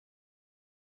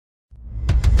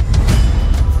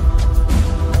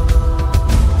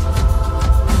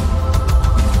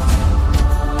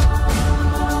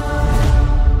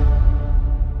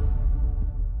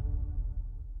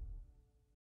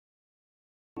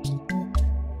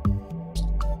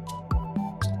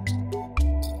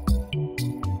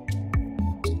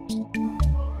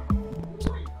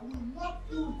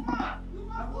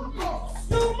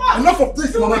Enough of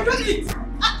this, Mama.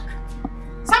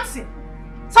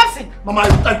 Something. Mama,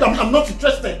 I'm not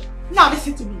interested. Now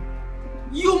listen to me.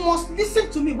 You must listen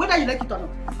to me whether you like it or not.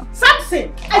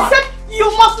 Something. I said you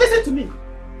must listen to me.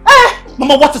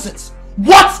 Mama, what is it?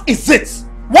 What is it?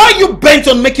 Why are you bent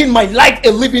on making my life a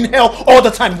living hell all the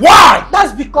time? Why?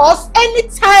 That's because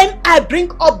anytime I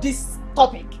bring up this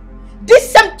topic,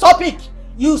 this same topic,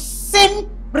 you seem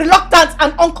reluctant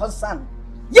and unconcerned.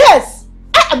 Yes,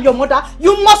 I am your mother.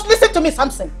 You must listen to me,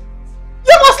 Samson.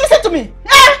 You must listen to me.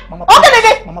 Mama,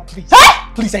 please. Mama, please.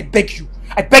 Please, I beg you.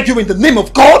 I beg you in the name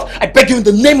of God. I beg you in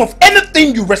the name of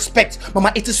anything you respect.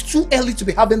 Mama, it is too early to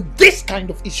be having this kind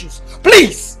of issues.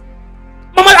 Please.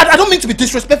 Mama, I don't mean to be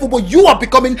disrespectful, but you are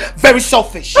becoming very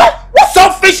selfish.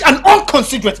 Selfish and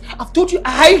inconsiderate. I've told you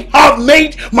I have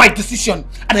made my decision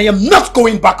and I am not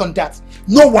going back on that.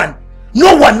 No one,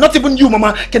 not even you,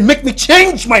 Mama, can make me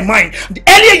change my mind. The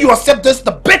earlier you accept this,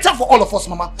 the better for all of us,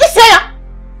 Mama.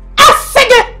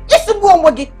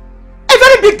 A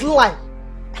very big lie.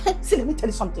 See, let me tell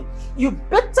you something. You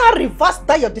better reverse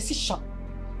that your decision.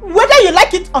 Whether you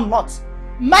like it or not,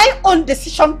 my own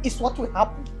decision is what will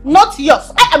happen, not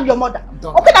yours. I am your mother. I'm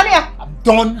done. Okay, Dania? I'm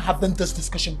done having this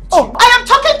discussion with you. I am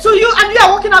talking to you and you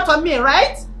are walking out on me,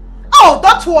 right? Oh,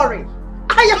 don't worry.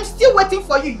 I am still waiting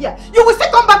for you here. You will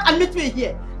still come back and meet me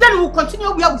here. Then we will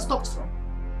continue where we stopped from.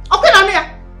 Okay,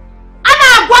 Dania?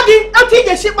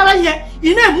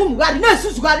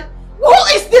 Who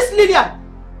is this Lillian?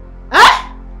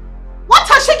 What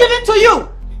has she given to you?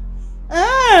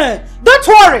 Don't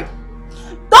worry.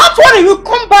 Don't worry, you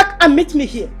come back and meet me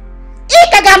here.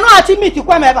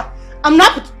 I'm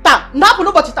not no.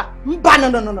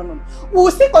 We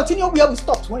will still continue where we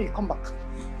stopped when you come back.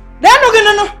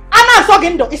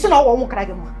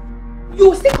 You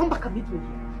will still come back and meet me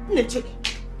here.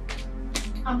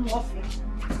 I'm off here.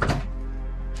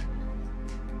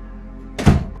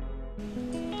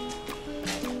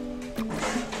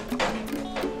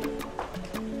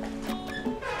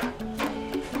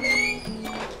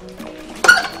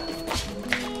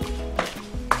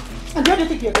 And where do you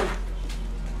think you're going?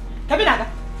 Kabinaga?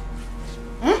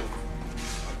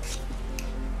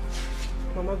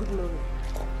 Mama, good morning.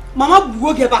 Mama,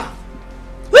 go get back.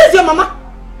 Where is your mama?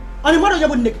 On the mother of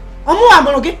your neck.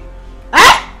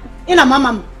 In a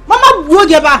mama. Mama, go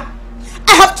get back.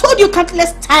 I have told you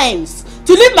countless times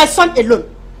to leave my son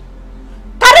alone.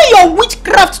 Carry your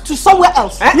witchcraft to somewhere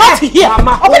else. Not here.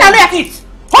 Mama, hold it.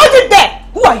 Hold it there.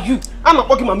 Who are you? I'm not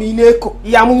talking Mama Ineko.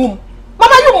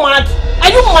 Mama, are you mad?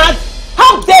 Are you mad?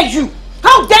 How dare you?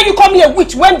 How dare you call me a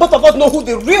witch when both of us know who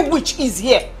the real witch is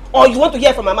here? Or you want to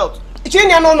hear from my mouth?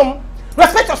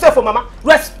 Respect yourself, Mama.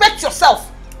 Respect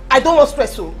yourself. I don't want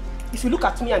stress, so if you look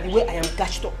at me and the way I am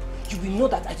gashed up, you will know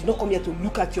that I did not come here to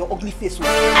look at your ugly face. So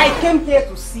I came here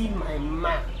to see my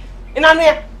man.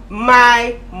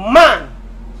 My man.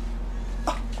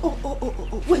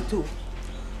 Wait,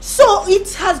 so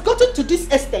it has gotten to this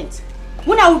extent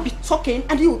when I will be talking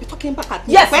and you will be talking back at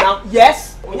me. Yes, now.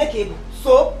 Yes.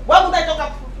 So why would I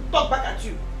talk back at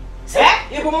you?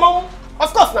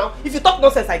 Of course, now. If you talk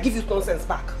nonsense, I give you nonsense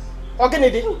back.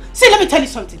 See, let me tell you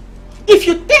something. If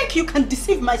you think you can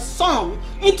deceive my son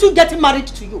into getting married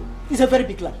to you, it's a very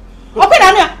big lie.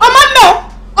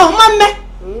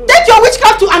 Take your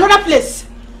witchcraft to another place.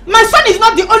 My son is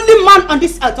not the only man on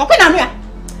this earth.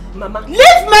 Mama,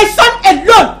 leave my son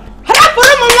alone. I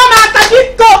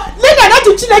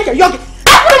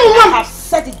have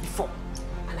said it before,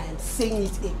 and I am saying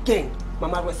it again.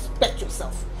 Mama, respect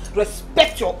yourself.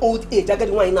 Respect your old age.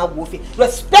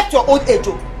 Respect your old age.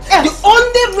 Yes. The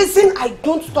only reason I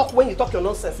don't talk when you talk your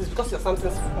nonsense is because you're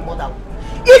something's mother.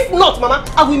 If not, Mama,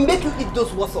 I will make you eat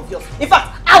those words of yours. In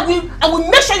fact, I will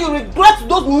make sure you regret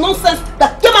those nonsense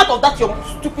that came out of that your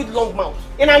stupid long mouth.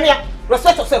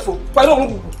 Respect yourself.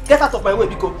 Get out of my way,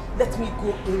 because let me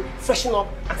go in, freshen up,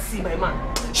 and see my man.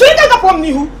 Should you get up on me?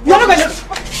 You're not going to.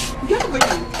 You're not going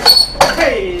anywhere.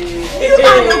 Hey, you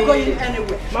are not going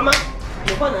anywhere. Mama,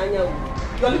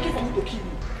 you're looking for who to kill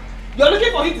you. You're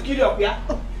looking for who to kill you up here?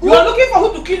 You are looking for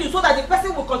who to kill you so that the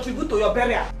person will contribute to your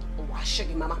burial. Oh,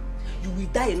 Shaggy, Mama. You will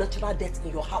die a natural death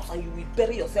in your house and you will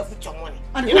bury yourself with your money.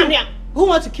 And who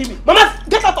wants to kill me? Mama,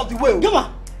 get out of the way.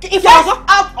 If I was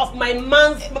out of my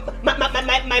man's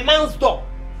door.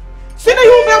 See that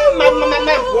you my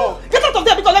wall. Get out of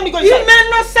there because let me go inside. You may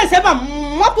not say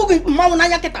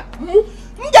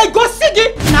go see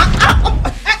it now.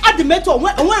 At the metro,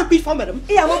 when I be for madam,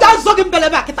 that's zogging belly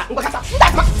back. Get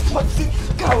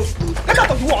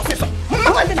out of you want to say so.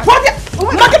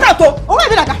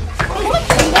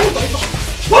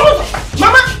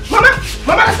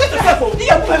 Mama, respect yourself.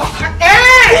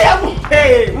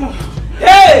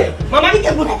 Hey, Mama, you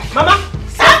can move. Mama,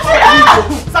 something.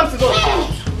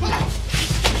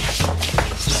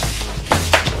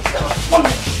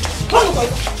 Mama,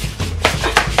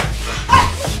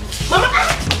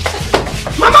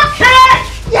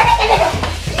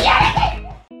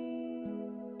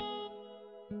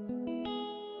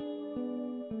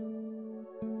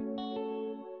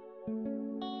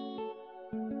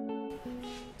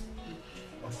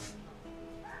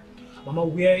 Mama,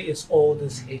 where is all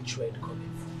this hatred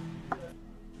coming from?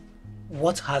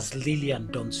 What has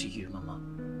Lillian done to you, Mama?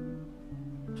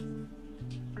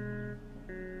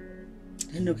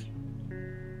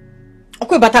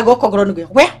 Okay, but I go kogro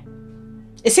where?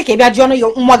 Is it Kebia John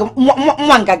your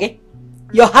mwangage?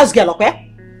 Your house girl,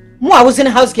 okay? I was in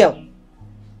a house girl.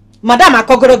 Madame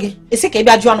Akogorogi, is it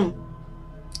Kebia John?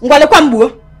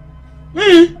 Ngwalekwambu.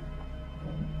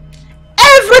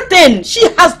 Everything. She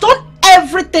has done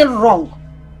everything wrong.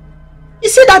 You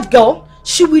see that girl?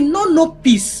 She will not know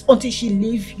peace until she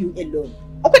leave you alone.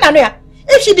 Okay,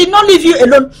 if she did not leave you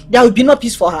alone, there will be no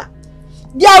peace for her.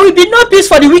 There will be no peace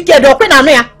for the wicked. Okay,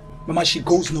 Mama, she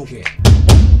goes nowhere.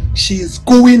 She is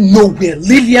going nowhere.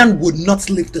 Lillian would not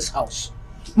leave this house.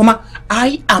 Mama,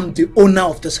 I am the owner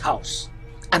of this house.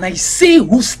 And I say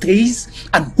who stays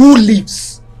and who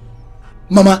leaves.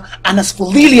 Mama, and as for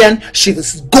Lillian, she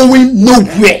is going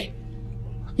nowhere.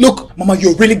 Look, Mama,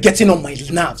 you're really getting on my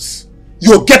nerves.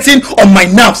 You're getting on my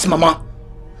nerves, Mama.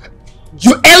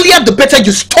 You earlier, the better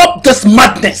you stop this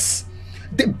madness.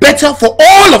 The better for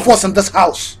all of us in this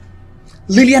house.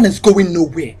 Lillian is going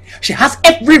nowhere. She has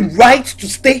every right to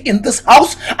stay in this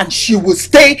house, and she will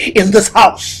stay in this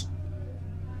house.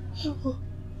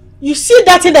 You see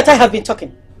that thing that I have been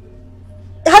talking?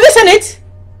 Have you seen it?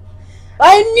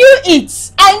 I knew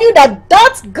it. I knew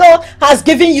that girl has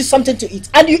given you something to eat,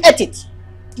 and you ate it.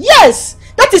 Yes,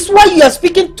 that is why you are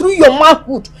speaking through your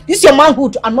manhood. This is your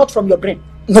manhood and not from your brain.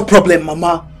 No problem,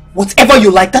 Mama. Whatever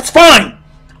you like, that's fine.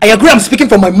 I agree I'm speaking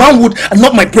from my manhood and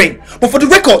not my brain. But for the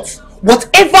records,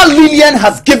 whatever Lillian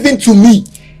has given to me,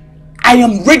 I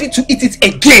am ready to eat it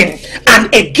again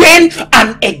and again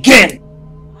and again.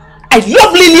 I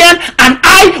love Lillian and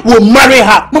I will marry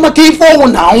her. Mama, can you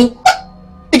forward now?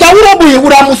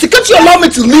 Can't you allow me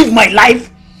to live my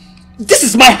life? This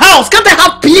is my house. Can't I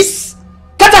have peace?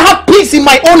 Can't I have peace in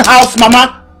my own house,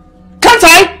 Mama? Can't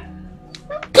I?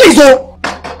 Please, oh.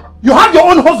 You have your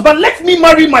own husband. Let me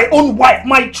marry my own wife.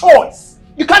 My choice.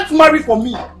 You can't marry for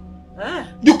me.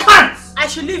 You can't. I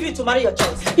should leave you to marry your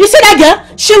choice. You see that girl?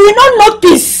 She will not know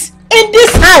peace in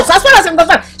this house. As far as I'm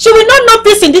concerned, she will not know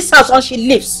peace in this house until she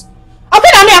leaves.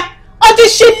 Okay, Namia? Until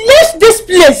she leaves this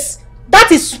place,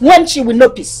 that is when she will know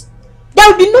peace. There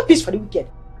will be no peace for the wicked.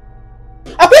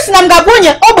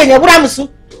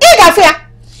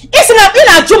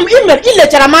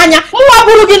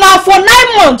 For 9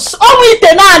 months.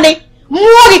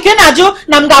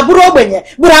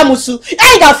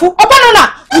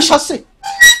 We shall see.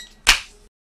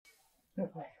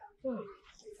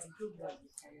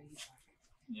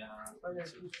 Yeah. I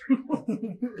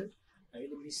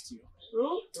really missed you.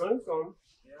 Welcome.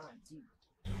 Yeah, I did.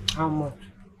 How much?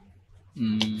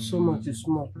 So much is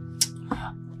small.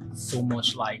 So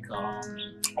much like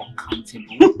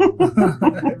uncountable.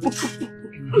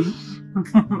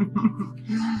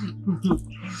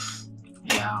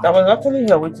 Yeah. I was actually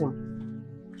here waiting.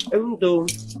 Even though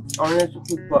I wanted to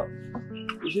cook, but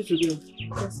you see today,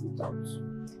 let's eat out.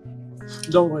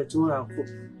 Don't worry, tomorrow I'll cook.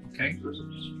 Okay.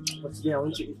 But today I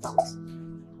want to eat out.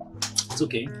 It's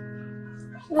okay.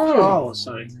 Oh,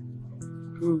 sorry. It's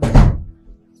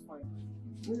fine.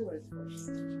 Anyway, it's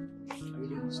fine. I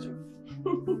really missed you.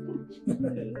 Are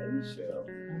you sure?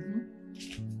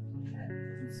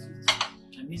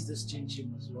 I miss this chin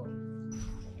as well.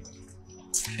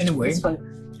 Anyway,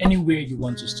 anywhere you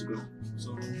want us to go.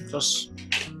 So just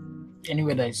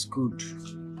anywhere that is good.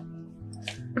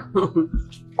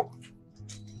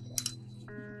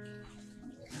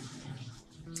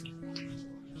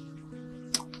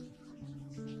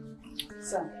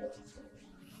 Sam,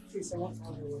 please, I want to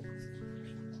have a word.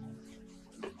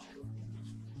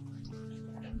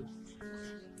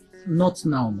 Not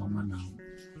now, Mama, now.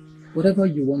 Whatever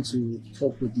you want to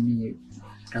talk with me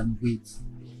can wait.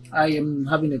 I am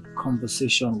having a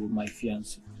conversation with my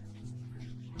fiancé.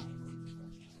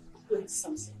 Wait,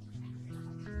 something.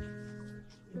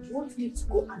 You want me to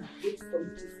go and wait for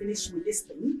you to finish with this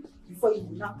thing before you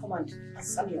will not come and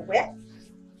answer me where?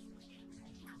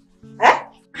 Eh?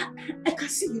 I can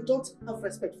see you don't have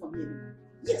respect for me anymore.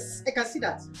 Yes, I can see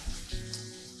that.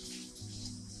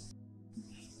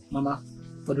 Mama,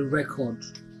 for the record,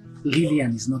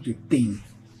 Lillian is not a thing.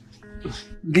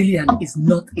 Lillian is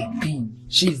not a thing.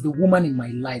 She is the woman in my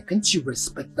life. Can't you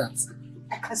respect that?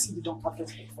 I can see you don't have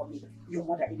respect for me, your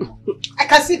mother anymore. I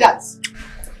can see that.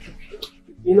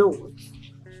 You know what?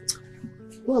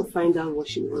 Go and find out what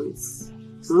she wants.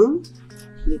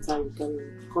 Later you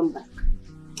can come back.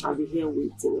 I'll be here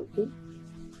waiting, okay?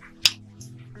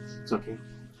 It's okay.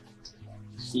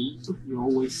 See, you're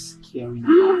always caring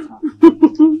about her.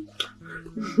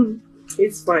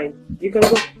 It's fine. You can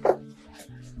go.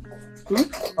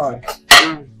 Alright.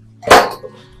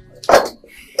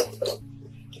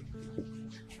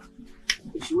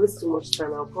 If she wastes too much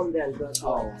time, I'll come there and go.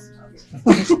 Oh.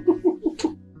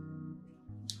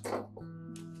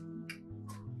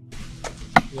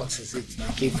 What is it now?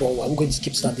 Okay, are we going to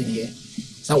keep standing here?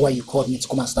 Is that why you called me to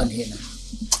come and stand here now?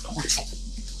 Come on.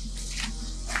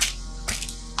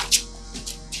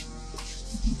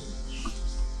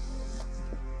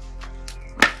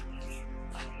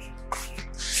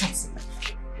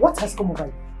 What has come over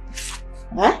you?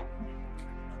 Huh?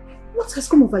 What has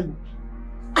come over you?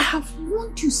 I have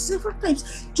warned you several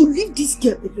times to leave this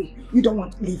girl alone. You don't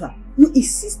want to leave her. You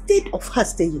insisted of her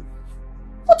staying.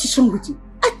 What is wrong with you?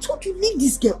 I told you leave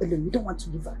this girl alone. You don't want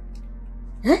to leave her.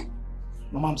 Huh?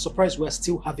 Mama, I'm surprised we're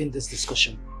still having this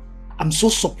discussion. I'm so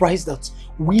surprised that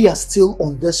we are still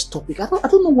on this topic. I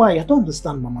don't know why. I don't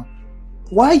understand, Mama.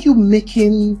 Why are you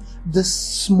making this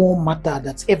small matter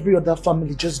that every other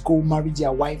family just go marry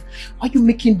their wife? Why are you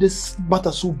making this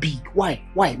matter so big? Why?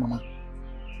 Why, Mama?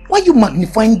 Why are you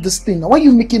magnifying this thing? Why are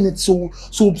you making it so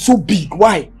big?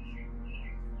 Why?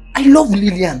 I love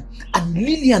Lillian and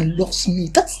Lillian loves me.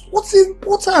 That's what's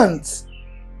important.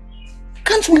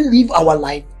 Can't we live our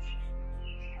life?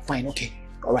 Fine, okay,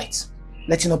 alright.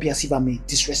 Let it not be as if I'm a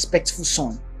disrespectful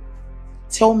son.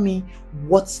 Tell me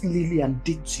what Lillian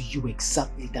did to you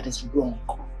exactly that is wrong.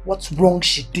 What's wrong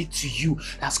she did to you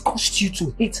that has caused you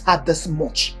to hate her this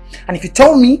much? And if you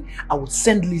tell me, I would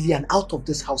send Lillian out of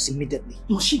this house immediately.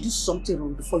 Must she do something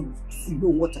wrong before you know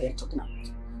what I am talking about?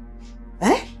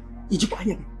 Eh?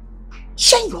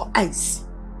 Shine your eyes.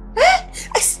 Eh?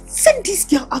 I send this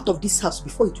girl out of this house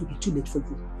before it will be too late for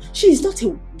you. She is not a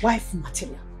wife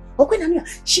material.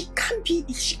 She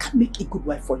can't make a good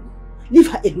wife for you. Leave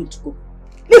her alone to go.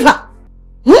 Leave her!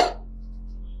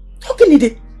 How can you do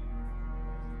it?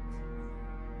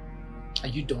 Are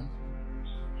you done?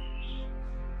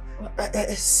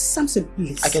 Samson,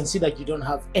 please. I can see that you don't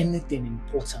have anything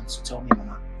important to tell me,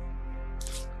 Mama.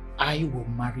 I will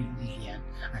marry Lillian,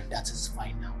 and that is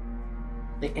fine now.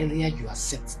 The earlier you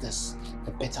accept this,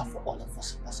 the better for all of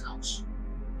us in this house.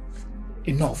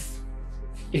 Enough.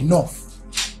 Enough.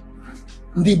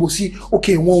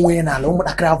 Okay,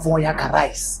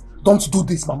 don't do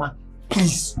this, Mama.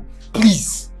 Please.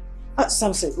 Please.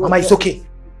 Samson. Mama, it's okay.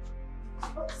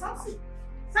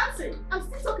 Samson, I'm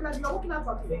still talking and you're walking out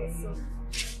of here.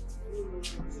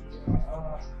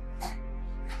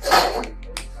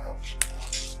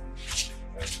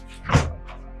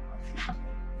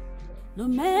 No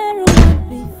matter what,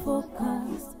 be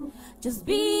focused. Just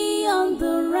be on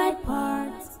the right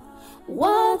part.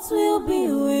 What will be,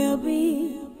 will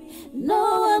be.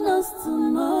 No one knows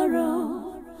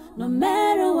tomorrow. No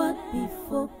matter what, be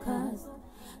focused.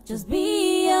 Just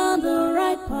be on the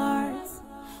right part.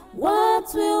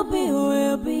 What will be,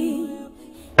 will be.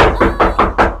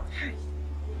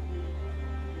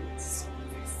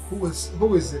 Who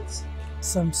is it?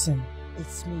 Samson,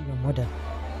 it's me, your mother.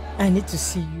 I need to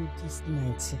see you this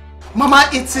night. Mama,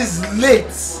 it is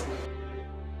late.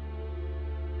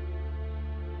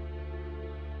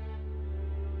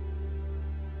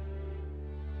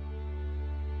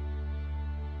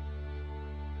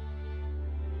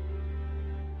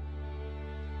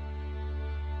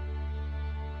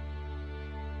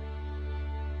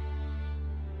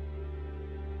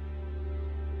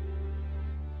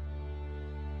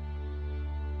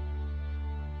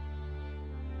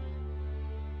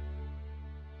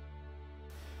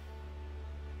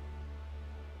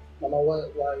 Mama, why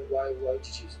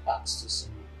did you ask to see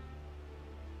me?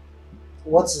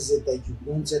 What is it that you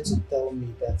wanted to tell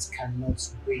me that cannot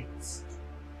wait?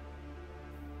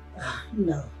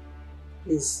 No,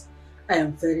 please. I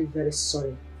am very, very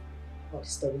sorry for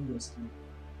disturbing your sleep.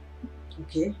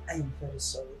 Okay, I am very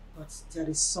sorry, but there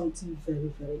is something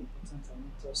very, very important I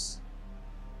want us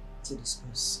to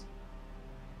discuss.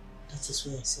 That is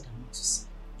why I said I want to see.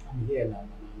 I'm here now, Mama.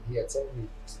 I'm here. Tell me.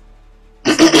 I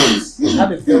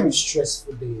had a very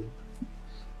stressful day.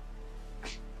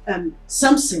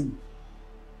 Samson,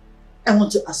 I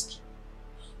want to ask you,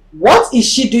 what is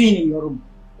she doing in your room?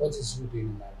 What is you doing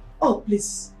in my room? Oh,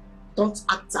 please, don't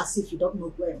act as if you don't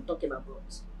know who I'm talking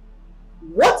about.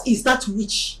 What is that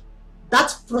witch,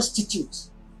 that prostitute,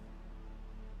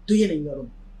 doing in your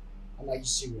room? And are you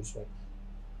serious right now?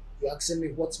 You're asking me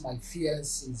what my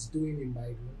fiancé is doing in my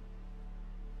room?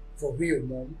 For real,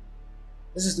 Mom?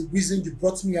 This is the reason you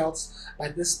brought me out by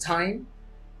this time?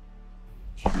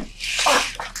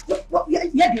 Where do you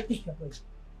think you're going?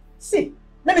 See,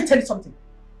 let me tell you something.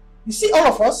 You see all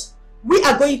of us, we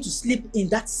are going to sleep in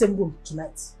that same room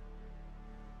tonight.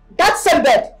 That same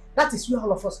bed, that is where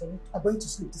all of us are going to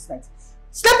sleep this night.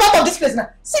 Step out of this place now.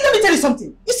 See, let me tell you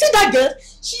something. You see that girl?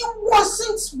 She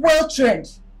wasn't well trained.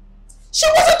 She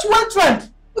wasn't well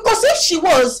trained. Because if she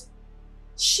was,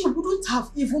 she wouldn't have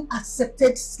even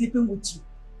accepted sleeping with you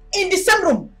in the same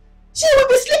room. She would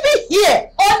be sleeping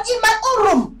here or in my own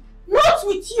room, not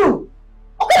with you.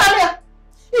 Okay, Namia?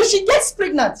 If she gets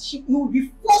pregnant, you will be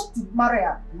forced to marry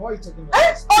her. What are you talking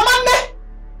about? Omame,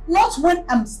 not when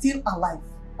I'm still alive.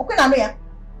 Okay, Namia?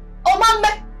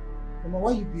 Omame. Mama,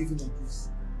 why are you behaving like this?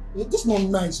 This is not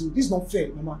nice. This is not fair,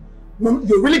 Mama. Mama,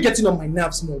 you're really getting on my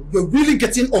nerves, Mom. You're really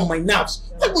getting on my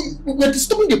nerves. We're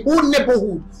disturbing the whole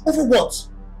neighborhood. Over what?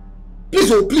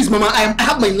 Please, oh, please, Mama, I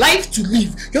have my life to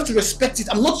live. You have to respect it.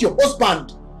 I'm not your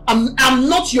husband. I'm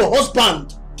not your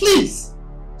husband. Please.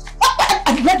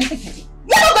 And where do you think you're going?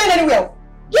 You're not going anywhere.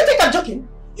 Do you think I'm joking?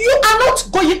 You are not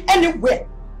going anywhere.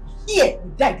 Here, we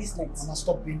die this night. Mama,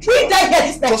 stop being dramatic. We die here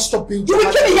this night. Just stop being dramatic.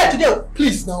 You will kill me here today.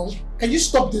 Please now. Can you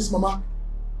stop this, Mama?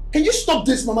 Can you stop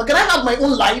this, Mama? Can I have my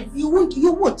own life? You won't.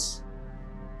 You won't.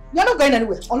 You're not going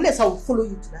anywhere unless I will follow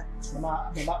you to that.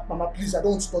 Mama, please, I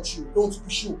don't want to touch you. Don't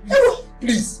push you.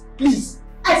 Please, please.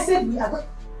 I said we are going.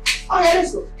 Alright,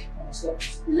 let's go. Mama, stop.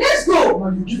 Let's go.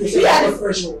 Mama, you give yourself high blood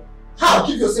pressure. How?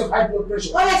 Give yourself high blood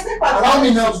pressure. Alright, step back. Allow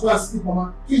me now to go and sleep,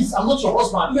 Mama. Please, I'm not your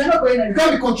husband. You're not going anywhere. You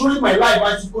can't be controlling my life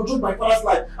as you control my father's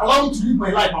life. Allow me to live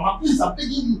my life, Mama. Please, I'm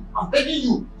begging you. I'm begging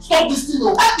you. Stop this thing,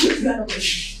 though.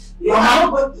 You are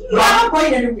not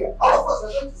going anywhere. All of us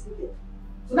are going to sleep here.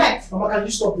 Tonight. Mama, can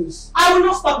you stop this? I will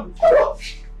not stop you.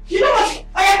 You know what?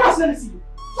 I am not going to see you.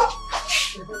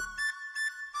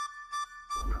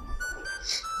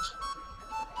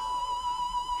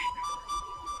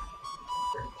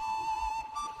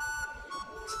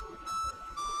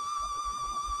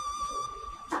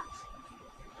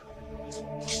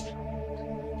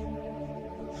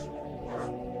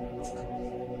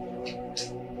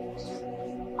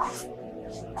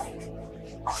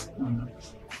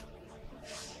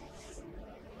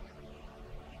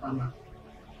 Mama.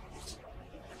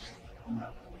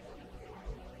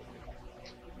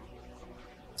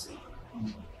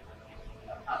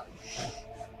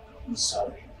 I'm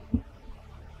sorry.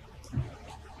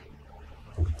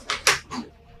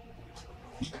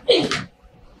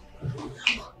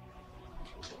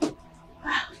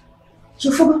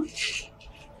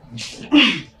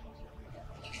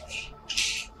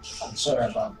 I'm sorry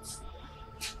about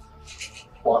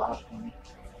what happened.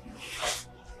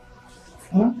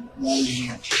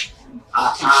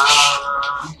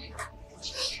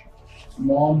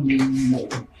 Mommy,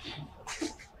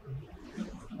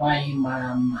 why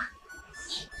mama?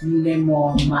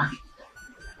 Mama,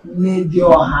 need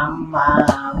your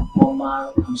hammer,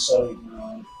 Mama. I'm sorry,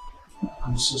 Mom.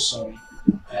 I'm so sorry.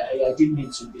 I didn't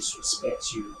mean to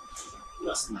disrespect you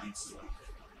last night.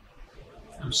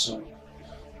 I'm sorry.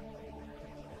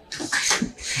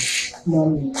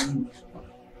 Mommy,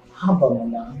 how about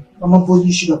Mama? Mama, but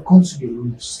you should have gone to the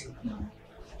room to sleep now.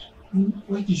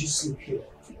 Why did you sleep here?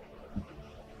 It's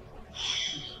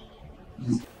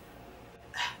okay.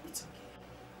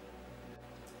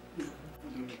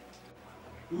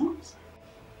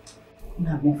 You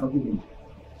have been forgiven.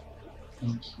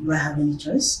 Thank you. Do I have any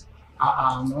choice? No,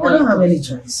 I don't have any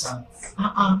choice.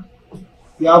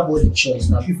 You have all the choice.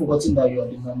 Now, if you've forgotten that you are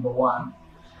the number one,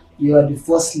 you are the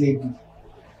first lady.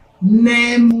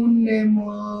 Nemo,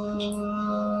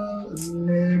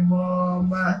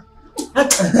 ma.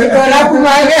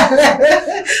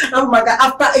 Oh my God!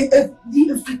 After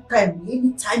every time,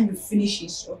 anytime you finish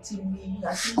insulting me,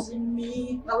 accusing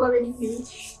me, coloring me,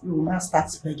 you will now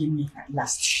start begging me at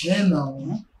last. Yeah,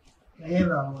 no. I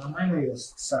know your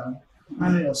son. I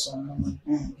know your son, Mama.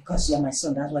 Because you're my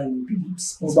son, that's why you be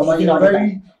Mama,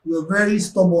 you're very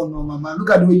stubborn, no, Mama. Look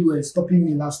at the way you were stopping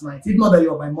me last night. If not that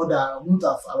you're my mother, I wouldn't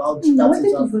have allowed you. I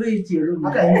wanted to follow you to your room.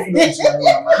 How can you follow me to my room,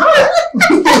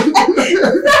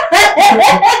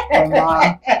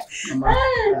 Mama? Mama,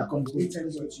 I come to tell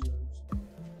you what you.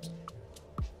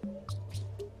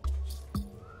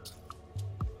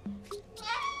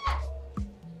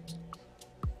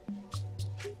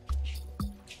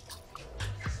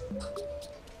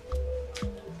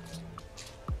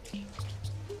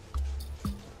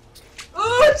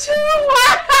 Where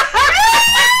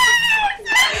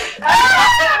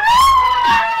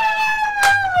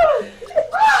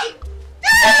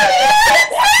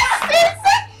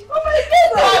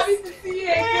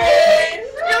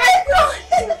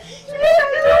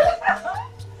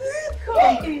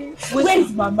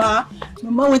is Mama?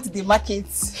 Mama went to the market.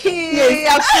 Hey,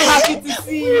 I'm so happy to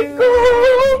see you.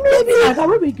 Baby, where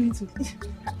are we going to?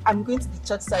 I'm going to the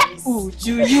church service. Oh,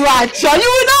 you are sure you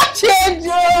will not change.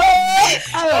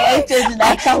 I will change.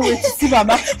 I can't wait to see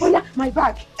Mama. Oh yeah, my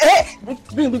bag. Hey,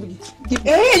 bring. Give me.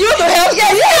 Hey, you to help.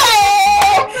 Yeah.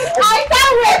 I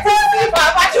can't wait to see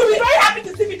Mama. She'll be very happy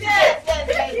to see me. Yes,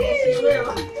 she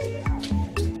will.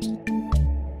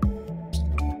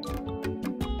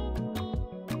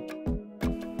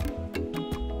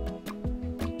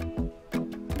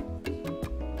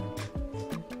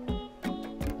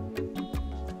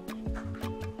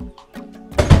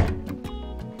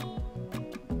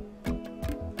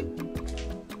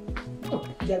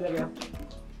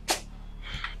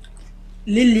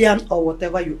 Lillian or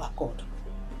whatever you are called.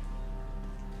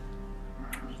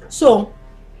 So,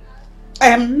 I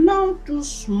am now too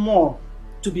small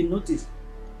to be noticed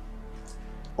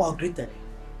or greeted.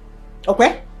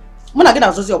 Okay? We are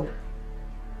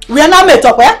now met,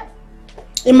 okay?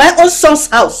 In my own son's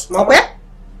house, okay?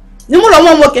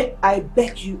 I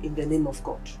beg you in the name of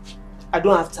God. I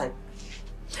don't have time.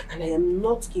 And I am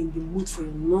not in the mood for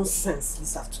your nonsense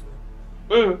this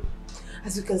afternoon.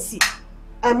 As you can see,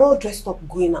 I'm all dressed up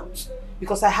going out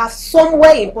because I have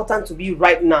somewhere important to be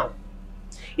right now.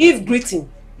 If greeting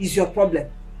is your problem,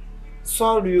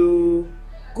 sorry,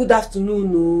 good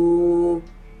afternoon, no.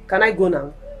 Can I go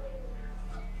now?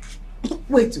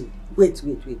 Wait.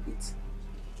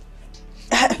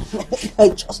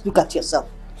 Just look at yourself.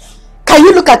 Can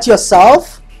you look at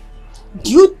yourself?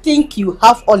 Do you think you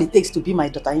have all it takes to be my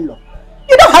daughter-in-law?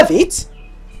 You don't have it.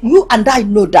 You and I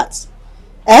know that.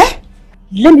 Eh?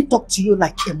 Let me talk to you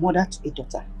like a mother to a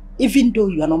daughter, even though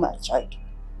you are not my child.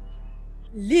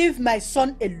 Leave my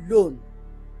son alone.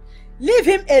 Leave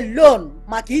him alone.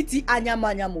 Makiti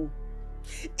anyamanyamu.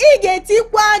 Igeti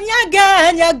kwa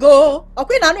anyaganyago.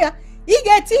 Okay, nanu ya.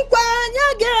 Igeti kwa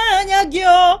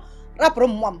anyaganyagyo. Rapro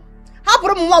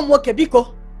mwam woke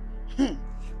biko.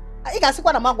 Igasi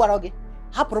kwa na magwara oge.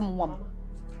 Hapro mwam.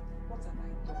 What have I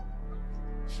done?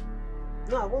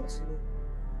 No, I want to know.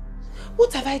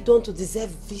 What have I done to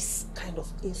deserve this kind of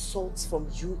insults from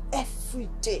you every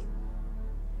day?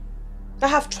 I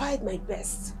have tried my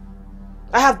best.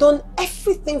 I have done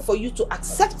everything for you to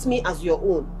accept me as your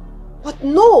own. But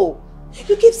no,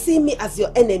 you keep seeing me as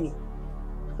your enemy.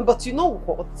 But you know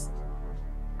what?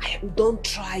 I am done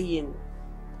trying.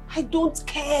 I don't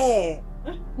care.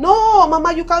 No,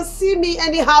 Mama, you can see me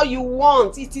anyhow you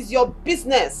want. It is your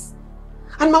business.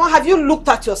 And Mama, have you looked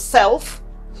at yourself?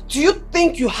 Do you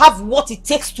think you have what it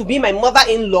takes to be my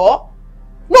mother-in-law?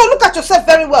 No, look at yourself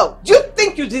very well. Do you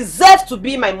think you deserve to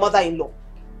be my mother-in-law?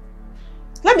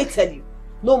 Let me tell you,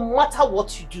 no matter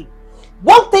what you do,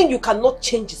 one thing you cannot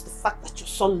change is the fact that your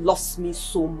son loves me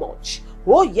so much.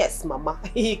 Oh yes, Mama,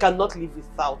 he cannot live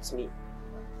without me.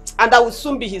 And I will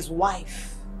soon be his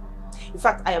wife. In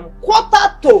fact, I am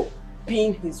quarter to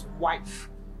being his wife.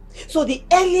 So the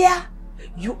earlier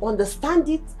you understand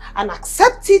it and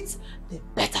accept it, the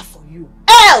better for you.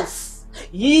 Else,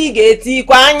 yigeti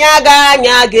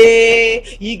kwanyaganyage,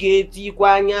 yigeti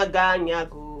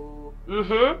kwanyaganyago.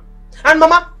 And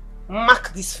Mama,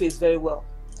 mark this face very well.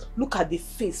 Look at the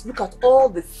face. Look at all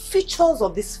the features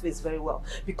of this face very well.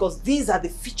 Because these are the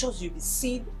features you'll be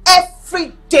seeing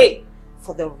every day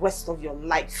for the rest of your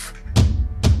life.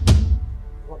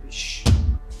 Rubbish.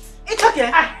 It's okay.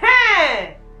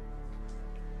 Aha!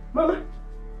 Mama,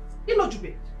 you know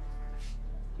Jube.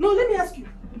 No, let me ask you.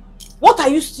 What are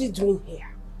you still doing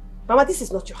here? Mama, this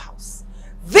is not your house.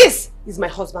 This is my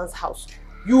husband's house.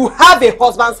 You have a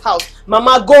husband's house.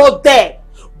 Mama, go there.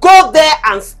 Go there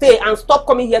and stay and stop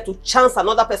coming here to chance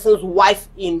another person's wife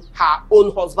in her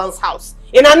own husband's house.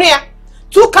 In Ania,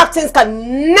 two captains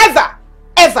can never,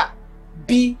 ever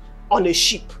be on a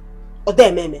ship. Or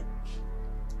there, meme.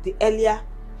 The earlier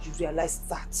you realize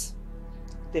that,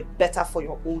 the better for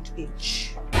your old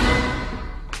age.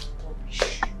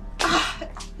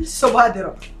 So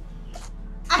Badero,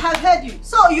 I have heard you.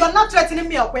 So you are not threatening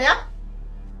me, okay?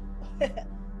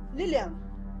 Lillian,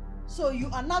 so you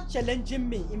are not challenging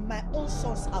me in my own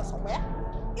son's house, okay?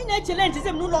 In a challenge, is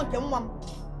no longer one.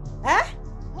 Eh?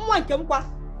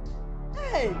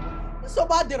 Hey, so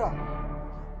Badero,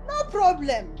 no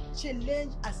problem.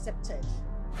 Challenge accepted.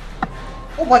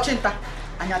 Obachinta,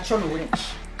 and your children will.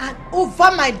 And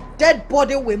over my dead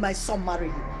body will my son marry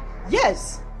you.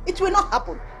 Yes, it will not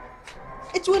happen.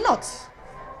 It will not.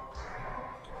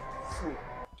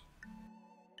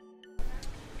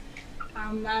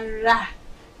 Amara,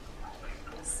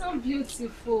 so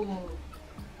beautiful.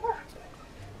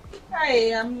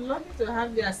 Hi, I'm lucky to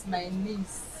have you as my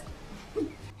niece.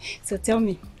 So tell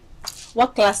me,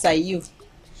 what class are you?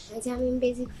 I'm in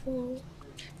basic 4.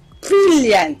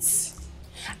 Brilliant!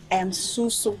 I am so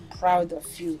proud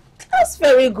of you. That's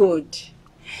very good.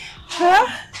 Huh?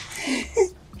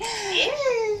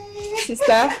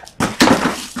 Sister,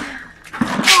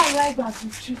 how life has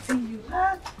been treating you?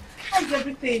 Huh? How's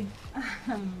everything?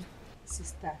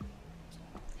 Sister,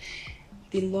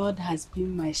 the Lord has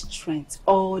been my strength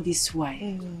all this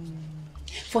while.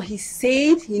 For he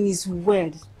said in his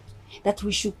word that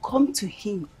we should come to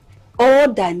him,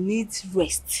 all that needs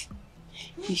rest.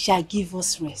 He shall give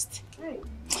us rest.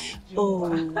 Oh,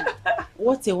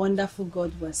 what a wonderful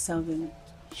God we're serving.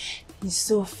 He's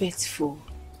so faithful.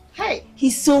 Hey,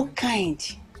 He's so kind.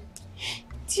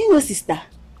 Do you know, sister,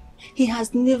 he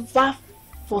has never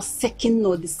forsaken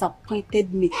nor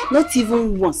disappointed me, not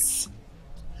even once.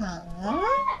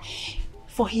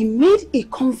 For he made a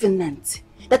covenant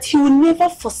that he will never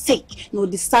forsake nor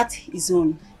desert his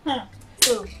own.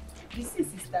 So, you see,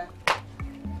 sister,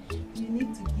 you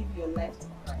need to give your life to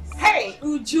Christ. hey,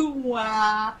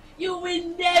 Ujunwa, you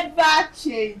will never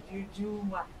change,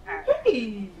 Ujunwa.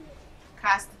 Hey,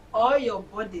 cast all your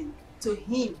burden to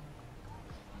him.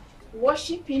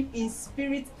 Worship him in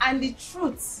spirit and the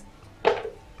truth.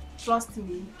 Trust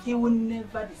me, he will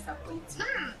never disappoint you.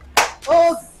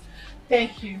 Oh,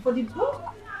 thank you. For the book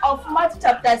of Matthew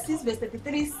chapter 6 verse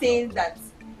 33 says that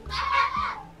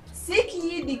seek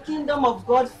ye the kingdom of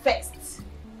God first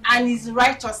and his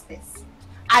righteousness,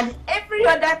 and every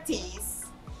other things,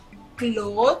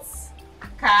 clothes,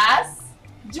 cars,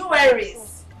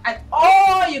 jewelries, and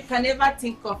all you can ever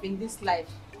think of in this life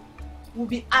will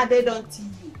be added unto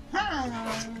you.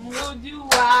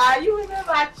 You will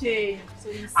never change. So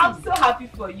you see, I'm so happy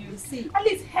for you. see, At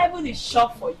least heaven is sure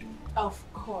for you. of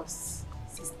course,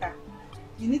 sister,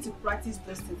 you need to practice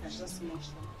those things I just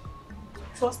mentioned.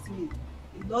 Trust me,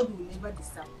 the Lord will never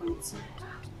disappoint you.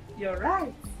 You're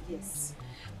right. Yes.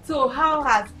 So how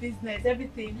has business,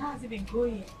 everything, how has it been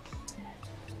going?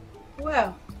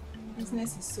 Well,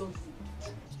 business is so good.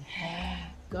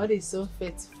 God is so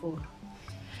faithful.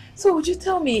 So would you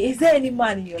tell me, is there any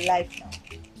man in your life now?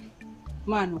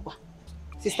 Man, Oba.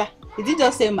 Sister, did you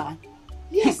just say man?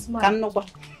 Yes, man. Can Oba.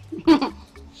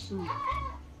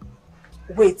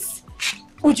 Wait.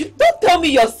 Don't tell me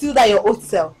you're still that your old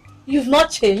self. You've not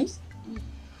changed?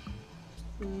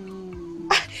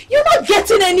 You're not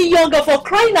getting any younger, for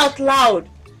crying out loud.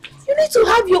 You need to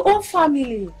have your own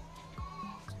family.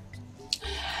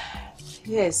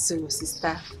 Yes, so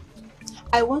sister,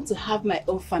 I want to have my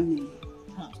own family.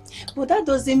 But that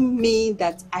doesn't mean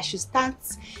that I should start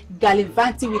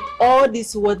gallivanting with all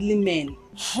these worldly men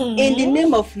in the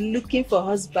name of looking for a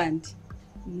husband.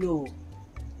 No,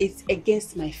 it's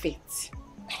against my faith.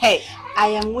 Hey, I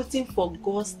am waiting for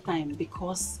God's time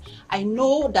because I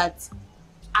know that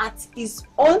at his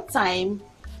own time,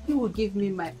 he will give me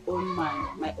my own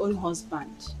man, my own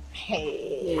husband.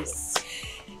 hey. Yes.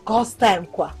 God's time,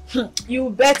 kwa. You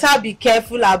better be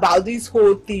careful about this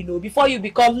whole thing before you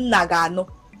become Nagano.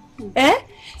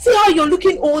 See how you're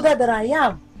looking older than I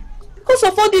am. Because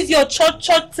of all this your church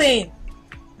thing.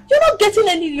 You're not getting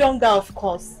any younger, of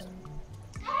course.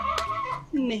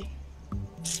 If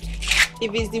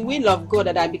it's the will of God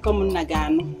that I become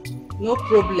Nagano, no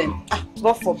problem.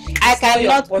 God forbid. I It's not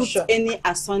your cannot put portion. any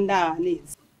asunder on it.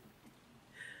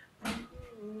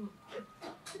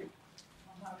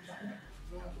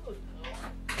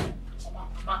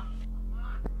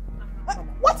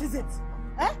 What is it?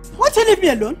 Won't you leave me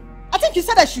alone? I think you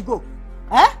said I should go.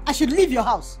 I should leave your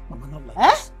house. Mama, not like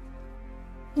this.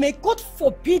 May God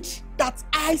forbid that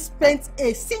I spent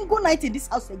a single night in this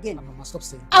house again. Mama, stop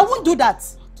saying I won't do that.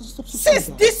 Stop Since saying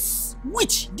that.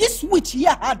 this witch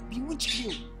here had bewitched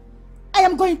you, I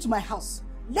am going to my house.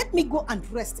 Let me go and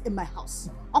rest in my house.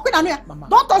 Okay, Nanuya, Mama.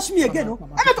 don't touch me again. Mama,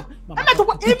 Mama, even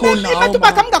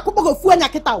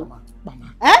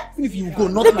if you go,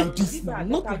 not like this. Not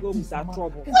like this.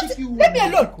 Trouble. Leave me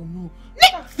alone.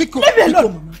 Leave me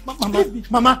alone.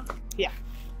 Mama. Here,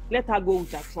 let her go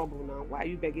with her trouble now. Why are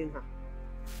you begging her?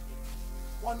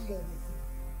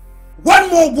 One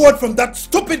more word from that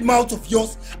stupid mouth of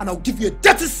yours, and I'll give you a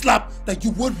dirty slap that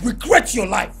you would regret your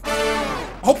life.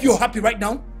 I hope you're happy right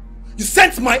now. You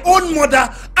sent my own mother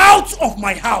out of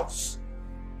my house.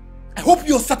 I hope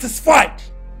you're satisfied.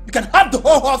 You can have the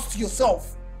whole house to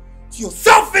yourself. To your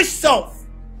selfish self.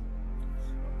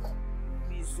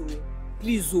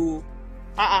 Please, oh.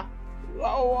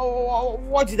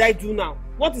 What did I do now?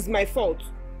 What is my fault?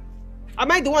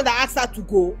 Am I the one that asked her to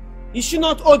go? Is she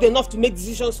not old enough to make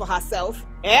decisions for herself?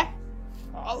 Eh?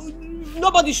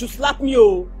 Nobody should slap me,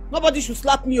 oh. Nobody should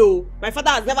slap me, oh. My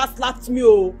father has never slapped me,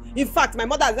 oh. In fact, my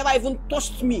mother has never even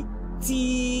touched me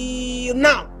till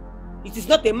now. It is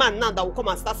not a man now that will come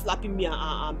and start slapping me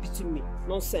and beating me.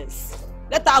 Nonsense.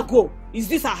 Let her go. Is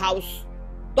this her house?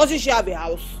 Doesn't she have a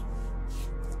house?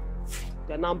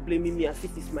 They are now blaming me as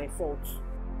if it's my fault.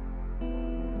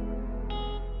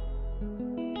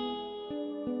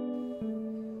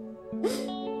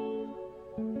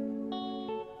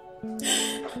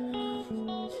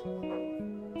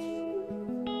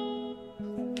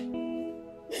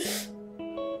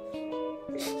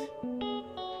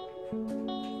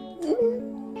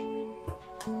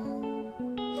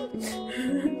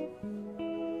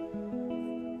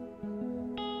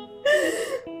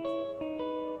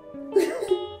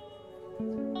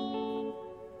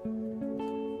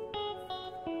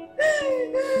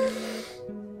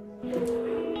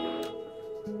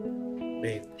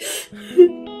 Babe,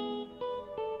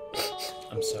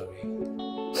 I'm sorry.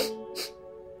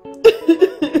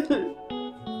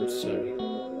 I'm sorry.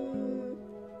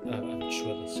 I'm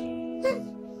truly sorry.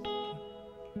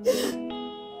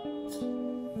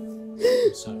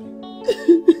 I'm sorry.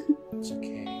 It's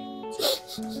okay.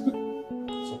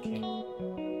 It's okay.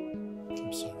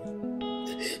 I'm sorry.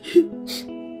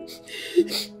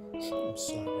 I'm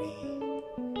sorry.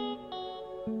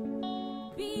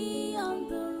 Be on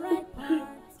the right path.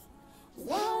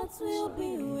 What will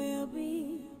be, will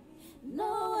be.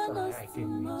 No one knows I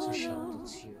didn't mean to shout tomorrow.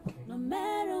 at you, okay? No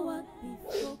matter what we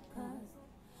focus,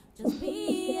 just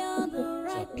be on the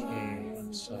right It's okay. path.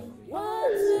 I'm sorry.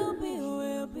 What will be,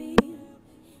 will be.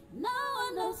 No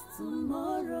one knows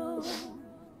tomorrow.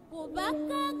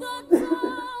 Ubaka goto,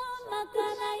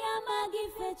 makana ya magi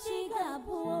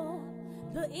fechigabo.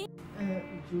 The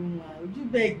Would you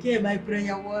beg my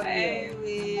prayer warrior?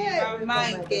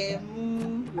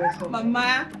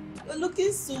 Mama, you're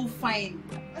looking so fine.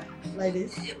 Like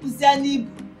this?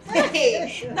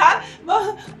 Hey, now,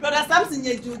 brother Samson,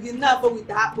 you're jogging now with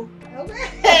that book.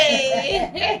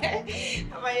 Hey,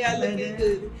 Mama, you're looking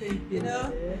good. You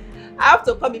know, I have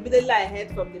to come immediately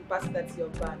ahead from the person that's your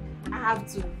back. I have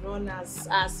to run as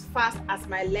fast as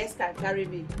my legs can carry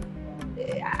me.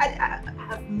 I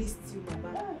have missed you,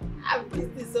 Mama. I've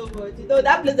missed you so much. You know,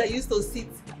 that place I used to sit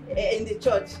in the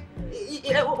church.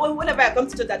 Whenever I come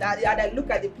to church and I look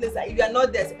at the place, if you are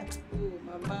not there, I say, oh,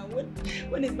 Mama,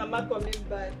 when is Mama coming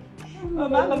back?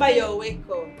 Mama, you're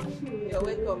welcome. You're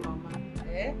welcome, Mama.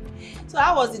 Eh? So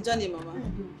how was the journey, Mama?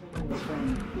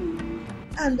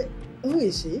 And who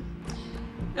is she?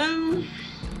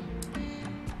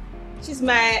 She's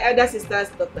my elder sister's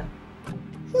daughter.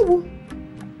 Who?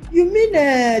 You mean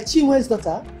Chinwe's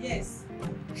daughter? Yes.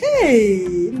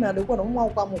 Hey, look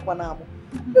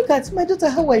at my daughter.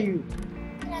 How are you?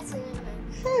 Good afternoon,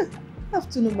 ma'am. Good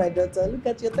afternoon, my daughter. Look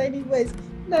at your tiny voice.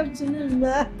 Good afternoon,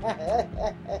 ma.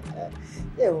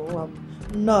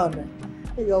 None.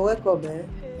 You're welcome, eh?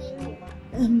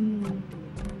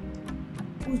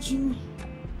 Would you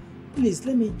please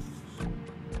let me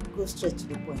go straight to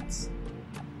the point?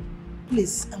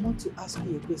 Please, I want to ask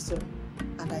you a question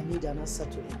and I need an answer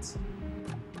to it.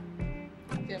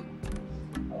 Okay.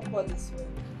 All is well.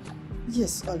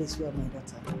 Yes, all is well, my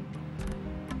daughter.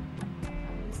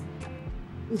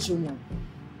 Which one?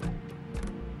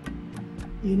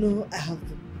 You know, I have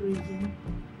been praying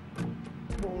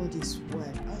all this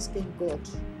while, asking God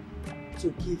to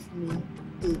give me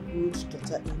a good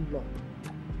daughter-in-law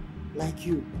like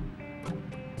you.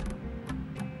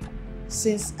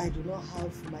 Since I do not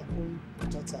have my own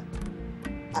daughter,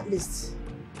 at least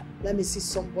let me see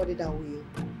somebody that will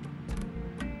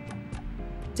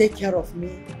take care of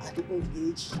me at the old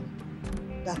age,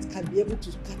 that can be able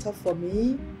to cater for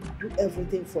me, do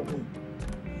everything for me.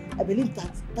 I believe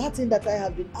that thing that I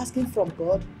have been asking from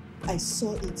God, I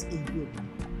saw it in you.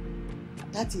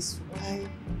 That is why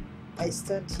I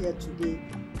stand here today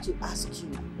to ask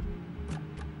you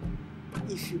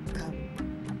if you can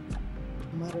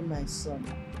marry my son.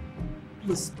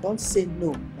 Please don't say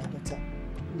no, my daughter.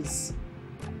 Please.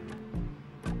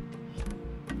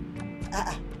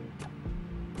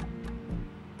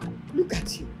 Look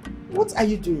at you. What are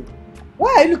you doing?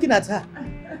 Why are you looking at her?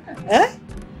 Eh?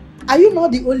 Are you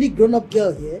not the only grown-up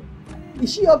girl here?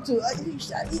 Is she up to...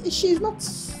 she's not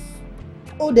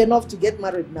old enough to get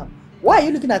married now. Why are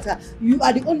you looking at her? You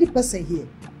are the only person here.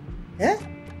 Eh?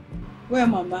 Well,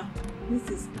 Mama, this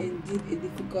is indeed a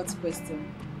difficult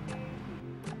question.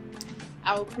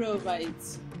 I will pray over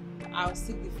it. I will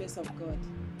seek the face of God.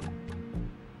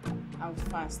 I and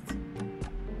fast.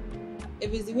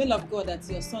 If it's the will of God that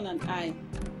your son and I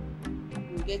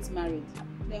will get married,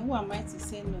 then who am I to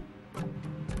say no?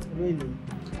 Really?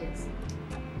 Yes.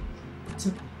 It's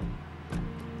okay.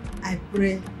 I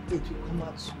pray it will come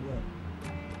out well.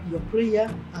 Your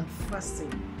prayer and fasting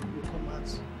will come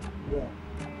out well.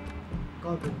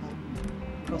 God will help me.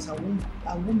 Because I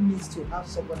won't miss to have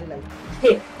somebody like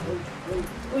Hey,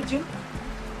 Uju,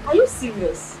 are you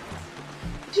serious?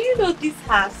 Do you know this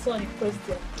her son in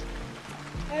question?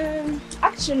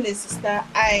 Actually, sister,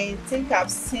 I think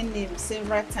I've seen him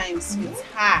several times with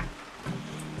her.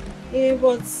 Yeah,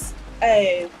 but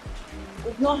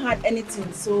we've not had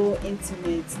anything so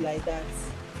intimate like that.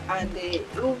 And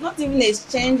we've not even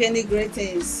exchanged any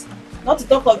greetings. Not to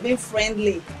talk of being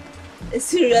friendly.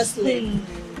 Seriously.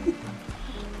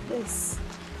 Yes.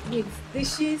 Wait, did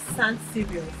she sound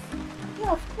serious?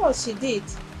 Yeah, of course she did.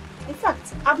 In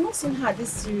fact, I've not seen her this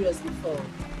serious before.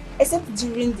 Except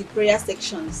during the prayer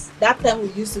sections. That time we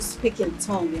used to speak in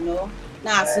tongue, you know.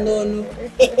 Now it's no.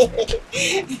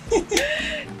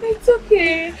 It's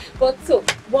okay. But so,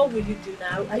 what will you do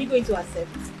now? Are you going to accept?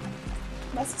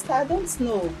 My sister, I don't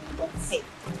know. But hey,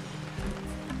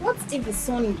 what if the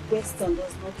son in question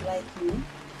does not like me?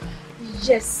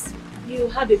 Yes, you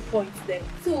have a point there.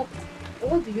 So,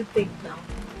 what do you think now?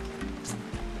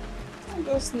 I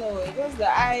don't know. It's just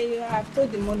that I have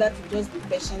told the mother to just be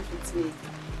patient with me.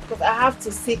 Because I have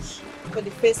to seek for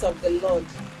the face of the Lord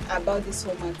about this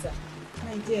whole matter.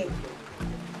 My dear,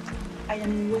 I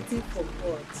am waiting for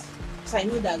God. So I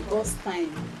know that God's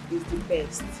time is the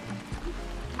best.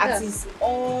 At His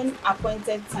own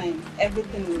appointed time,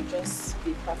 everything will just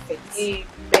be perfect.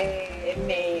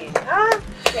 Amen.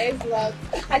 Praise Lord.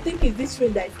 I think it's this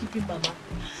friend that is keeping Mama.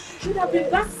 Should have been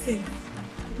back since.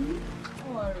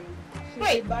 Don't worry.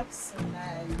 She'll be back soon.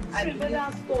 I believe God.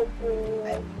 She'll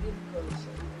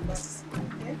be back soon.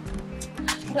 Okay?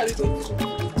 What are we going to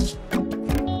do?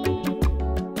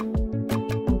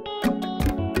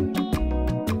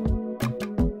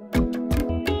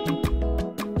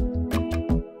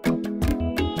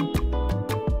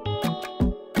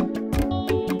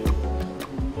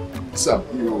 Sam,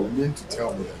 you mean to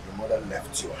tell me that your mother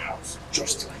left your house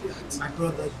just like that? My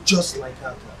brother, just like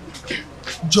that.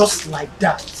 Just like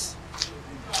that.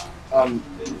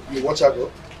 You watch her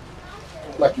go?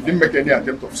 Like you didn't make any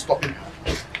attempt of stopping her?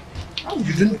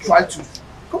 You didn't try to...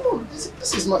 Come on,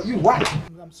 this is not you. Why?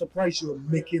 I'm surprised you're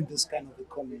making this kind of a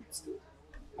comment.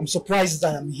 I'm surprised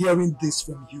that I'm hearing this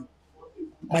from you.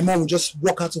 My mom would just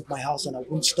walk out of my house and I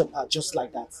wouldn't stop her just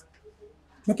like that.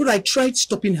 My brother, I tried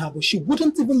stopping her, but she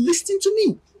wouldn't even listen to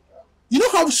me. You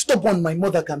know how stubborn my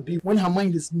mother can be when her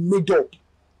mind is made up.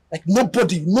 Like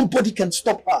nobody can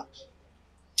stop her.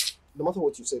 No matter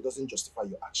what you say, it doesn't justify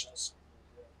your actions.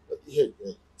 But hey,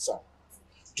 Sam,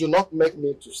 do not make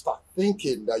me to start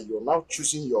thinking that you're now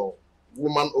choosing your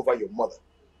woman over your mother.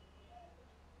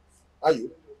 Are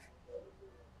you?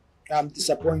 I'm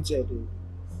disappointed.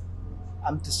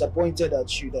 I'm disappointed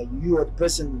at you that you are the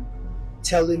person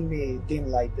telling me a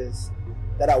thing like this,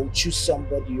 that I would choose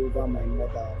somebody over my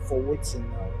mother for waiting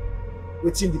now.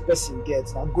 Waiting the person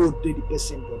gets, now go do the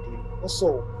person body.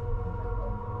 Also,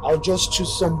 I'll just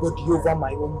choose somebody over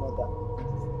my own mother.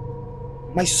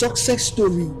 My success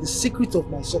story, the secret of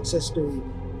my success story,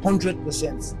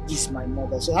 100% is my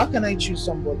mother. So how can I choose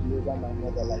somebody over my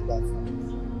mother like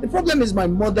that? The problem is my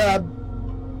mother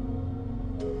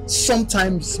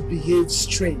sometimes behaves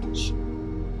strange.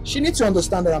 She needs to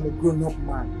understand that I'm a grown-up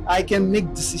man. I can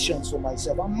make decisions for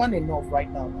myself. I'm man enough right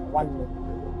now. One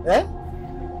minute. Eh?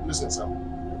 Listen, Sam.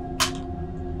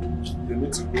 You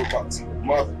need to go back to your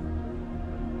mother.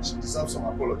 She deserves some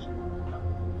apology.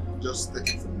 Just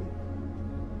take it from me.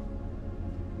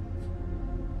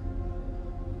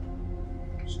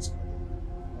 She's coming.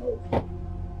 Oh.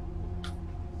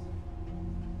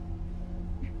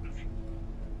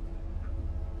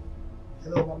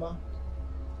 Hello, Mama.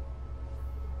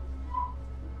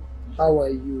 How are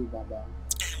you, Baba?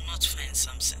 I am not fine,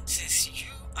 Samson, since you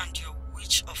and your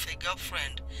witch of a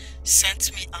girlfriend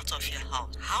sent me out of your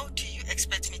house. How do you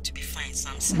expect me to be fine,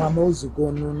 Samson? Mama,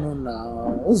 Ozugo, no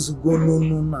now. Ozugo,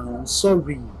 no now. I'm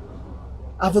sorry.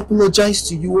 I've apologized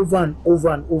to you over and over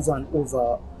and over and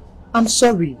over. I'm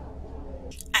sorry.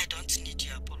 I don't need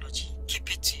your apology.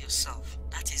 Keep it to yourself.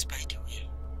 That is by the way.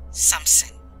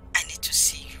 Samson, I need to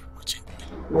see you urgently.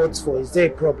 What for? Is there a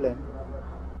problem?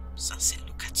 Samson,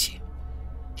 look at you.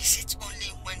 Is it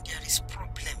only when there is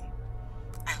problem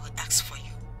I will ask for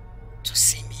you to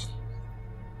see me?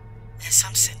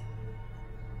 Samson,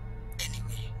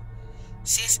 anyway,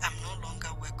 since I'm no longer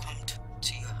welcomed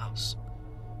to your house,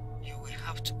 you will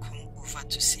have to come over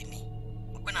to see me.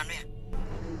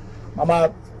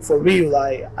 Mama, for real,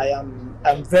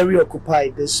 I'm very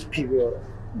occupied this period.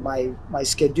 My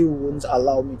schedule won't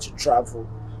allow me to travel.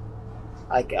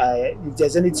 If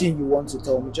there's anything you want to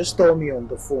tell me, just tell me on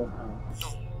the phone. No,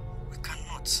 we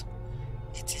cannot.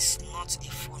 It is not a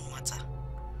phone matter.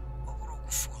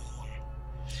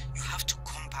 You have to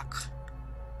come back.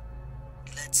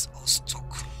 Let us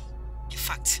talk. In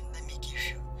fact, let me give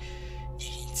you a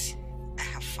hint. I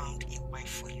have found a wife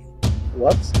for you.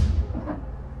 What?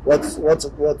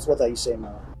 What are you saying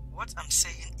now? What I'm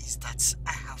saying is that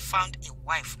I have found a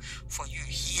wife for you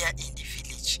here in the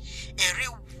village. A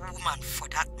real woman for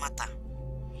that matter.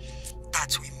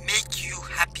 That will make you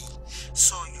happy.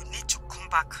 So you need to come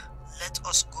back. Let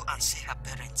us go and see her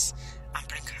parents and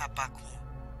bring her back home.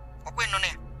 Okay,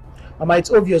 None? Mama,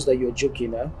 it's obvious that you're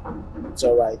joking, eh? It's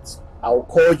alright. I'll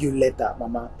call you later,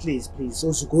 Mama. Please.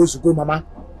 Go, Mama.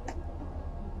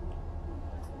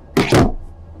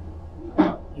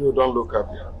 You don't look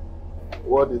happy.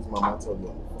 What did Mama tell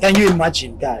you? Can you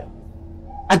imagine, guy?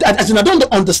 I don't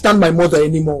understand my mother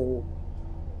anymore.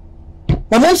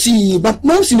 My mom's in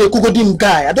a Kogodim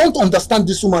guy. I don't understand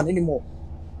this woman anymore.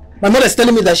 My mother is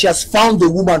telling me that she has found a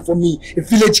woman for me, a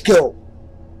village girl.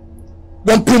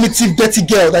 One primitive, dirty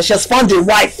girl, that she has found a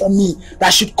wife for me,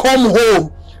 that should come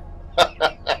home.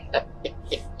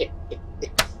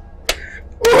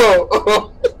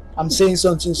 I'm saying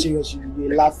something serious, you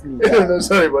will laugh me. No,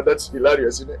 sorry, but that's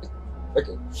hilarious, isn't it?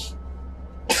 Okay.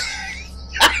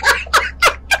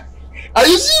 Are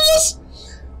you serious?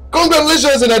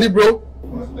 Congratulations, Nadi, bro.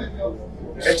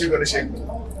 Ain't you gonna shake me?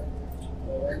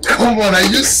 Come on, are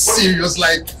you serious?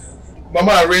 Like,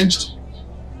 Mama arranged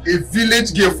a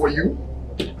village girl for you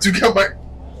to get back?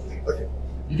 Okay.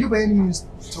 Did you by any means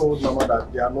told Mama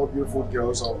that there are no beautiful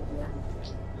girls or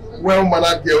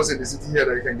well-mannered girls in the city here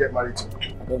that you can get married to?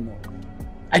 I don't know.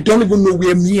 I don't even know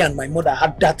where me and my mother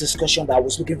had that discussion that I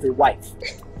was looking for a wife.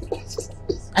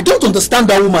 I don't understand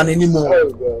that woman anymore. Oh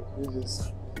God,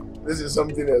 this is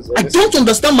something else. I don't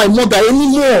understand my mother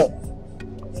anymore.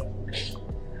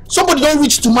 Somebody don't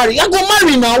reach to marry. I go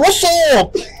marry now. What's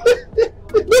up?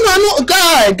 No,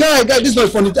 guy. This is not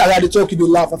funny. I had to talk, you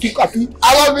laugh. I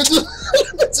love it too.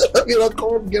 You know, come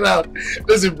on, get out.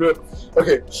 Listen, bro.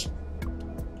 Okay.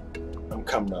 I'm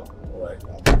calm now. Alright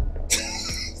now.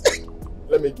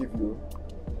 Let me give you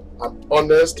an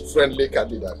honest, friendly,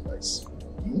 candid advice.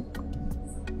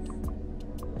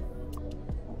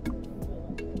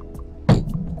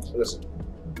 Listen,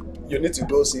 you need to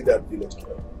go see that village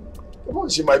girl. Come on,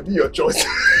 she might be your choice.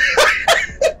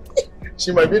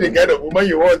 She might be the kind of woman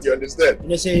you want, you understand?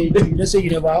 You say you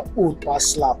never old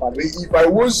past slap. If I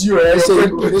was you,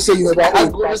 you say you never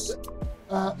old past.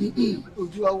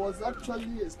 Uju, I was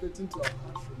actually expecting to have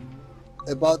heard from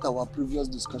you about our previous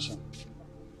discussion.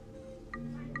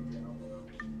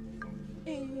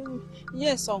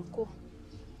 Yes, Uncle.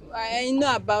 I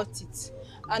know about it.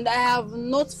 And I have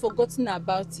not forgotten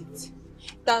about it.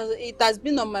 It has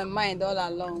been on my mind all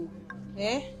along.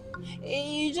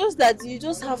 It's just that you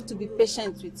just have to be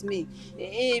patient with me.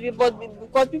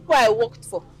 Because people I worked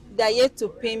for, they are yet to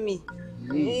pay me.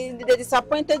 They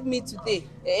disappointed me today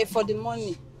for the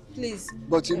money. Please.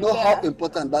 But you know how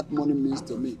important that money means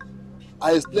to me.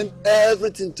 I explained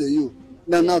everything to you.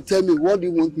 Now tell me, what do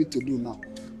you want me to do now?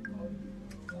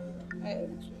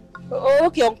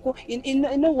 Okay, Uncle. You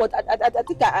know what? I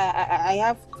think I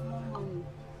have.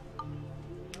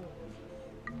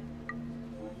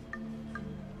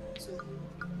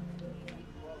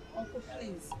 Uncle,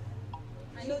 please.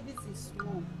 I know this is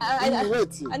small.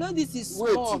 I know this is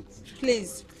small.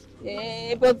 Please.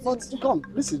 But come,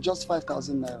 this is just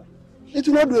 5,000 naira. It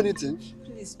will not do anything.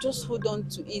 Please, just hold on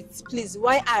to it. Please,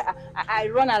 why I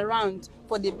run around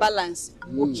for the balance?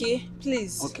 Okay,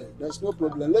 please. Okay, there's no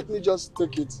problem. Let me just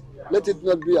take it. Let it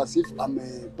not be as if I'm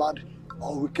a bad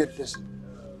or wicked person.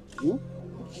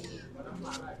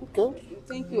 Okay.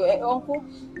 Thank you, Uncle.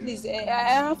 Please, I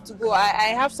have to go.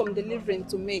 I have some delivering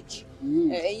to make.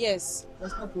 Yes.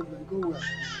 That's no problem. Go well.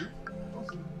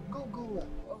 Go well.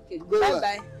 Okay.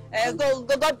 Bye. Go.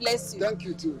 God bless you. Thank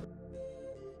you too.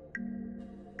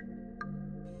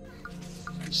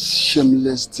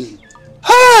 Shameless thing.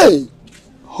 Hey!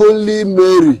 Holy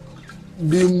Mary,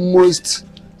 the most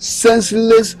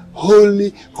senseless,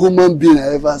 holy human being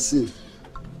I ever seen.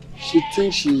 She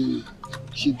thinks she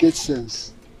gets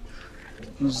sense.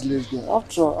 Useless girl.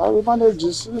 After all, I will manage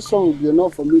this. This one will be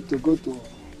enough for me to go to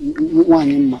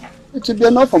Wanyima. It will be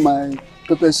enough for my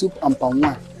pepper soup and palm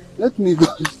wine. Let me go.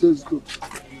 Let's go.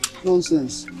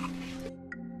 Nonsense.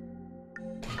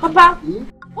 Papa,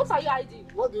 What are you hiding?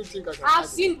 What do you think I can I've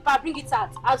seen Papa, bring it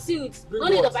out. I've seen it. Bring No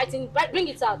need what? of fighting. Bring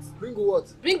it out. Bring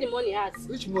what? Bring the money out.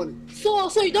 Which money? So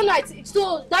you don't know it.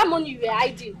 So that money you were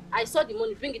hiding, I saw the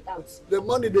money. Bring it out. The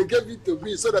money they gave it to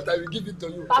me so that I will give it to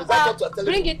you. Papa,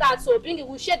 bring it out. So bring it.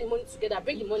 We'll share the money together.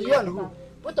 Bring the money. You and who?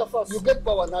 Both of us. You get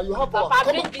power now. You have power.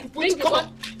 Papa, bring the money.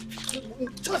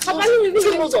 Papa,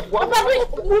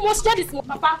 we must share this money.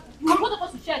 Papa, both of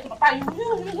us will share it. Papa,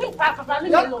 Papa,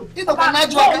 leave me alone. Papa,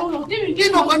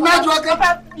 no,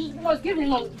 Papa, you must give me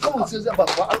money. Come on, Caesar,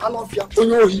 Papa. I love you.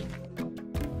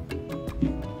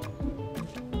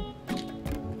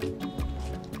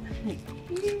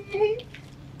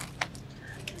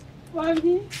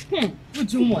 Mommy.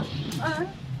 What you want?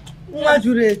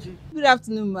 Good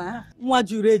afternoon, ma.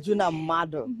 Na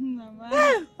mother.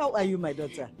 Mama. How are you, my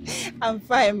daughter? I'm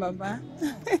fine, Mama.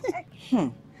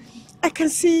 I can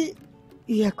see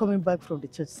you are coming back from the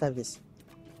church service.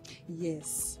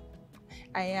 Yes,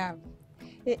 I am.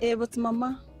 But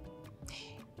Mama,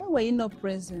 why were you not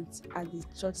present at the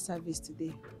church service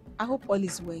today? I hope all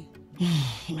is well.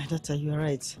 My daughter, you are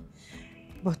right.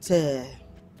 But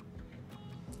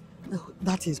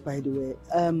that is, by the way,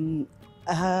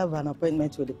 I have an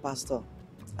appointment with the pastor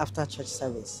after church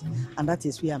service, and that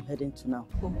is where I'm heading to now.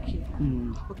 Okay.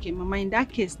 Okay, Mama, in that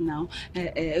case now,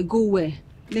 go where?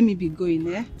 Let me be going,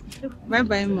 eh?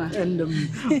 Bye-bye, Ma. And,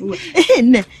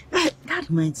 that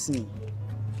reminds me.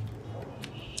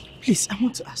 Please, I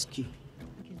want to ask you.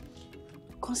 Okay.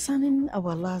 Concerning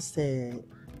our last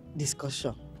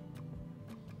discussion,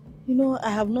 you know, I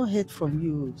have not heard from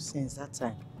you since that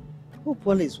time. Hope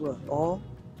all is well, or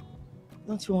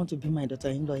don't you want to be my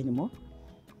daughter-in-law anymore?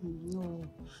 No,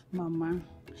 Mama.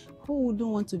 Who wouldn't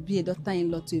want to be a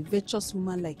daughter-in-law to a virtuous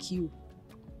woman like you?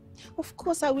 Of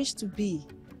course I wish to be,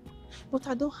 but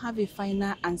I don't have a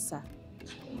final answer.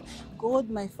 God,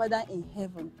 my Father in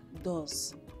heaven,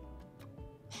 does.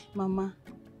 Mama,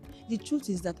 the truth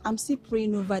is that I'm still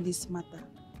praying over this matter.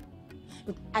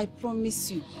 But I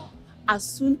promise you, as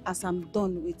soon as I'm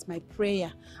done with my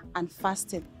prayer and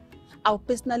fasting, I'll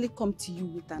personally come to you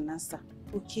with an answer,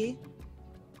 okay?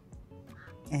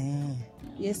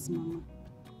 Yes, Mama.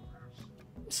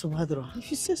 So, Adro,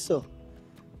 if you say so,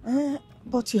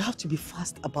 but you have to be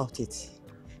fast about it.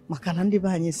 Makanandi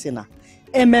banye sena,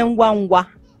 emengwangwa,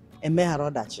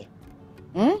 emeharodachi.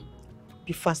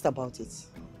 Be fast about it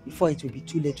before it will be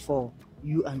too late for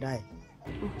you and I.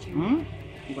 Okay.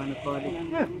 You want to call it?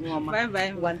 Bye bye.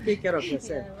 You want to take care of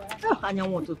yourself. I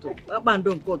don't want to.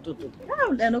 Abandon go to.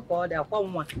 Then no call there.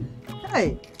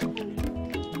 Hey.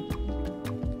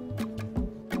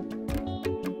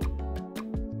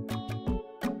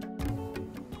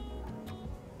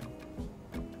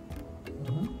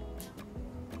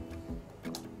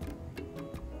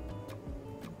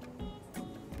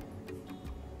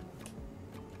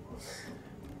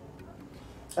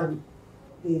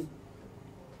 Babe.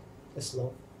 Yes,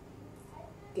 love.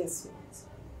 Guess what?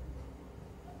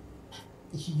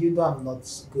 You know I'm not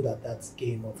good at that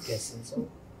game of guessing, so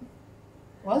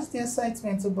what's the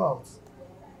excitement about?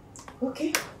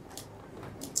 Okay.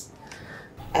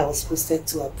 I was posted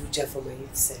to Abuja for my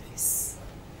youth service.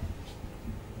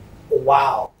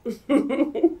 Wow.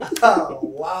 Oh,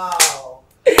 wow.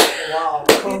 Wow.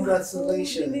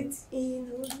 Congratulations.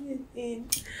 Holding it in.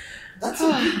 That's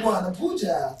a big one,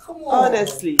 Abuja. Come on.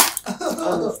 Honestly.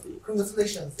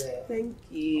 Congratulations there. Thank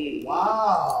you.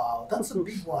 Wow, that's a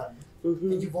big one.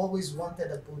 And you've always wanted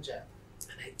Abuja.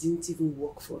 And I didn't even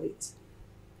work for it.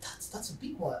 That's a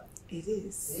big one. It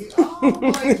is. Oh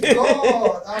my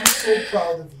God. I'm so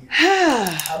proud of you.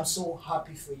 I'm so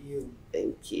happy for you.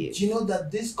 Thank you. Do you know that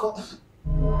this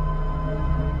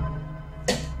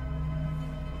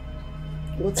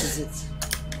What is it?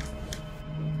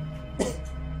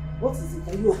 What is it?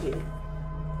 Are you okay?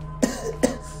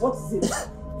 What is it?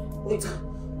 Wait,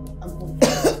 I'm home.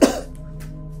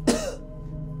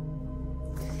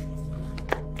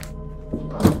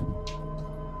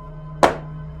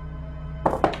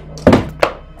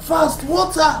 Fast,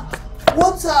 water!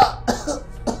 Water!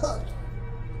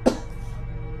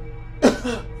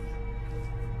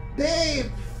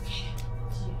 Babe!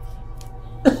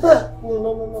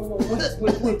 No.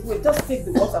 Wait. Just take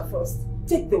the water first.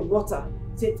 Take the water.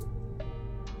 Take.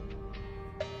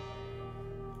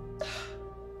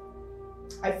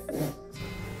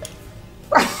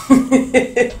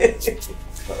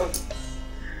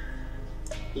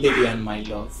 Lillian, my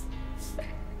love.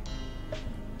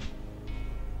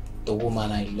 The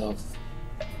woman I love.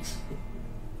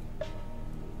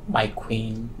 My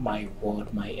queen, my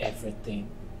world, my everything.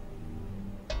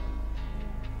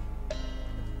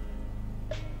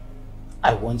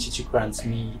 I want you to grant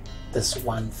me this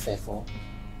one favor.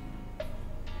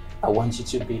 I want you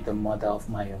to be the mother of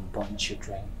my unborn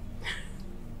children.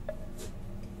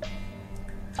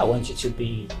 I want you to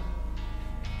be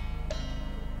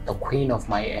the queen of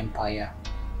my empire.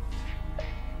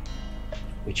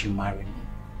 Would you marry me?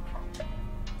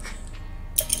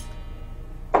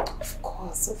 Of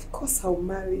course I'll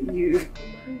marry you.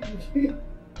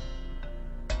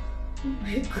 Oh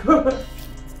my God.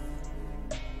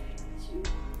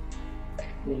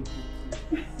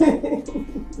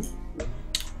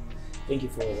 Thank you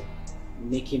for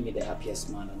making me the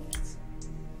happiest man on earth.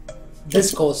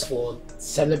 This calls for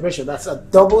celebration. That's a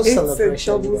double celebration. It's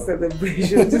a double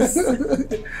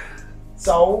celebration.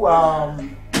 So,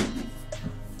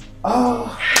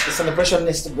 the celebration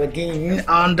needs to begin,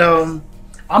 and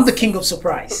I'm the king of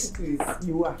surprise. Please,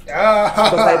 you are.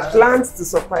 Because I planned to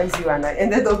surprise you and I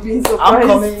ended up being surprised. I'm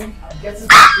coming. I'm getting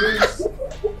surprised.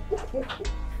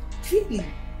 Really?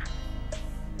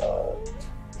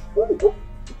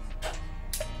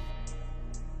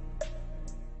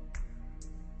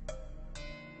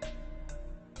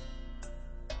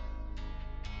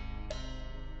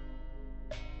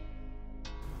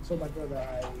 So my brother,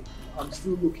 I'm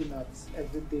still looking at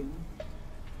everything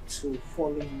to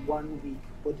fall in 1 week,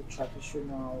 both the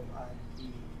traditional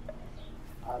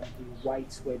and the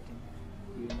white wedding.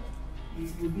 You know,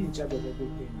 you'll be in charge of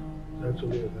everything.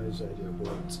 Actually, a nice idea,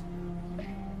 but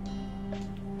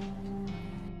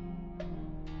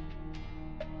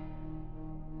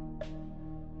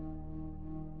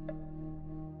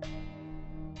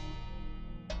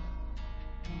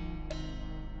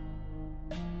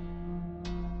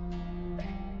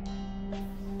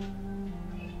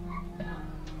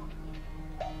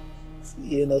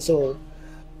you know, so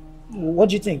what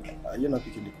do you think? you're not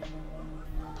picking the call.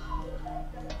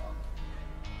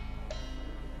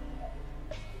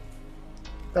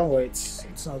 Don't worry,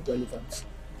 it's not relevant.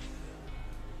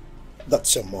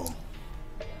 That's your mom.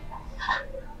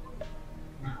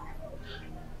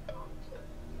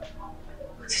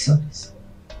 What is all this?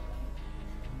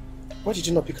 Why did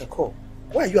you not pick her call?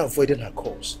 Why are you avoiding her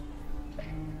calls?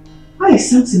 Why is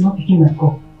Samson not picking my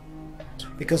call?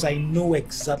 Because I know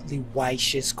exactly why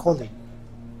she's calling.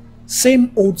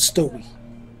 Same old story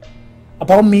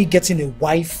about me getting a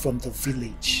wife from the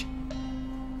village.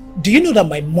 Do you know that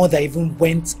my mother even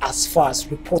went as far as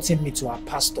reporting me to our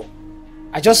pastor?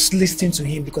 I just listened to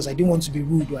him because I didn't want to be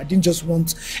rude. I didn't just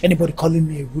want anybody calling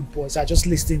me a rude boy. So I just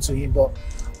listened to him. But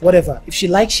whatever. If she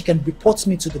likes, she can report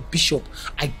me to the bishop.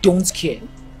 I don't care.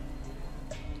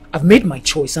 I've made my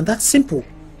choice and that's simple.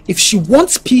 If she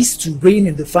wants peace to reign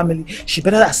in the family, she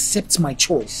better accept my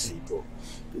choice. Hey, bro.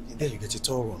 There you get it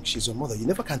all wrong. She's your mother. You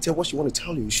never can tell what she wants to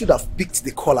tell you. You should have picked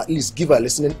the call, at least give her a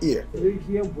listening ear.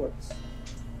 Hear what?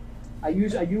 Are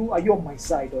you on my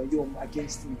side or are you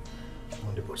against me? I'm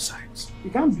on the both sides.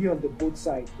 You can't be on the both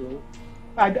sides, bro.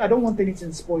 I don't want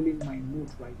anything spoiling my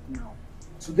mood right now.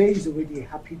 Today is already a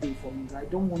happy day for me. I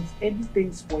don't want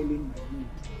anything spoiling my mood.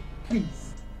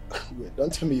 Please. Yeah,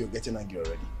 don't tell me you're getting angry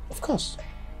already. Of course.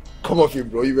 Come off you,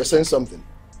 bro. You were saying something.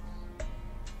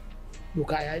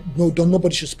 Look,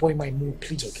 nobody should spoil my mood,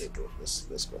 please. It's okay, bro.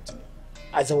 Let's continue.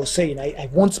 As I was saying, I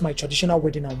want my traditional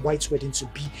wedding and white wedding to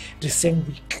be the same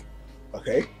week.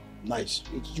 Okay, nice.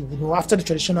 You know, after the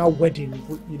traditional wedding,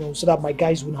 you know, so that my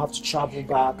guys wouldn't have to travel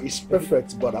back. It's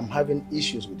perfect, but I'm having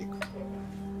issues with it.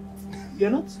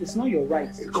 You're not. It's not your right.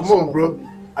 Come on, bro.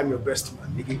 I'm your best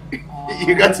man, nigga.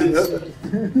 You got to know.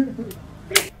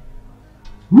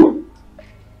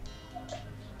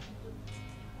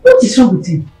 What is wrong with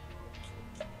him?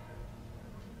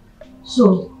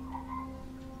 So,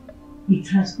 it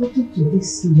has gotten to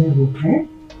this level, eh?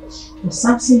 For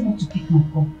Samson not to pick my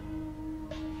call.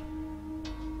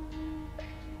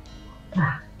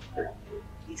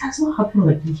 It has not happened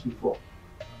like this before.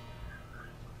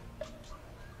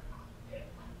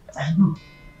 I know.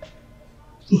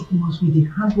 It must be the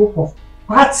handwork of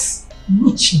that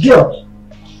witch girl.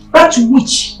 That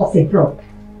witch of a girl.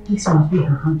 This must be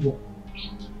her handwork.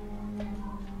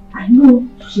 I know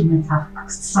she might have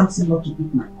asked Samson not to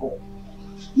pick my call.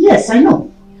 Yes, I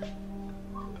know.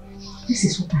 This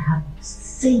is what I have been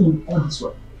saying all this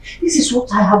while. This is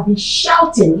what I have been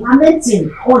shouting,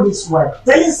 lamenting all this while.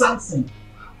 Telling Samson.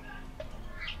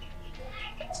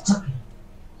 It's okay.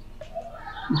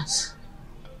 But,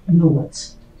 you know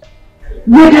what?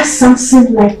 Whether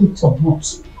Samson like it or not,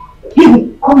 he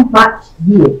will come back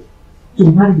here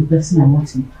to marry the person I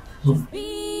want him to.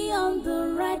 Be on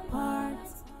the right part.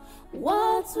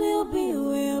 What will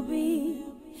be.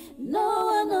 No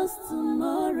one knows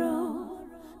tomorrow.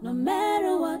 No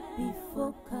matter what, be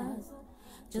focused.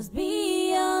 Just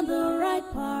be on the right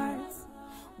part.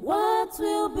 What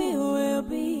will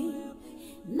be.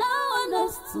 no one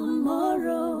knows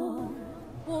tomorrow.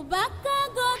 Ubaka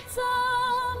goto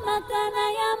makana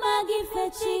yamagi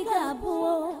fechigabo.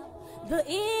 The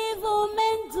evil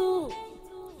men do,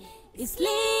 he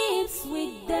sleeps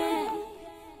with them,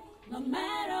 no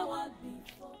matter what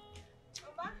before.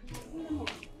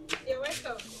 You're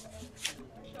welcome.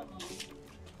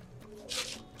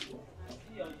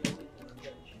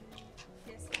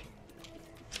 Yes.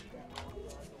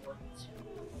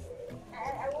 I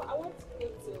want to go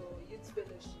to youth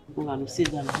fellowship. I'm going to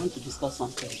sit down. I want to discuss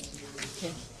something.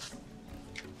 Okay.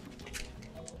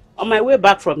 On my way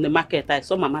back from the market, I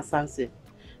saw Mama Sanse,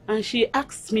 and she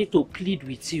asked me to plead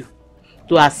with you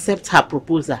to accept her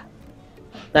proposal,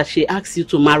 that she asked you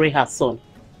to marry her son.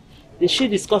 Did she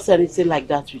discuss anything like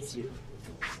that with you?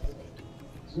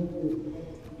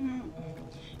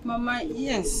 Mama,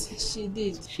 yes, she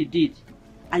did. She did.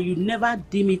 And you never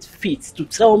deem it fit to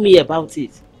tell me about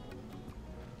it.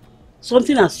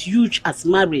 Something as huge as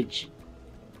marriage.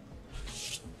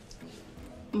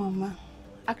 Mama,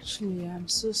 actually, I'm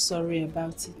so sorry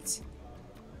about it.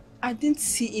 I didn't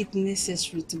see it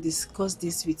necessary to discuss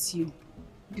this with you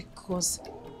because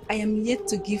I am yet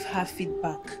to give her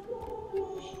feedback.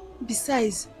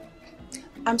 Besides,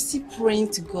 I'm still praying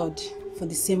to God for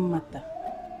the same matter.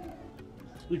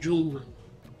 Ujunwa,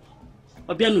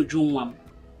 Obiano Ujunwa,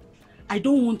 I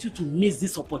don't want you to miss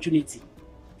this opportunity.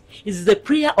 It is the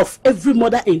prayer of every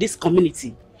mother in this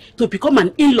community to become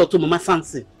an in-law to Mama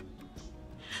Sansin.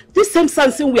 This same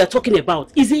Sansin we are talking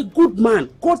about is a good man,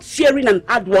 God-fearing and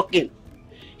hardworking.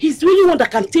 He's really one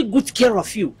that can take good care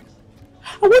of you.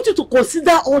 I want you to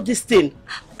consider all these things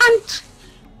and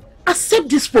accept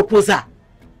this proposal.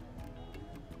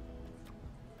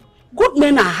 Good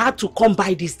men are hard to come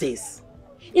by these days.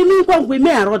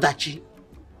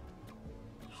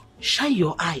 Shine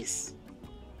your eyes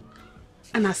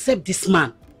and accept this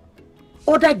man.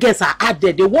 Other girls are out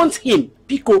there, they want him.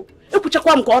 Pico. You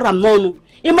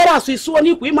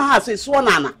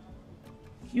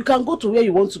can go to where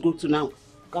you want to go to now.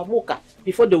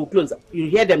 Before they will close, you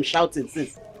hear them shouting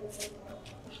since.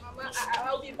 Mama,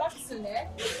 I'll be back soon, eh?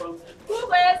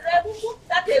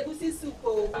 That egusi soup,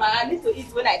 I need to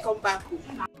eat when I come back home.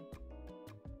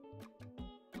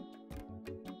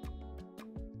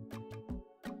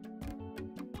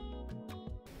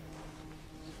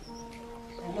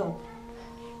 Hello.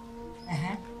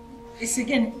 It's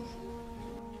again.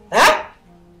 Huh?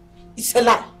 It's a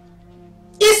lie.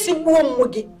 It's a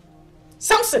woman.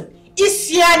 Samson,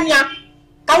 it's Yanya.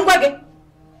 Kangwage.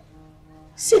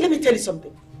 See, let me tell you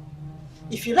something.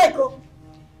 If you like,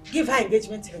 give her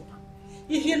engagement ring.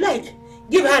 If you like,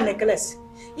 give her a necklace.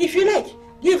 If you like,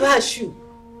 give her a shoe.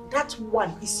 That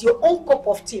one is your own cup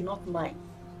of tea, not mine.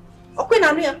 Open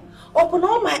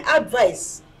all my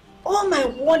advice, all my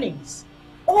warnings,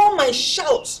 all my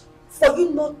shouts for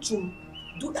you not to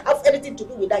have anything to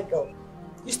do with that girl.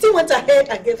 You still went ahead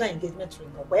and gave her engagement ring.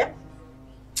 Where?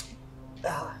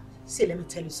 See, let me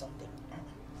tell you something.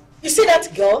 You see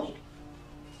that girl?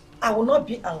 I will not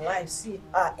be alive see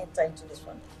her enter into this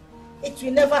family. It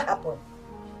will never happen.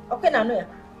 Okay, Nanoya.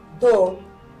 Though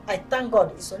I thank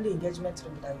God it's only engagement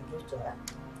ring that we give to her,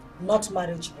 not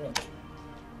marriage ring.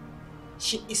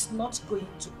 She is not going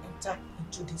to enter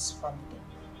into this family.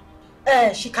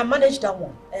 She can manage that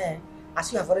one.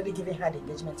 As you have already given her the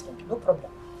engagement ring, no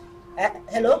problem.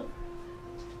 Hello?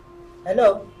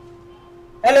 Hello?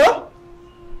 Hello?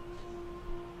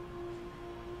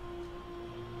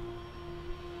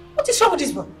 What is wrong with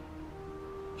this boy?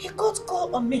 He got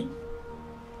call on me.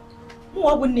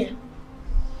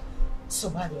 So,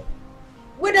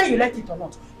 whether you like it or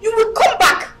not, you will come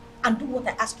back and do what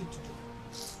I ask you to do.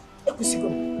 Ekusigo.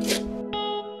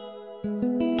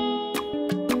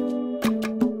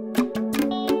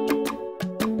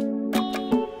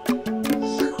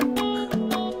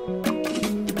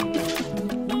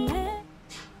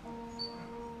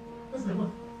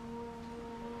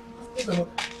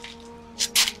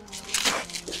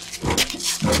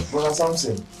 Brother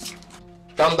Samson,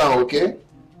 calm down, okay?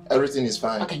 Everything is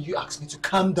fine. How can you ask me to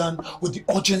calm down with the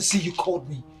urgency you called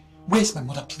me? Where's my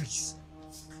mother, please?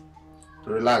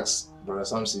 Relax, Brother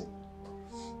Samson.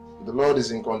 The Lord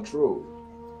is in control.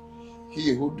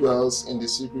 He who dwells in the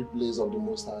secret place of the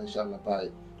Most High shall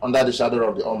abide under the shadow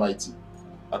of the Almighty,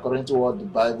 according to what the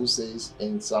Bible says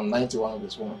in Psalm 91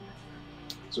 verse 1.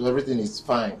 So everything is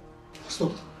fine.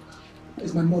 Stop.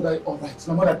 Is my mother alright?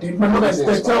 My mother dead. My mother is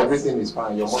dead. Everything is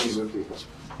fine. Your mom is okay.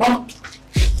 Mama!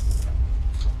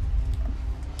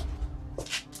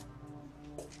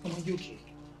 Mama, are you okay?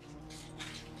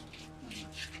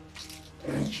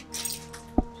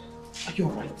 Are you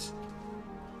alright?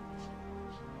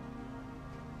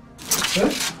 Eh?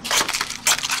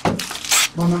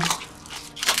 Mama.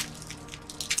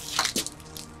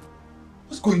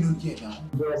 What's going on here now?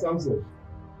 Brother Samson,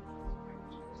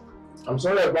 I'm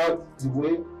sorry about the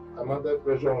way I mounted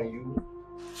pressure on you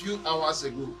a few hours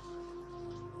ago.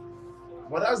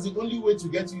 But that's the only way to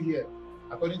get you here,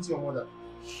 according to your mother.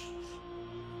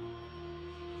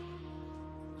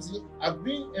 You see, I've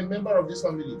been a member of this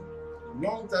family a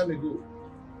long time ago.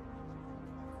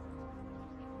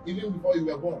 Even before you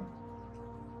were born.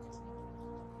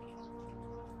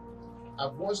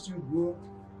 I've watched you grow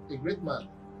a great man.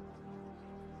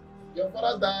 Your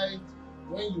father died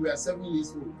when you were 7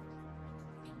 years old.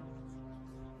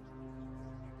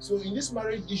 So in this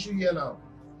marriage issue here now,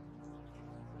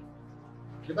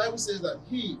 the Bible says that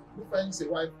he who finds a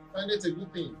wife findeth a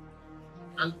good thing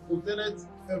and obtaineth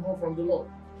favor from the Lord.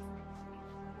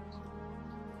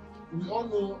 We all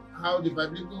know how the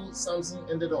biblical Samson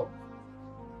ended up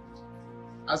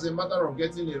as a matter of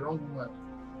getting a wrong woman.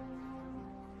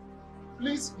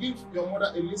 Please give your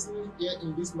mother a listening ear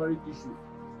in this marriage issue.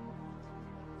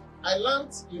 I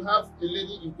learned you have a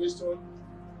lady in question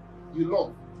you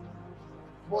love.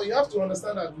 But you have to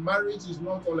understand that marriage is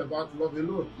not all about love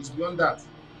alone. It's beyond that.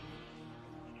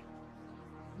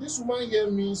 This woman here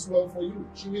means well for you.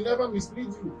 She will never mislead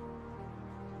you.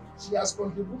 She has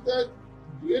contributed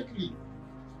greatly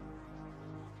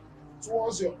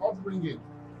towards your upbringing.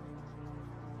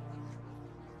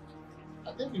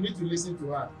 I think you need to listen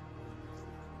to her.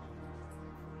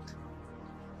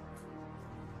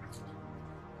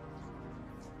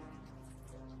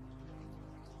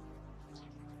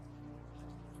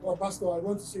 Well, Pastor, I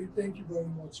want to say thank you very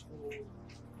much for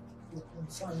your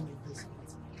concern with this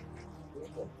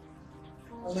matter.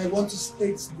 And I want to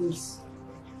state this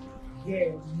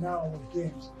here, now,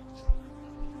 again.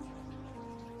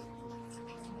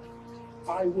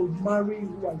 I will marry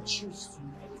who I choose to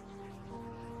marry.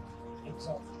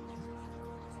 Exactly.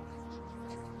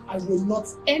 I will not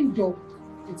end up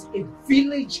with a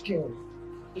village girl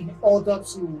in order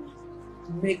to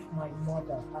make my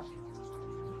mother happy.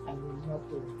 I will not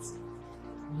do it.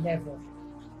 Never.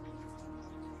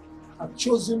 I've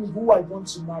chosen who I want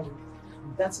to marry,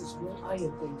 and that is who I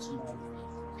am going to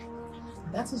marry.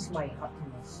 That is my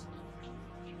happiness.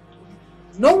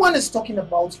 No one is talking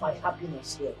about my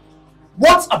happiness here.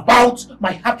 What about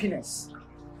my happiness?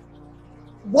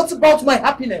 What about my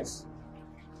happiness?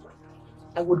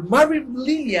 I would marry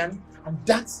Lillian, and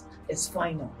that is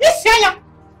final. Yes, Yaya!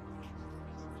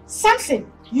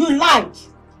 Samson, you lied.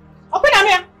 Open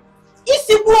Amia.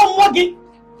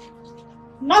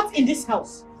 Not in this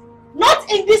house. Not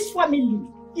in this family.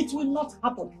 It will not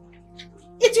happen.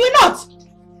 It will not.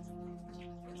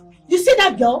 You see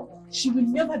that girl? She will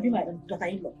never be my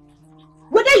daughter-in-law.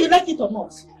 Whether you like it or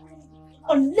not.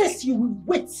 Unless you will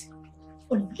wait.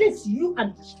 Unless you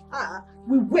and her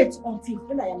will wait until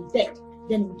when I am dead.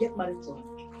 Then we'll get married to her.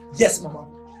 Yes, Mama.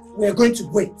 We are going to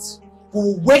wait. We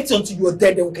will wait until you are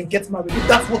dead and we can get married if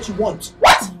that's what you want.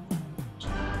 What?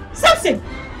 Samson!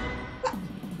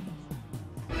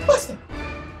 Pastor,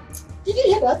 did you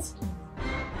hear that?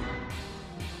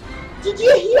 Did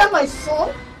you hear my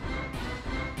son?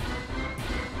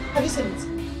 Have you seen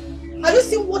it? Have you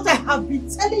seen what I have been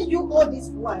telling you all this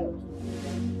while?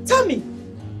 Tell me,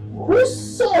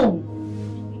 whose son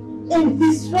in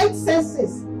his right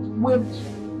senses will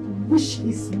wish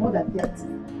his mother dead?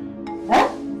 Huh?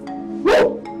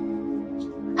 Who?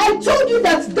 I told you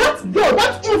that that girl,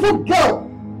 that evil girl,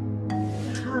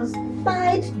 has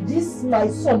tied this my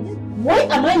son. Why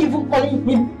am I even calling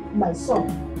him my son?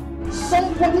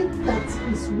 Somebody that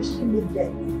is wishing me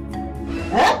dead.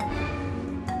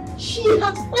 Huh? She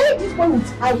has tied this one with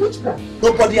her witchcraft.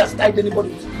 Nobody has tied anybody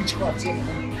with witchcraft here.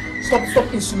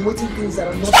 Stop insinuating things that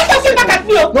are not. Stop talking back at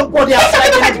me! Nobody has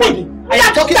tied anybody. I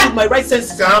am talking with my right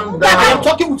senses. Calm down. I am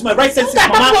talking with my right senses,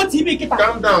 Mama.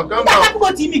 Calm down, calm down.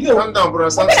 Calm down, brother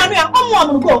Samson.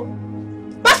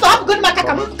 Pastor, I'm going to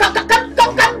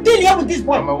come deal here with this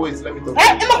boy. Mama, wait, let me talk.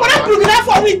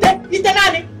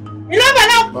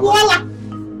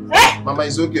 Mama,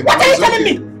 it's okay. What are you telling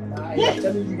me? I am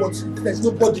telling you what. There's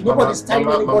nobody. Nobody's tying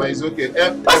anybody. Mama, it's okay.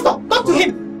 Pastor, talk to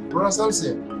him. Brother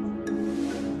Samson,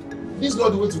 this is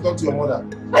not the way to talk to your mother.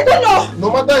 I don't know.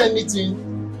 No matter anything,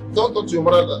 don't talk to your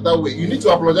mother that way. You need to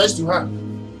apologize to her.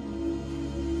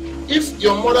 If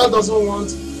your mother doesn't want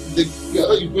the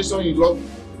girl in question you love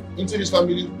into this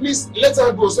family, please let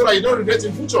her go so that you don't regret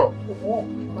in future. Oh,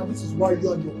 and this is why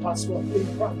you and your pastor are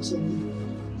playing pranks on me.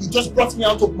 You just brought me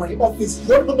out of my office. You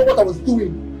don't know what I was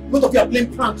doing. Both of you are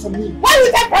playing pranks on me. Why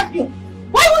would I prank you?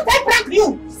 Why would I prank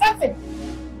you? Something.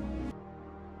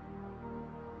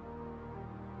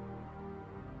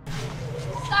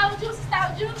 Sister,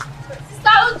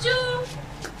 Uju!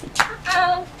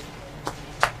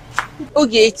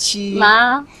 Ogechi.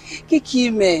 Ma.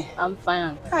 Kikime. I'm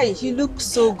fine. Hi, you look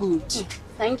so good.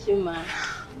 Thank you, ma.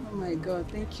 Oh my God,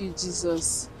 thank you,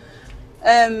 Jesus.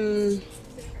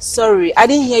 Sorry, I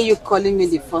didn't hear you calling me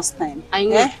the first time. I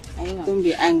know. Eh? I know. Don't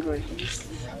be angry.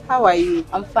 How are you?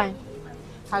 I'm fine.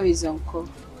 How is Uncle?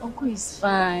 Uncle is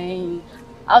fine.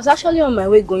 I was actually on my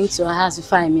way going to her house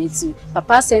before I met you.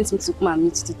 Papa sent me to come and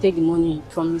meet you to take the money you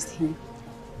promised him.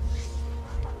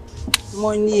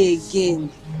 Money again?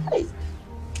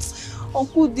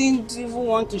 Uncle didn't even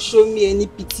want to show me any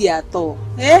pity at all.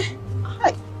 Eh?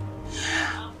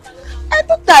 I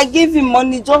thought I gave him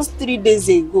money just 3 days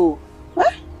ago.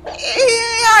 Eh?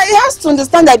 He has to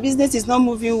understand that business is not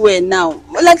moving well now.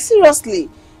 Like seriously,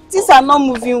 things are not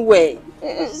moving well.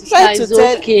 Try to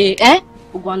tell. Okay, eh?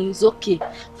 Ugon, it's okay.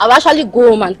 I'll actually go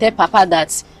home and tell Papa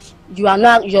that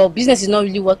your business is not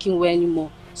really working well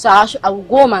anymore. So I will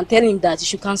go home and tell him that you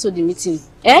should cancel the meeting.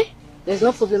 Eh? There's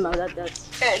no problem about that.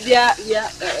 I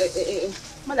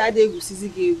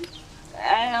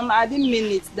didn't mean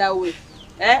it that way.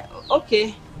 Eh?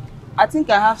 Okay. I think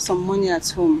I have some money at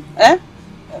home. Eh?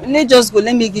 Let's just go.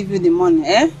 Let me give you the money.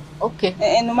 Eh? Okay.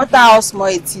 No matter how small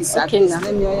it is. Okay, now.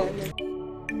 Let me.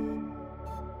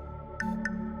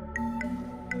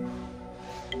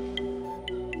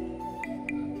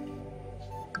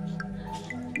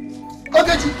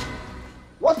 Ogechi,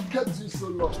 what kept you so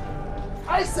long?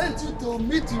 I sent you to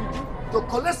meet Uju to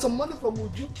collect some money from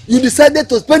Uju. You decided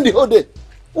to spend the whole day.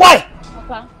 Why?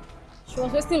 Papa, she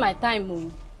was wasting my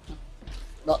time.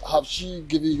 Now, have she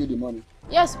given you the money?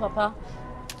 Yes, Papa.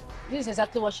 This is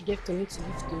exactly what she gave to me to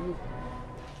give to you.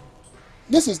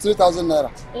 This is 3,000 naira.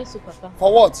 Yes, Papa.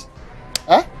 For what?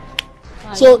 Huh?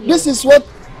 So this is what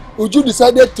Uju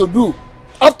decided to do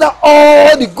after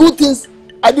all the good things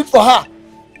I did for her.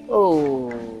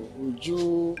 Oh,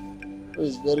 Uju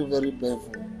is very, very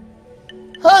painful.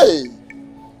 Hey!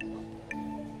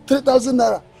 3,000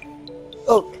 naira.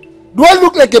 Oh, do I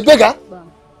look like a beggar?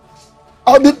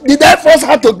 Or did I force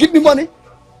her to give me money?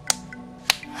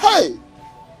 Hey!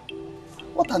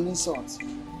 What an insult.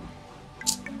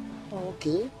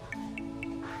 Okay.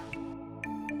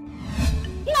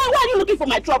 Now, why are you looking for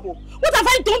my trouble? What have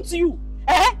I done to you?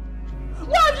 Eh?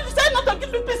 Why have you decided not to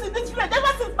give me peace in this village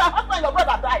ever since my husband and your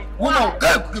brother died? Woman,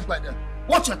 keep quiet there.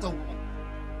 Watch your tongue, woman.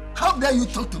 How dare you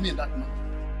talk to me in that manner?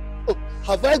 Oh,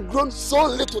 have I grown so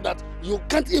little that you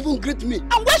can't even greet me?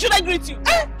 And why should I greet you?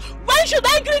 Eh? Why should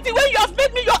I greet you when you have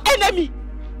made me your enemy?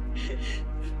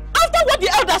 After what the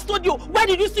elders told you, why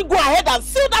did you still go ahead and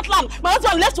sell that land my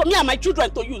husband left for me and my children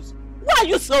to use? Why are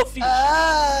you selfish?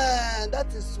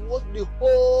 That is what the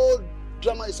whole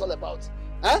drama is all about.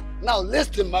 Huh? Now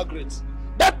listen, Margaret.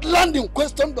 That land in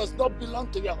question does not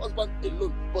belong to your husband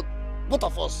alone, but both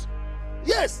of us.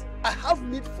 Yes, I have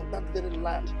need for that very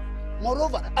land.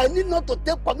 Moreover, I need not to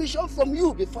take permission from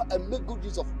you before I make good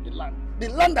use of the land. The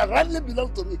land that rightly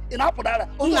belongs to me in Apodara.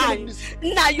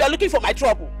 Now you are looking for my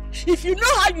trouble. If you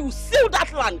know how you sell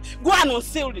that land, go and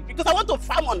unsell it because I want to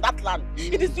farm on that land.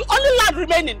 It is the only land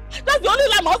remaining. That's the only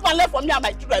land my husband left for me and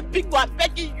my children. Big one,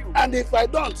 begging you. And if I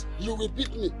don't, you will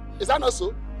beat me. Is that not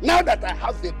so? Now that I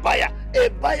have a buyer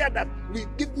that will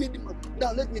give me the money.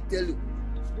 Now let me tell you,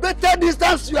 better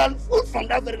distance you are full from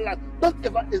that very land. Don't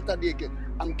ever enter there again.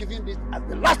 I'm giving this as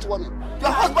the last warning.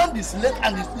 Your husband is late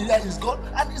and is gone,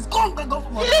 and he's gone. He's gone.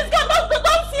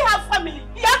 Don't see her family.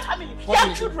 He has family. He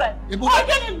has children. Family.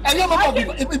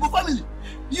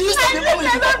 You used to be family.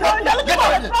 You're looking for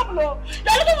my trouble.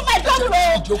 You're looking for my trouble.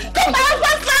 Leave my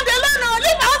husband's land alone.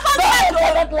 Leave my husband's land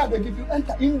alone. That land they give you,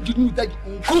 enter in.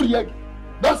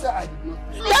 Don't say I did not.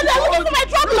 You're looking for my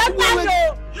trouble right now.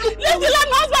 Leave the land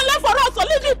my husband left for us, so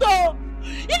leave it though.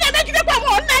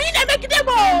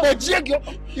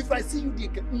 If I see you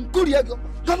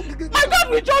my God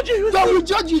will judge you. They will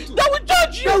judge you too. They will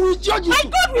judge you. They will judge you. My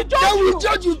God will judge you. They will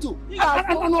judge you too.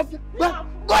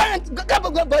 Go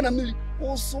ahead.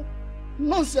 Also,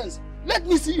 nonsense. Let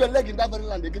me see your leg in that very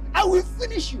land again. I will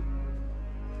finish you.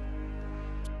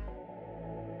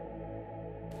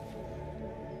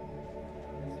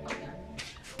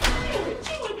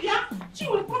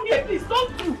 Chiwe, come here, please.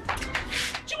 Don't do.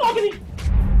 Chiwe,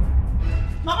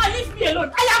 Mama, leave me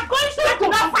alone. I am going straight to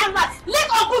that farmland. Let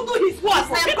Uncle do his work.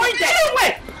 I am going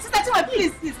there. Sister Chiwe,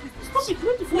 please. Stop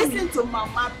it. Listen to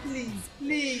Mama, please.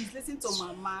 Listen to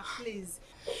Mama, please.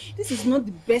 This is not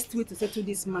the best way to settle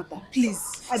this matter. Please.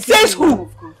 Says who?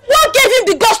 What gave him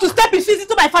the guts to step his feet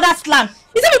into my father's land?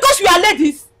 Is it because we are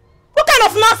ladies? What kind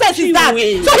of nonsense is that? So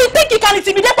he think he can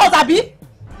intimidate us, Abi?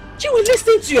 Chiwe,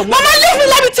 listen to your mama. Mama, leave me.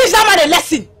 Let me teach that man a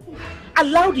lesson.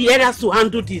 Allow the areas to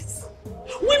handle this.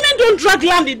 Women don't drag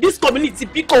land in this community.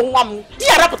 Pico,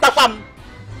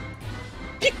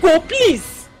 Pico,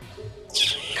 please.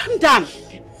 Calm down.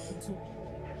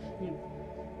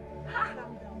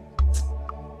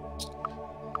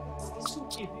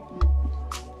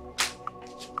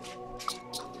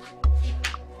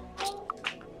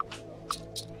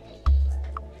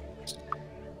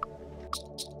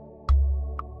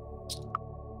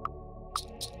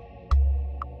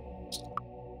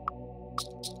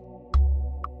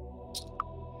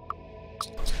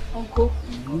 Uncle.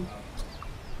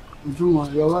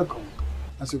 You're welcome.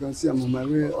 As you can see, I'm on my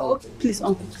way out. Oh, please,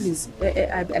 Uncle, please.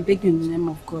 I beg you in the name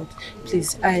of God.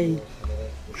 Please, I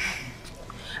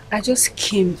just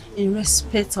came in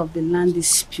respect of the land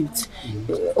dispute.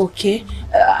 Okay?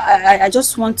 I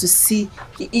just want to see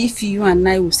if you and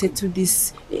I will settle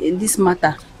this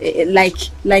matter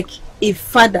like a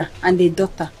father and a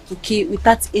daughter, okay,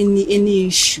 without any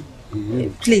issue.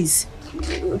 Please.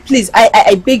 Please,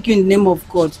 I beg you in the name of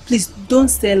God, please don't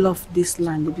sell off this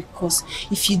land, because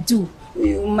if you do,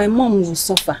 my mom will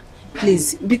suffer.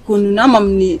 Please, because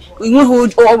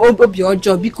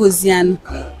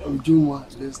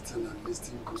listen.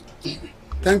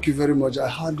 Thank you very much. I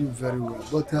heard you very well.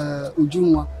 But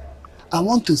Ujunwa, I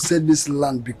want to sell this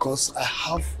land because I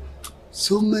have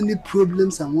so many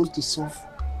problems I want to solve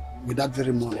with that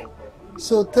very money.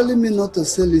 So telling me not to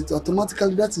sell it,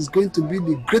 automatically that is going to be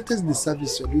the greatest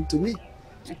disservice you're doing to me.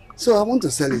 So I want to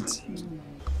sell it.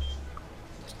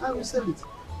 I will sell it.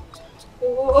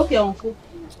 Okay, Uncle.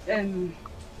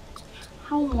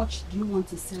 How much do you want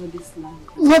to sell this land?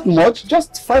 Not much,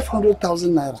 just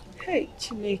 500,000 naira. Hey,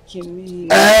 Chineke me.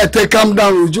 Calm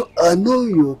down, Uju. I know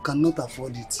you cannot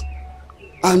afford it.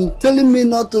 And telling me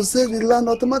not to sell the land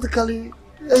automatically,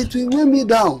 it will weigh me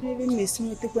down.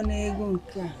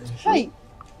 Hey.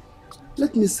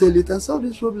 Let me sell it and solve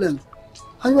this problem.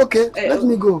 Are you okay? Let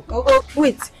me go.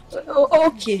 Wait.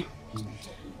 Okay.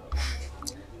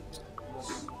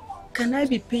 Can I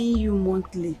be paying you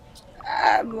monthly?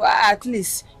 At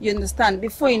least, you understand.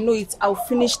 Before you know it, I'll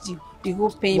finish the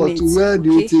whole payment. But where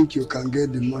do you think you can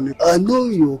get the money? I know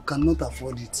you cannot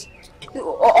afford it.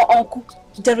 Uncle,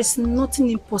 there is nothing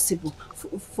impossible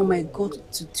for my God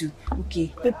to do.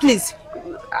 Okay, but please,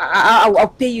 I'll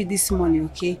pay you this money.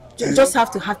 Okay, just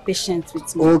have to have patience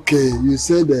with me. Okay, you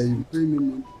said that you pay me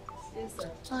money. Yes,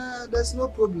 sir. There's no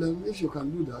problem if you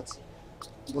can do that.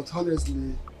 But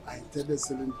honestly, I intended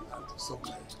selling the land to solve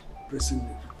my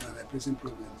pressing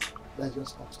problems. That's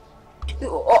just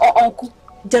all. Uncle,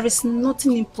 there is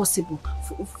nothing impossible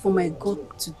for my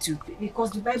God to do,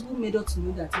 because the Bible made us to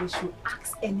know that we should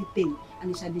ask anything and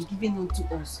it shall be given unto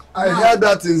us. I heard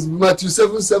that in Matthew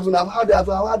 7:7. I've heard that.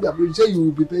 You say you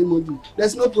will be paying money.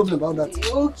 There's no problem about that.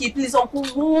 Okay, please, Uncle,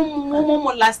 one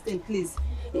more last thing, please.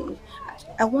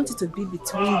 I want it to be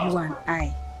between you and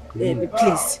I.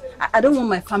 Please, I don't want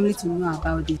my family to know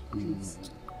about it. Please.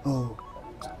 Oh,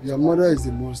 your mother is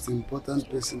the most important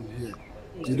person here.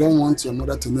 You don't want your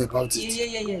mother to know about it?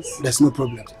 Yes. There's no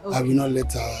problem. Okay. I will not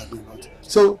let her know about it.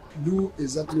 So, do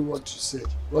exactly what you said,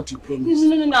 what you promised.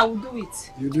 No, I will do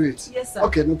it. You do it? Yes, sir.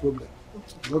 Okay, no problem.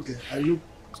 Okay, I look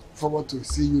forward to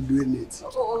see you doing it.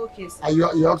 Oh, okay, sir. Are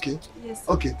you okay? Yes,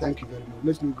 sir. Okay, thank you very much.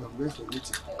 Let me go. I'm going for a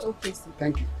meeting. Okay, sir.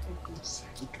 Thank you.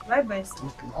 Okay. Bye-bye, sir.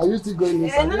 Okay. Are you still going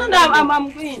inside? No, I'm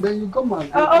going. Then you come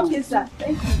and okay, sir.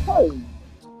 Thank you. Hey.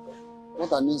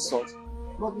 What an insult.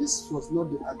 But this was not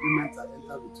the agreement I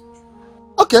entered with you.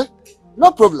 Okay,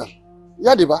 no problem.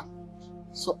 Yadiba.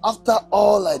 So after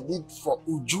all I did for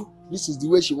Uju, this is the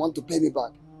way she wants to pay me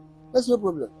back. That's no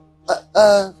problem.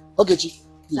 Okay, Chief,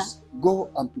 please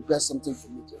go and prepare something for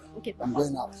me. Okay, I'm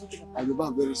going out. I'll be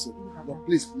back very soon. But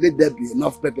please, let there be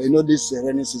enough pepper. You know this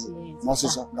rainy season.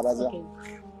 Yes.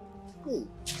 Hey.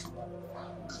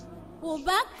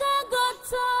 Ubaka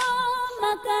goto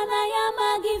makana ya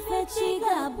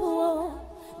magifechigabo.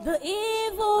 The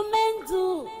evil men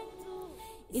do.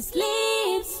 He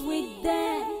sleeps with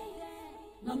them.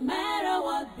 No matter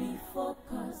what, be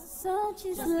focused. Such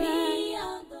is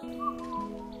life.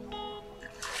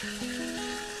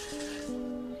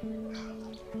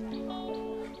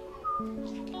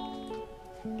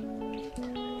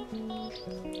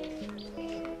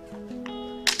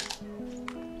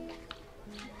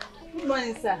 Good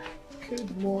morning, sir.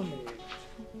 Good morning.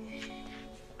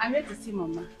 I'm here to see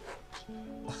Mama.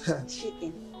 She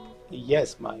in?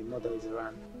 Yes, my mother is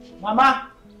around. Mama!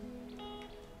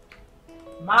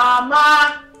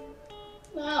 Mama!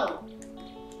 No.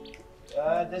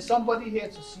 There's somebody here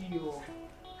to see you.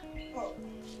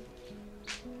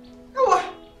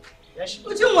 Oh. Yes.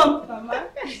 Would you want Mama?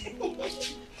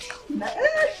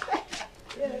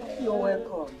 You're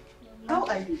welcome. How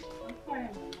are you? I'm fine.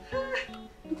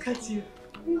 you.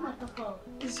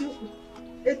 It's you.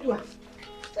 Edwa.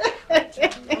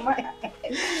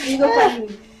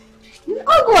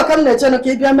 I'll go come the channel,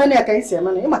 keep your money. I can say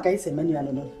money. You can say money. I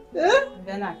don't know.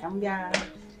 Then I come here.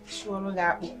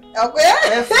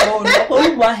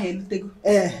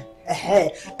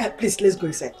 Please, let's go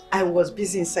inside. I was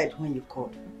busy inside when you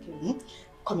called. Okay.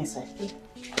 Come inside.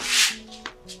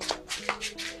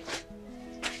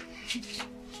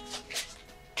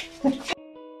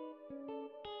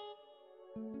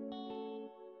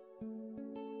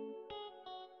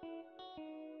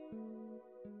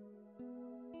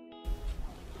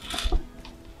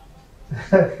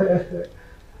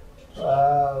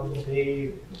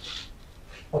 Babe,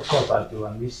 of course I do.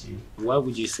 I miss you. Why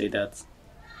would you say that?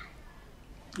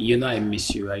 You know I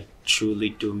miss you. I truly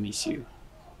do miss you.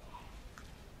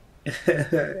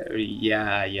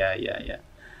 Yeah.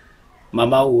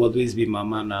 Mama will always be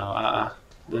Mama now.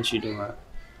 Don't you know her?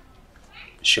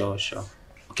 Sure.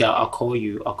 Okay, I'll call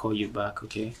you. I'll call you back.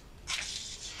 Okay.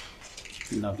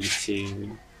 Love you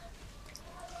too.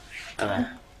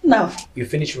 Now. You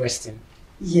finished resting?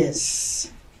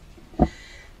 Yes.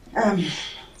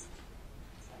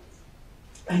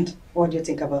 And what do you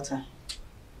think about her?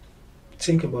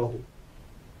 Think about who?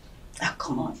 Ah,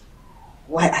 come on.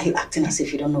 Why are you acting as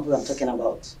if you don't know who I'm talking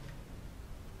about?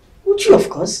 Uju, of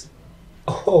course.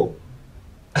 Oh,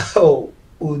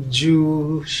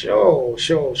 Uju. Sure.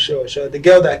 The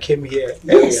girl that came here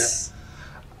Yes.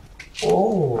 earlier.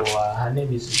 Oh, her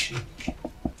name is Uju.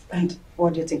 And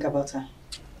what do you think about her?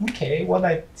 Okay, what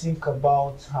I think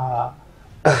about her.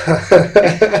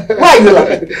 Why are you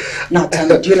laughing? Now tell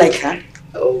me, do you like her?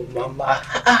 Oh, Mama.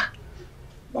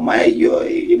 Mama, you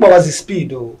was the speed,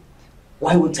 though.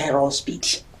 Why would I roll speed?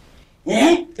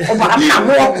 Eh? Oh, but I'm not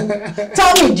walking.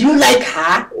 Tell me, do you like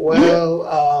her?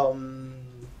 Well,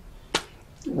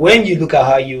 when you look at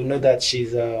her, you know that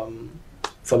she's from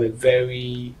a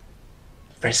very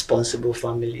responsible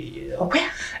family, you know. Okay.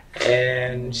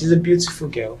 And she's a beautiful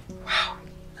girl. Wow.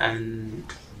 And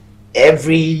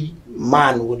every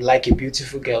man would like a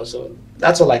beautiful girl, so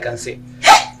that's all I can say.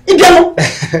 No!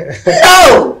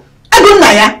 I don't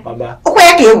know. Baba.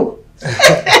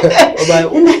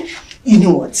 You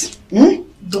know what?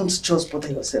 Don't just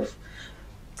bother yourself.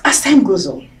 As time goes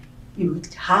on, you will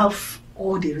have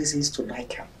all the reasons to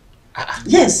like her.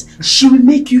 Yes, she will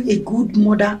make you a good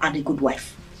mother and a good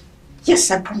wife.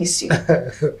 Yes, I promise you.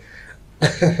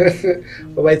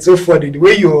 But it's so funny the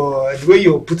way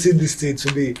you're putting this thing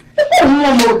to me.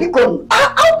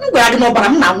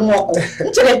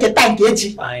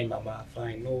 Fine, Mama,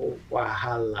 fine. No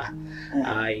wahala.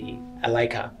 I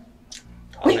like her.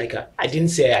 I didn't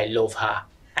say I love her.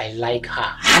 I like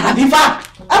her.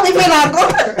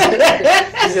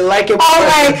 It's like a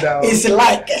alright, it's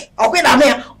like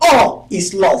oh,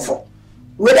 it's love.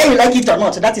 Whether you like it or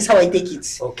not, that is how I take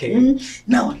it. Okay.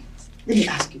 Now, let me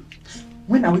ask you.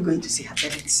 When are we going to see her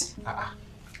parents?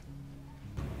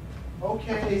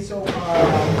 Okay, so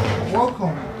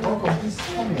welcome. Please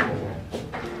come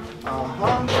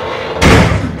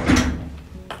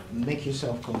in. Make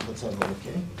yourself comfortable,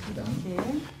 okay?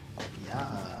 Okay.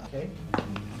 Yeah. Okay.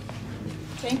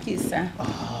 Thank you, sir.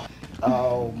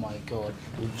 Oh my God,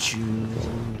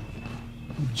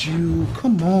 Uju,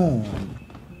 come on.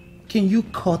 Can you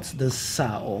cut the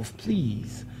 "sir" off,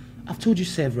 please? I've told you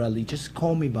severally, just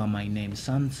call me by my name,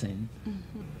 Samson.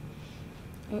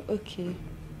 Oh, okay.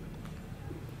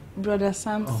 Brother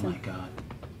Samson. Oh my God.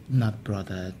 Not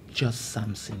brother, just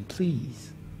Samson,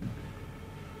 please.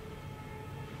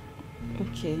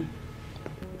 Okay.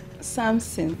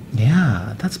 Samson.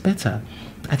 Yeah, that's better.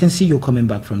 I can see you're coming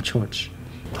back from church.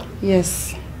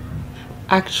 Yes.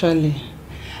 Actually,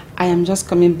 I am just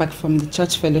coming back from the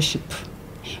church fellowship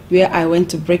where I went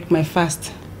to break my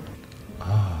fast.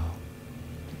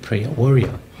 Prayer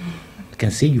warrior. I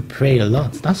can see you pray a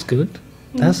lot. That's good.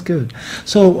 That's good.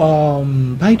 So,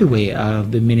 by the way, I've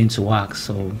been meaning to ask,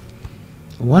 so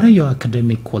what are your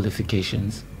academic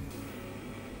qualifications?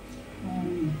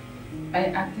 I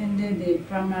attended the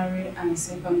primary and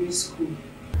secondary school.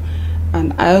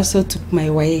 And I also took my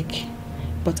WAEC,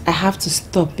 but I have to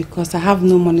stop because I have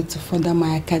no money to further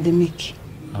my academic.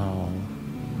 Oh,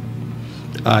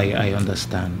 I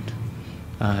understand.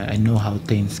 I know how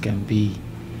things can be,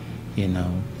 you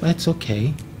know, but it's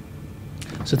okay.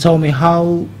 So tell me,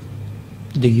 how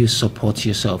do you support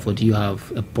yourself? Or do you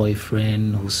have a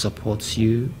boyfriend who supports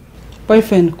you?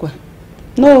 Boyfriend?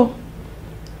 No,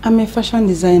 I'm a fashion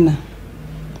designer.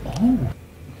 Oh,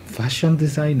 fashion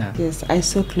designer? Yes, I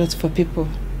sew clothes for people.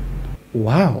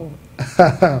 Wow.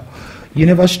 You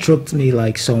never struck me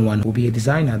like someone who will be a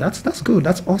designer. That's good.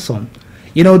 That's awesome.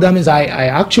 You know, that means I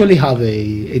actually have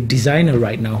a designer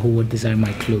right now who would design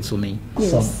my clothes for me.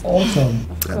 Yes. Awesome.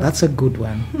 That's a good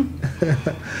one.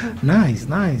 Nice,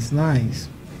 nice, nice.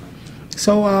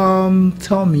 So,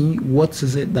 tell me, what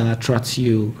is it that attracts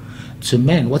you to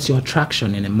men? What's your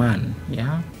attraction in a man?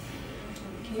 Yeah?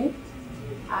 Okay.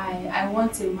 I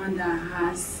want a man that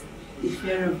has the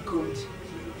fear of God.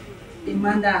 A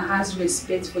man that has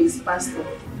respect for his pastor.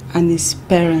 And his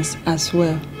parents as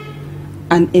well.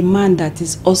 And a man that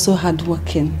is also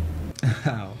hardworking.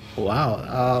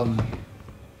 Wow.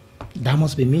 That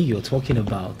must be me you're talking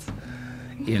about.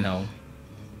 You know,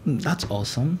 that's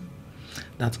awesome.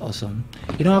 That's awesome.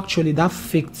 You know, actually, that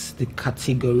fits the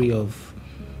category of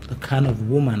the kind of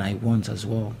woman I want as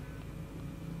well.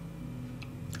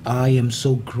 I am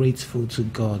so grateful to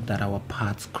God that our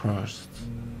paths crossed.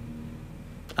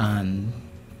 And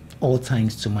all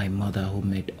thanks to my mother who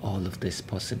made all of this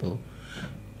possible,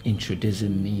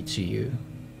 introducing me to you,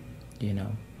 you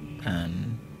know,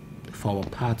 and for our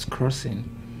paths crossing.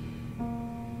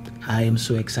 I am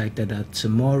so excited that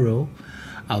tomorrow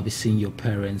I'll be seeing your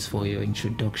parents for your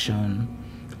introduction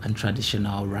and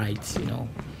traditional rites, you know.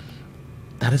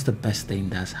 That is the best thing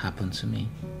that's happened to me.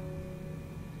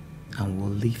 And we'll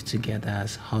live together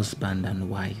as husband and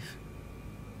wife.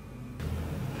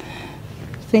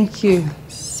 Thank you,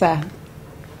 sir.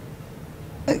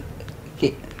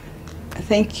 Okay.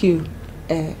 Thank you,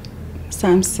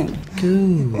 Samson.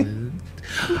 Good.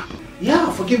 Yeah,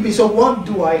 forgive me. So what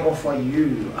do I offer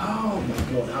you? Oh my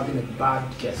God, having a bad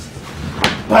guest.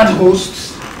 Bad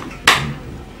host.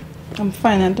 I'm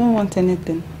fine. I don't want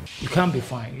anything. You can't be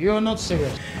fine. You're not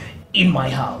serious. In my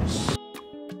house.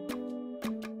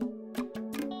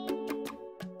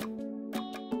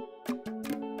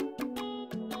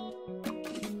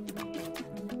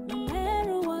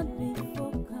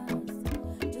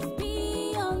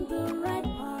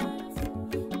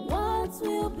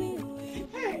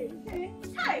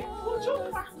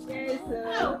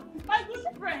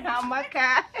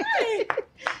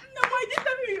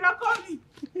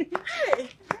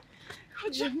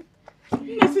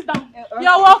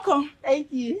 You're welcome.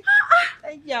 Thank you.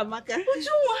 Thank you, Amaka.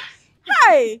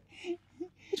 Hi.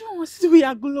 Ujunwa, see we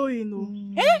are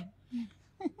glowing,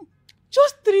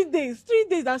 Just 3 days. 3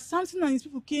 days that Samson and his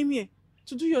people came here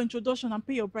to do your introduction and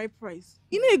pay your bride price.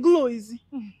 You know a glow, is it?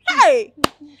 Hey!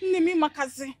 Nemi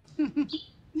Makazi.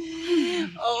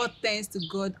 All thanks to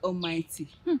God Almighty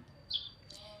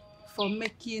for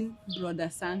making Brother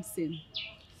Samson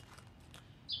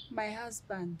my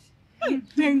husband.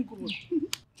 Thank God.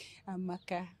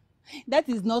 Amaka, that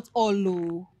is not all,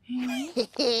 oh.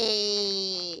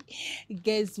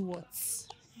 Guess what?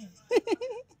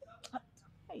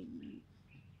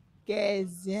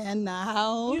 Guess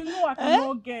now. You know I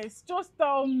cannot guess. Just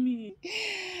tell me.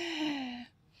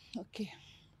 Okay.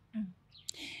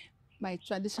 My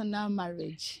traditional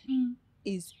marriage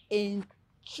is in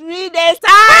 3 days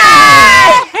time.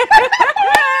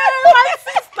 My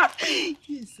sister.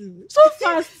 Yes. So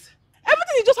fast.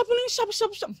 Everything is just happening sharp.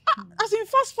 As in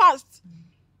fast.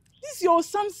 This your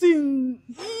Samson,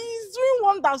 he's doing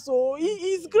wonders, so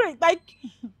he's great. Like,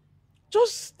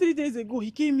 just 3 days ago,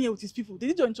 he came here with his people. They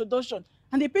did your introduction,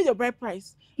 and they paid your bride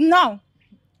price. Now,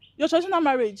 your traditional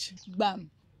marriage. Bam.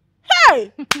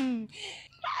 Hey!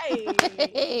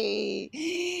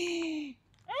 Hey!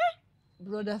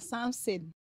 Brother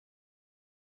Samson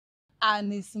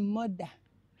and his mother,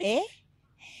 they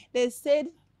said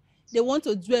they want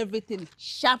to do everything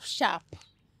sharp.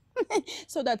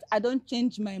 So that I don't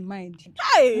change my mind.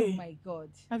 Hey! Oh my God.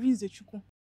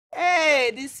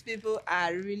 Hey, these people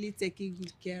are really taking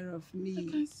good care of me. I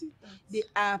can see that. They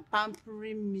are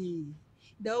pampering me.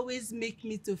 They always make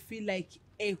me to feel like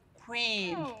a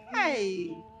queen.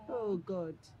 Hey! Oh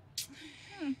God.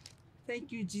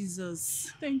 Thank you,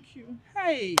 Jesus. Thank you.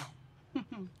 Hey!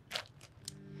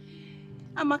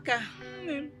 Amaka,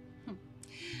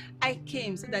 I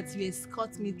came so that you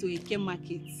escort me to a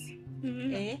market.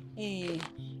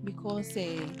 Because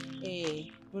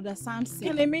Brother Samson.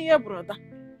 Can I meet your brother?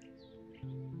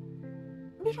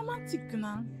 Be romantic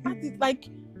now. That is like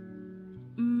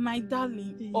my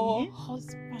darling or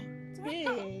husband.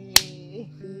 Hey,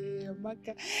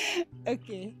 Amaka.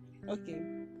 Okay.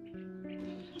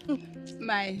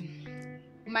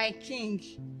 My king.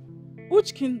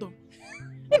 Which kingdom?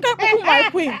 You can call my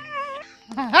queen.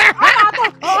 Don't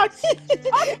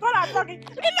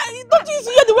you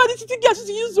hear the way these city girls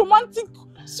use romantic,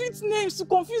 sweet names to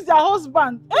confuse their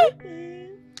husband?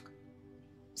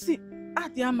 See,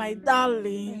 they are my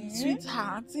darling,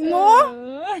 sweetheart, you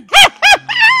know?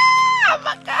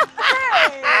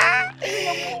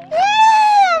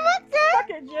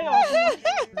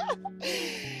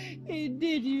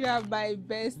 You are my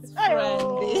best friend.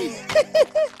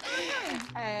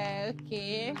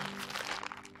 Okay.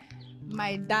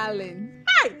 My darling.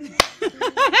 Hey!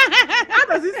 How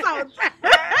does it sound?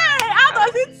 Hey, how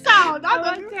does it sound? How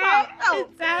does it sound? Oh. It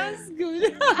sounds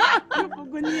good.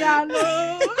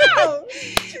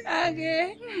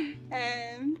 Okay.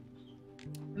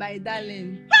 My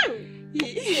darling.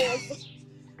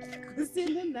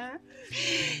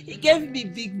 He gave me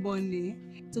big money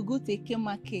to go to Eke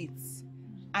Market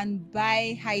and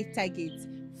buy high target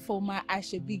for my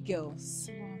Ashebi girls.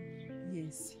 Wow.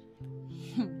 Yes.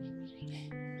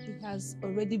 He has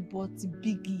already bought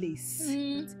big lace,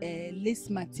 lace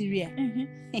material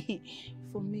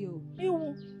for me.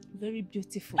 Oh, very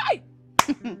beautiful.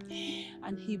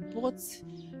 And he bought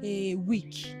a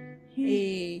wig.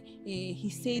 He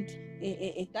said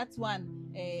that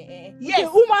one. Yes,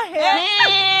 woman hair.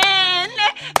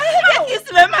 Yes,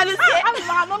 my man is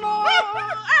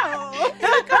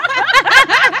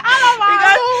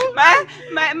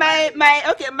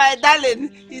my darling.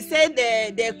 He said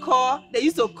they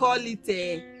used to call it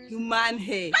human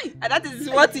hair, and that is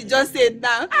what he just said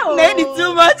now. Made it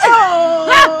too much.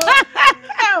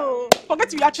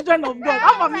 Forget you are children of God.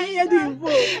 I'm a here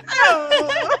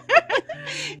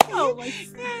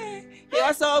He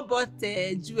also bought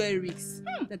jewelries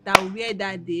that I will wear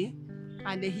that day,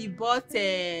 and he bought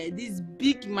this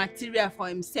big material for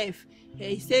himself.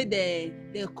 He said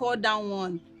they call that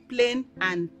one plain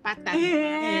and pattern.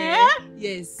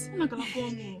 Yes.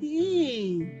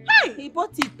 He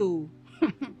bought it too.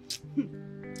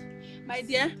 My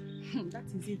dear, that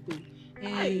is it too.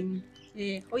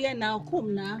 Oh yeah, now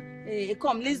come now.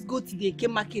 Come, let's go to the Eke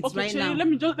Market right now. Let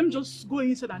me just go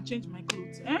inside and change my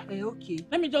clothes. Okay.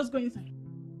 Let me just go inside.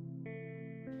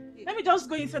 Let me just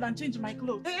go inside and change my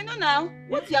clothes. No, now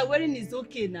what you are wearing is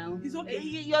okay now. It's okay.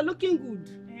 You are looking good.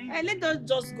 Let us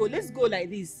just go. Let's go like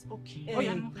this. Okay. Okay.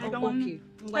 I got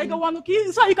one.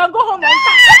 Okay. So you can go home.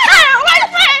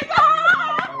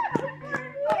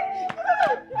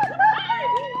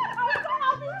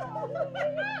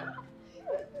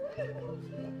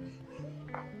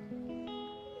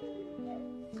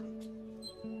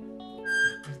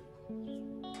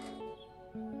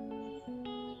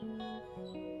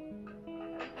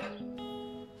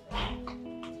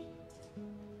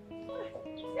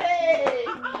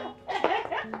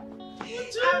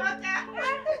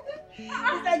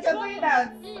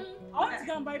 I want to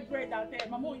go and buy bread out there,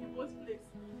 Mama Oyinbo's place.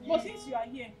 But since you are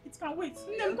here, it can wait.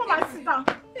 Then come and sit down.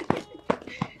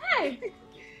 Hey!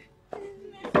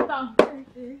 Sit down.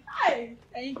 Hey!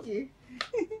 Thank you.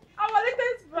 Our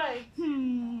latest bride.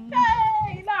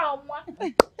 Hey! Now, Ma.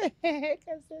 I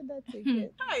can say that again.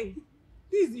 Hey!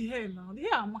 This is the hair now. The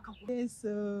hair I'm Yes,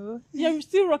 so. Yeah, you're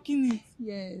still rocking it.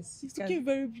 Yes. It's looking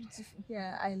very beautiful.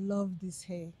 Yeah, I love this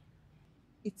hair.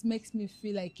 It makes me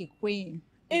feel like a queen.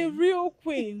 A real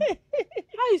queen.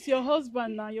 How is your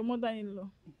husband now, your mother-in-law?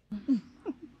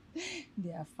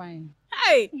 They are fine.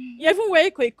 Hey, you even wear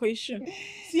a question.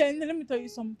 See, let me tell you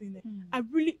something. I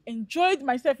really enjoyed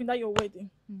myself in that your wedding.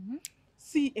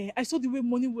 See, I saw the way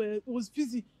money was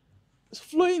busy,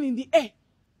 flowing in the air.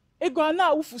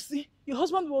 Your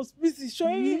husband was busy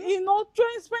showing,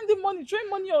 spending money, throwing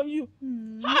money on you.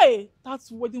 Hey, that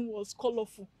wedding was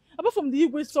colorful. Apart from the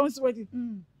Igwe son's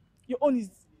wedding, your own is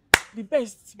the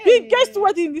best, biggest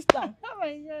wedding in this town. Oh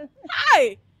my God!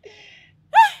 Hi.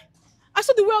 I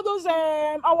saw the way all those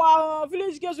our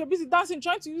village girls were busy dancing,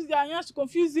 trying to use their hands to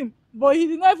confuse him, but he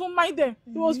did not even mind them.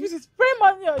 He was busy spraying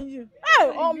money on you.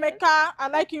 Hey, oh Mecca, I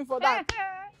like him for that.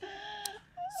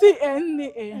 See, I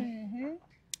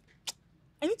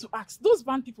need to ask those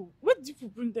band people, where did you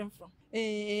bring them from?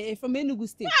 From Enugu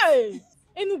State. Hey,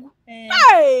 Enugu.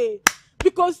 Hey,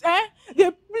 because they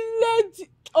played.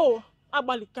 Oh.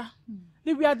 Abalika.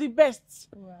 They were the best.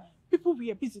 Wow. People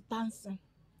were busy dancing.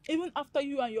 Even after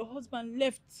you and your husband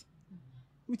left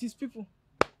with his people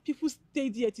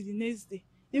stayed here till the next day.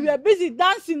 They were busy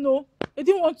dancing, no. They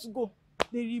didn't want to go.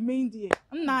 They remained here.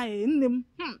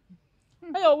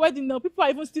 At your wedding now, people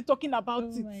are even still talking about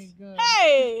it. Oh my God.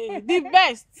 Hey, the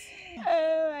best.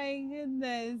 Oh my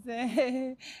goodness.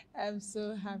 I'm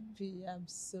so happy. I'm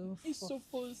so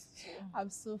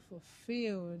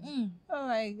fulfilled. Oh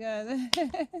my God.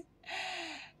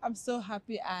 I'm so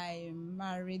happy I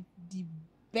married the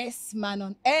best man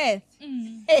on earth.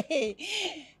 Hey.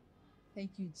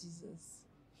 Thank you, Jesus.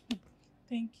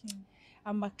 Thank you.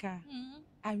 Amaka,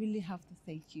 I really have to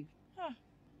thank you.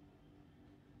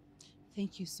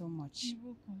 Thank you so much. You're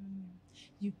welcome.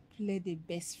 You played the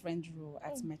best friend role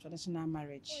at my traditional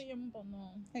marriage.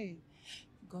 Hey,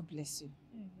 God bless you.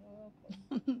 You're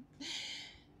welcome.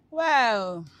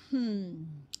 Well,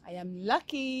 I am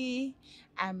lucky.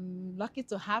 I'm lucky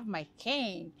to have my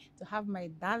king, to have my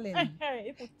darling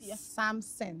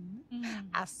Samson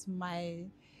as my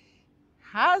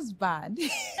husband.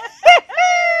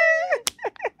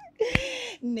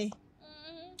 Nay,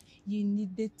 you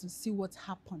needed to see what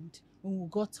happened when we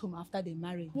got home after the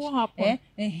marriage. What happened?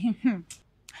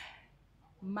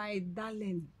 My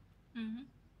darling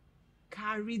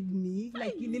carried me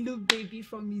like a little baby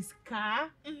from his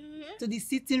car to the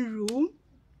sitting room.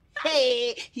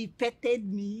 Hey, he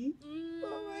petted me.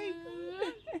 Oh my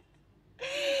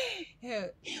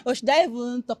God. Or should I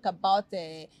even talk about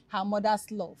her mother's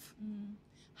love?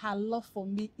 Her love for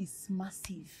me is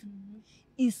massive.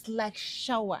 It's like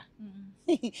shower.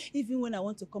 Even when I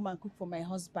want to come and cook for my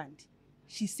husband,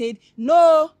 she said,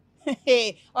 no,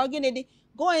 Ogenedi,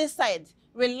 go inside,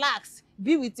 relax,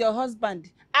 be with your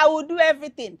husband. I will do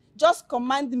everything. Just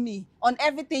command me on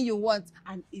everything you want,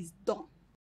 and it's done.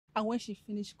 And when she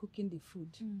finished cooking the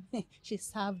food, she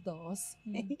served us,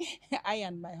 I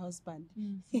and my husband.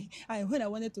 And when I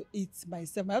wanted to eat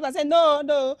myself, my husband said,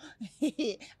 no,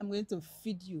 I'm going to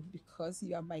feed you because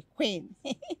you are my queen.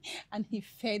 And he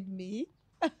fed me.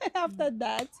 After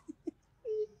that,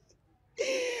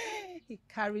 he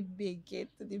carried me again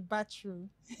to the bathroom,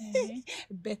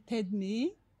 betted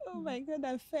me. Oh my God,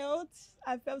 I felt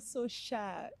so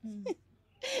shy.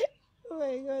 Oh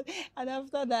my God. And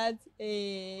after that,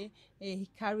 he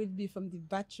carried me from the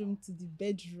bathroom to the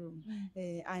bedroom.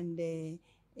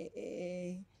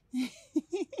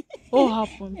 What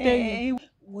happened? Tell me.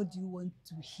 What do you want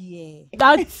to hear?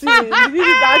 That's it.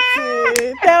 That's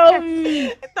it. Tell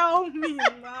me. Tell me,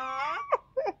 ma.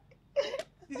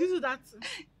 Did you do that?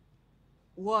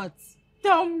 What?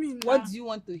 Tell me. What do you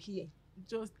want to hear?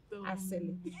 Just tell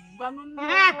me. But no.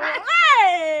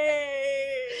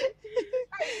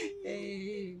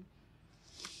 Hey.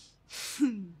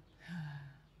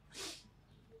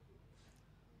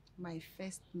 My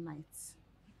first night.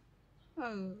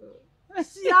 Oh.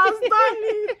 She has done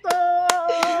it.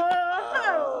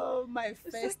 Oh, my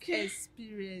first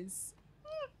experience.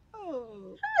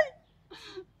 Oh.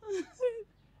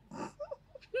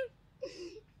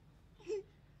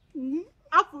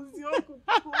 Apples, you could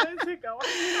take a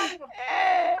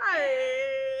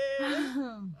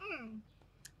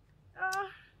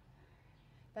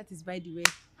That is by the way.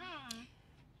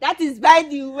 That is by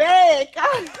the way.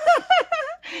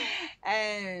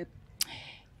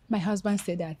 My husband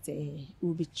said that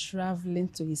we'll be traveling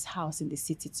to his house in the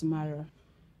city tomorrow.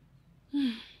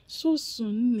 So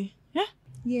soon, eh?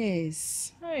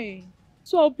 Yes. Hey.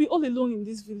 So I'll be all alone in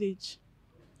this village.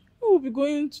 Who will be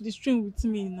going to the stream with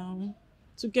me now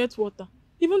to get water?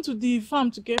 Even to the farm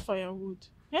to get firewood.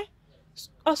 Eh?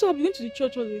 So I'll be going to the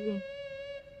church all alone.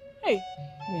 Hey.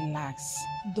 Relax.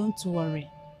 Don't worry.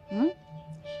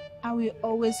 I will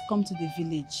always come to the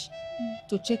village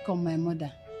to check on my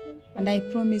mother. And I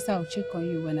promise I'll check on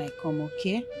you when I come,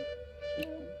 okay?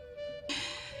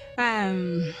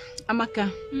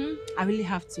 Amaka, I really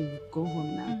have to go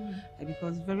home now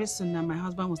because very soon now my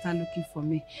husband will start looking for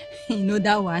me. You know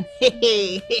that one?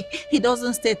 He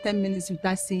doesn't stay 10 minutes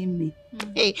without seeing me.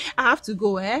 Hey, I have to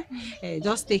go, eh?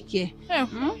 Just take care.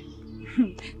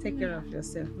 Take care of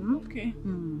yourself. Okay.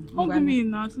 Hug me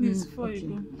now at least before you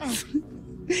go.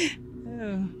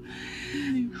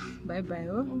 Bye-bye.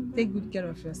 Take good care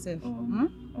of yourself.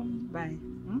 Bye.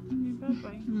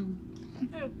 Bye-bye.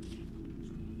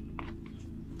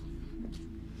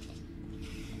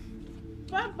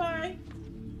 Bye-bye.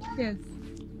 Yes.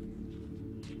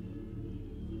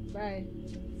 Bye.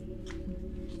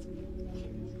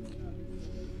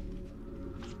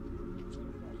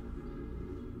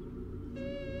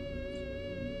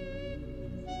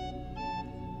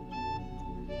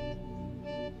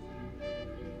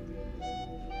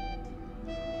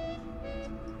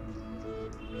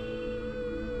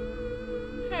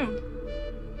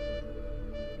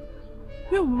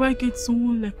 Where will I get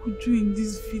someone like Uju in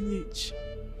this village?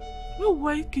 Where will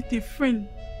I get a friend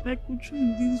like Uju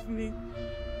in this village?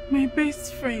 My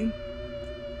best friend.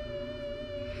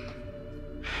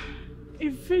 A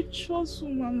virtuous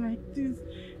woman like this.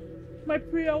 My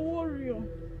prayer warrior.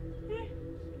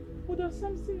 Brother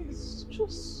Samson is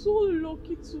just so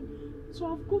lucky to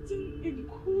have gotten a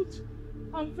good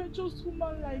and virtuous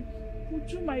woman like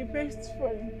Uju, my best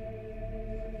friend.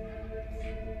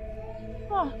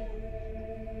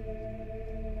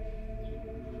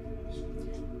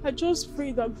 I just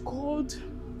pray that God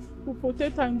will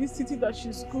protect her in this city that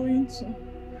she's going to.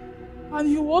 And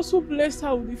He will also bless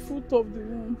her with the fruit of the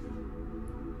womb.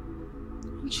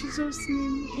 In Jesus'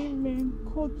 name, amen.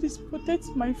 God, please protect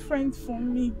my friend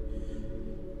from me.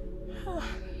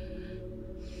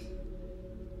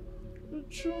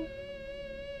 true.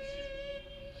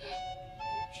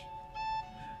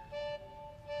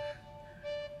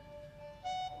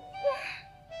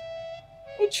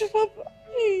 Uju, Papa.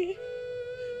 Hey.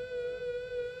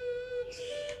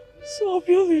 So I'll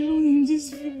be all alone in this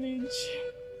village.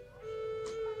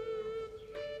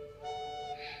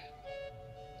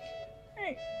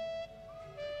 Hey.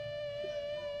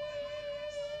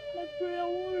 My prayer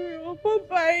warrior.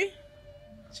 Bye-bye.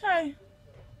 Chai.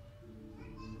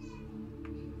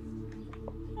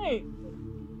 Hey.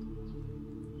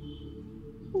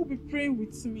 Who will be praying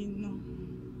with me now?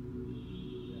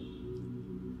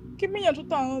 Give me your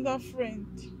total another friend.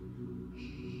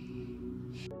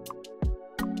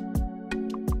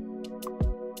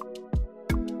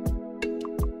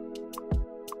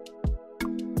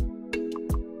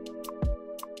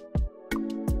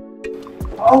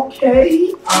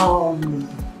 Okay,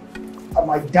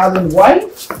 my darling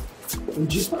wife,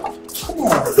 would you come on.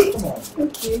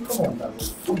 Okay, come on, darling.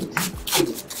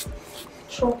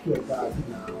 Chop your daddy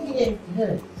now. Yeah.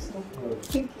 Yes,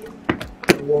 okay.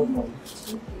 You're welcome.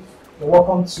 You're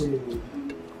welcome to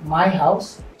my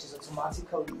house, which is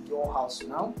automatically your house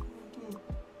now.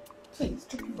 Please,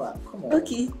 take it back. Come on.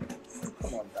 Okay.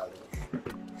 Come on, darling.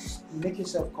 Make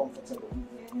yourself comfortable.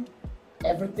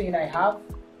 Everything I have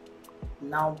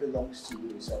now belongs to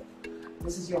you. So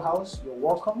this is your house. You're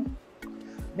welcome.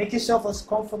 Make yourself as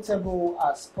comfortable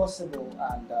as possible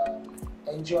and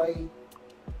enjoy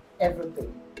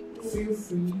everything. Feel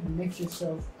free. Make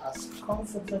yourself as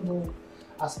comfortable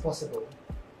as possible.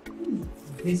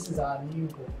 This is our new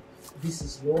home. This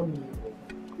is your new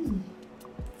home.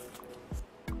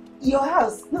 Your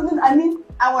house? No, I mean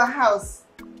our house.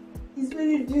 It's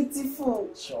very beautiful.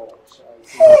 Sure.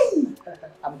 Hey!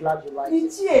 I'm glad you like The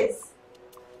it. chairs,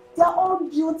 they're all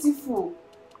beautiful.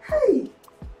 Hey!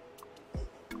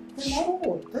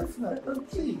 Sure, definitely.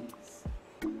 Please.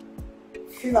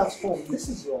 Feel at home. This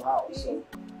is your house. So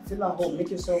feel at home. Make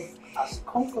yourself as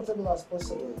comfortable as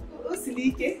possible.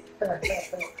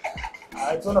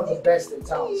 It's one of the best in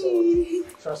town, so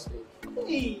trust me.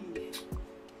 Hey,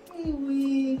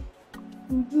 we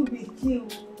do be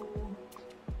killed.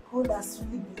 God has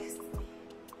really blessed me.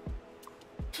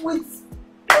 With,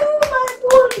 oh my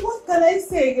God, what can I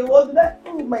say again? What did I?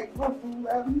 Oh my God,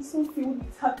 I'm so filled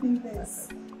with happiness.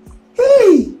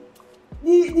 Hey,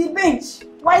 the bench,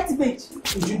 white bench.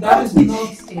 That is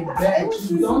not a bench.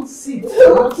 You don't sit.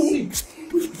 Okay.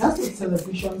 That's a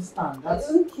television stand. That's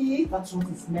what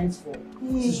it's meant for.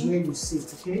 This is where you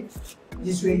sit, okay?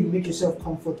 This is where you make yourself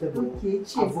comfortable. Okay,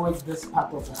 avoid this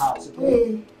part of the house,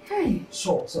 okay? Hey.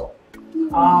 Sure.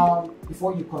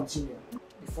 Before you continue,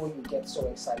 before you get so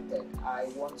excited, I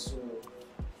want to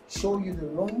show you the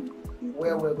room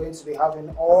where we're going to be having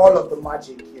all of the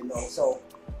magic, So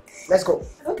let's go.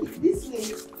 Okay, this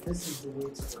way. This is the way to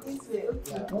go. This way,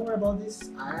 okay. Yeah, don't worry about this.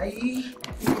 I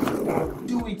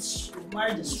do it. You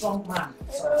married a strong man.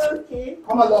 So Okay.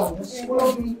 come along. Just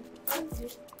follow me. Okay.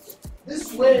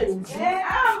 This way.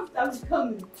 Yeah, I'm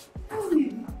coming.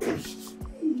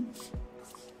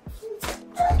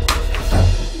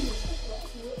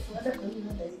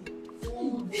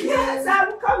 Yes,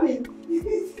 I'm coming.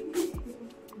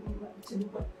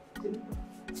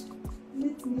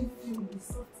 Let me feel the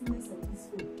softness of this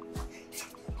food.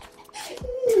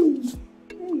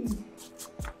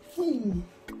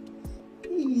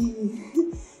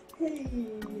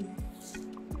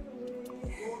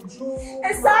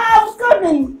 Yes, I'm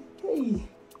coming.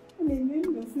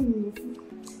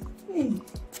 Hey.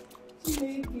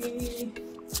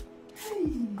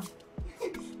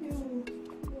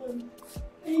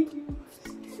 Thank you.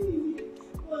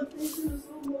 Oh, thank you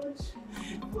so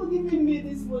much for giving me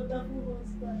this wonderful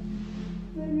husband.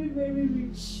 Very, very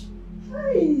rich.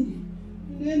 Hey,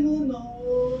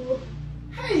 no.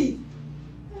 Hey.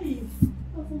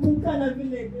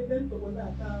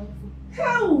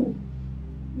 How?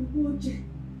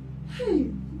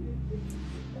 Hey.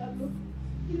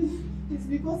 It's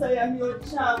because I am your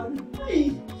child.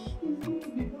 Hey. It's going to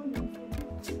be wonderful.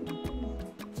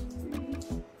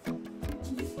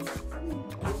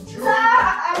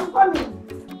 I'm coming.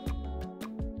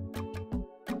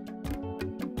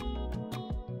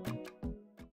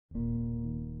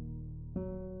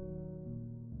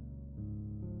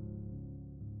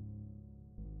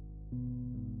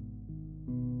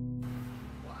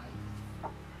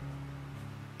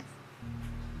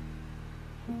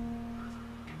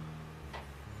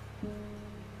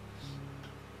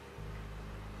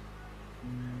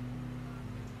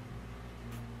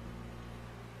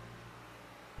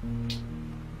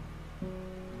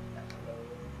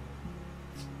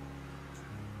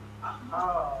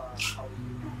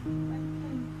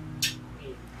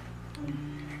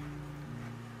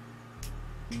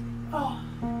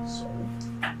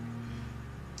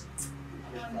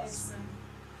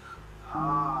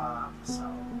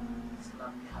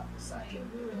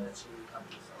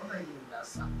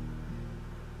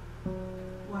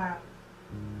 Wow.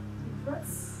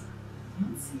 What's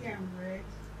here, right?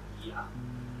 Yeah.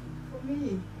 For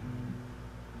me.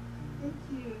 Thank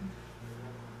you.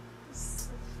 You're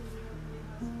such a lovely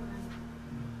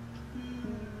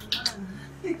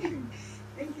husband.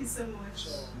 Thank you so much.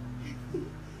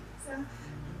 So, I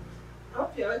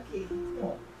hope you're okay.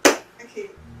 Okay.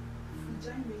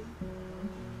 Join me.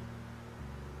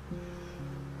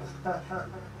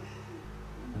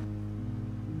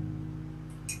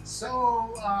 So,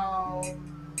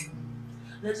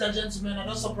 ladies and gentlemen, I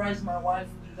just surprised my wife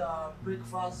with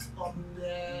breakfast on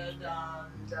bed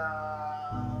and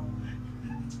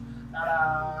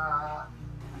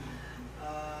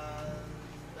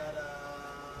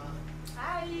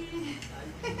Hi.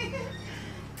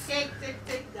 Take,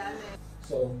 darling.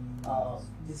 So,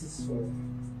 this is for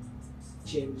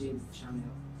changing the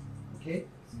channel, okay?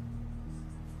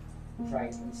 Try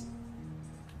it, listen.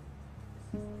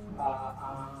 I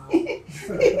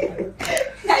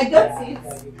got it.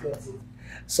 Yeah, you got it.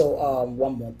 So,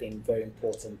 one more thing, very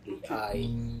importantly,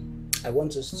 I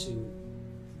want us to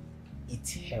eat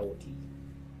healthy.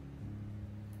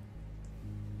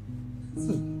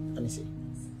 Let me see.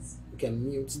 We can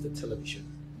mute the television.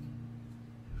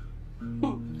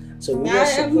 So we are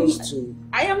supposed to.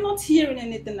 I am not hearing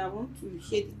anything. I want to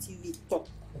hear the TV talk.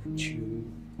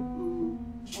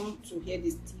 I want to hear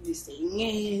this TV saying.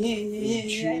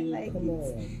 I like Come it.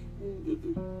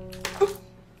 on.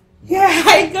 Yeah,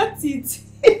 I got it.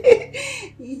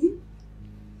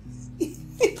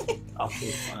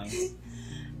 Okay, fine.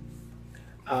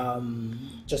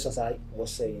 Just as I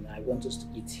was saying, I want us to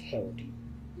eat healthy,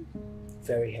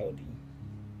 very healthy.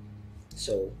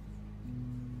 So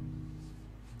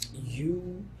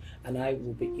you and I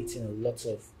will be eating a lot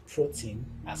of protein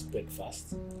as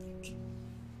breakfast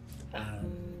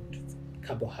and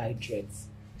carbohydrates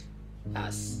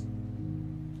as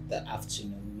the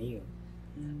afternoon meal.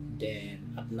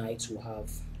 Then at night we'll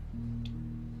have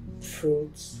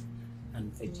fruits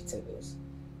and vegetables.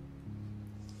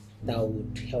 That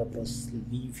would help us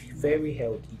live very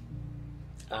healthy,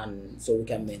 and so we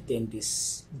can maintain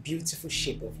this beautiful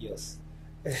shape of yours.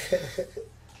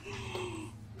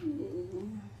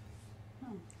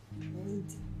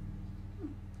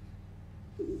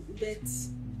 But,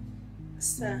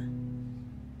 sir,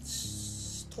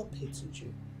 stop it,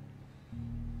 Uju.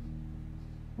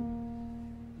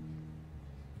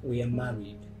 We are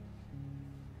married.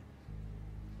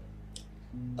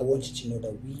 I want you to know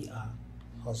that we are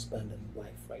husband and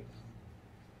wife right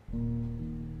now.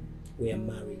 We are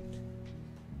married.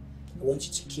 I want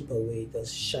you to keep away the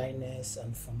shyness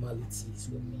and formalities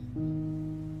with me.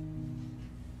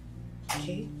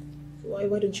 Okay? Why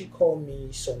don't you call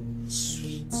me some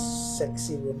sweet,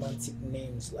 sexy, romantic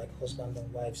names like husband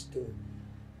and wives do?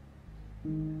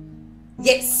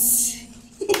 yes,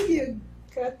 you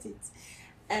got it.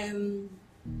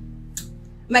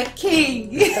 My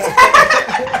king.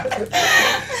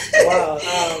 Wow,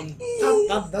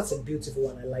 that's a beautiful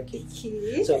one. I like it.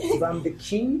 Okay. So if I'm the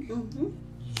king,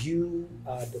 you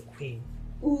are the queen.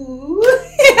 Ooh,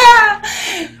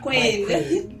 queen.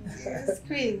 Queen. Yes,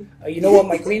 queen. You know what,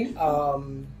 my queen? I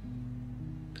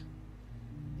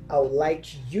would like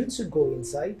you to go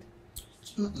inside.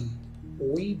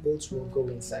 We both will go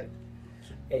inside,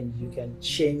 and you can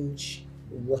change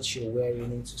what you're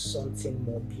wearing into something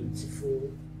more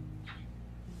beautiful,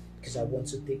 because I want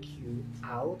to take you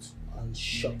out on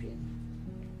shopping.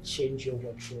 Change your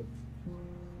wardrobe.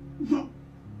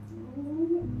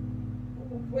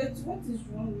 Wait, what is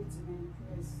wrong with my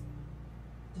dress?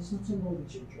 There's nothing wrong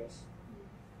with your dress.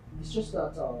 It's just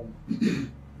that I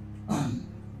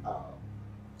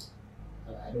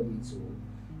don't mean to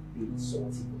be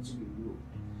insulting or to be rude,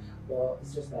 but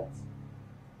it's just that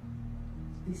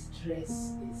this dress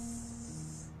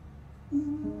is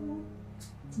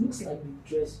looks like the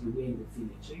dress you wear in the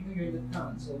village. So you're in the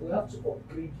town, so we have to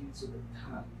upgrade you to the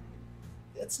town.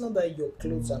 It's not that your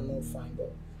clothes are not fine,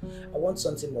 but I want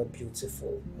something more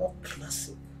beautiful, more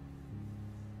classic,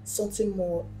 something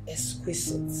more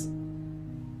exquisite.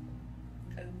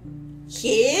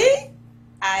 Okay,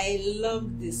 I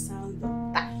love the sound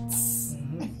of that.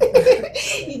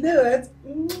 You know what?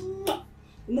 You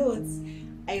know what?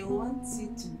 I want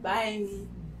you to buy me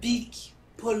big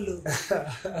polo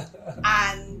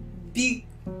and big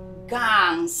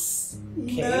gowns.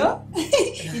 You know?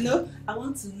 You know, I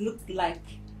want to look like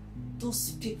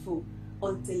those people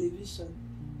on television.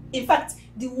 In fact,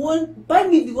 buy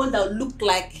me the one that will look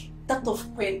like that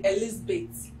of Queen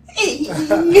Elizabeth. Hey! You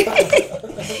will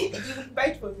buy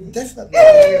it for me. Definitely.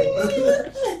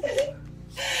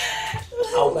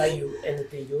 I'll buy buy you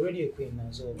anything. You're already a queen now,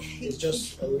 so it's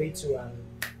just a little and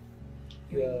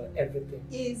you're everything.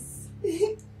 Yes.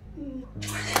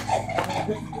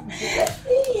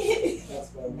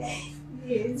 That's my wife.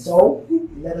 Yes. So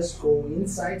let us go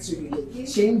inside so you can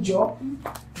change up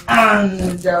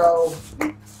and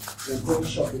we'll go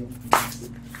shopping.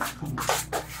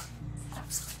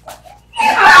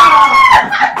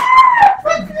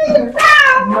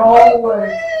 No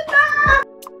way.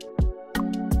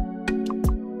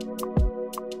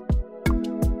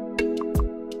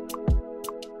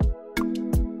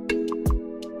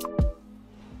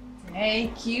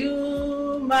 Thank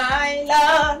you, my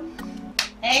Lord.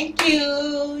 Thank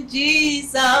you,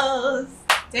 Jesus.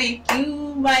 Thank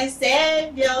you, my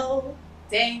Savior.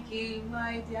 Thank you,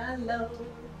 my dear Lord.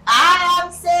 I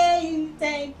am saying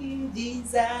thank you,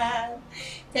 Jesus.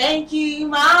 Thank you,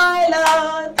 my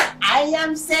Lord. I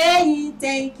am saying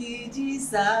thank you,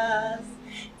 Jesus.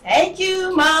 Thank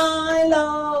you, my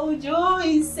Lord. Joe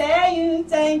is saying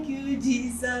thank you,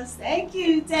 Jesus. Thank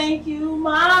you,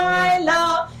 my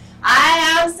Lord.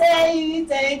 I am saying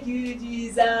thank you,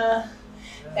 Jesus.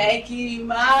 Thank you,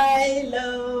 my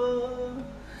Lord.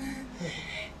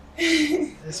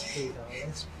 Let's pray now.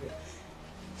 Let's pray.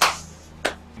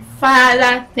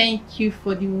 Father, thank you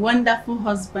for the wonderful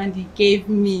husband you gave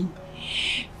me.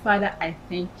 Father, I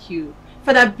thank you.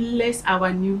 Father, bless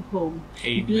our new home.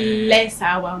 Amen. Bless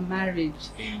our marriage.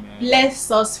 Amen.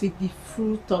 Bless us with the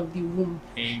fruit of the womb.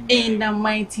 Amen. In the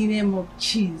mighty name of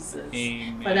Jesus.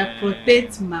 Amen. Father,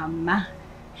 protect Mama.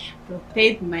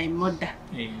 Protect my mother.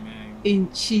 Amen. In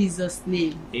Jesus'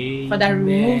 name. Amen. Father,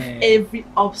 remove every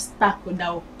obstacle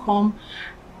that will come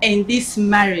in this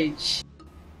marriage.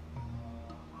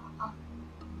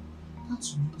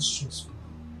 That's really stressful.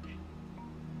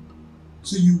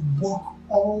 So you walk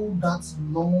all that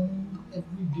long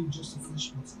every day just to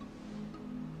fetch water.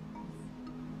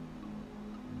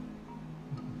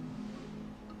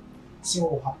 See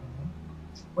what will happen, eh?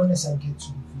 When I get to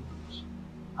the village,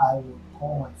 I will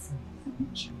call my friend in the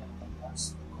village and ask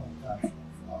the contact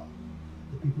of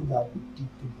the people that will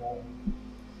dig the ball.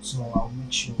 So I'll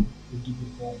make sure they dig the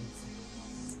ball with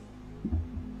you.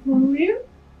 For real?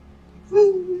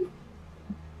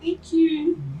 Thank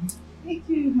you. Thank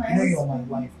you, my I know you're my husband.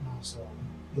 wife now, so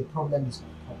your problem is my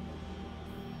problem.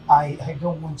 I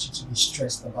don't want you to be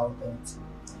stressed about anything.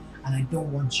 And I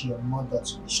don't want your mother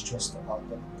to be stressed about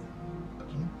anything.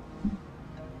 Okay?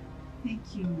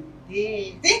 Thank you,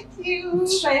 dear. Thank you,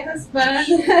 my husband.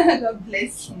 God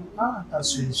bless you.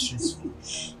 That's really stressful.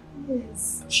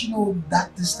 Yes. You know,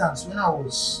 that distance, when I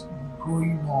was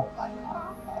growing up, I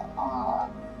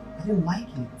didn't like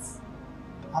it.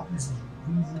 That place is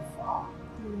really far.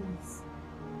 Yes.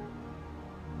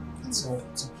 It's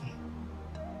okay.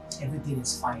 Everything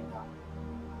is fine now.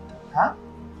 Huh?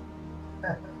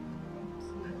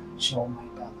 Sure, my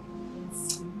darling.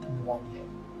 One here.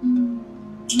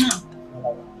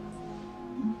 Another one.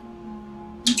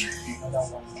 Another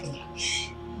one.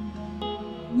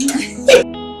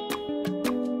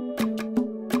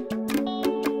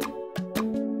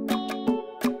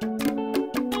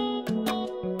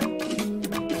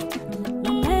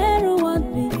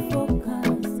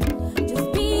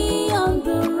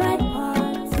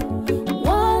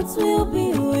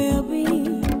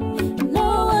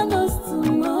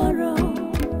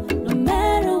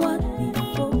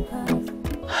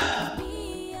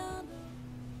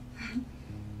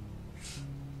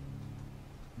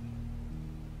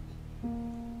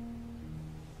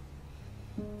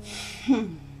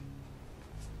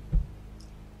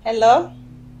 Hello,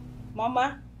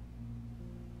 Mama.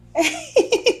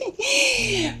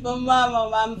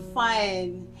 Mama, I'm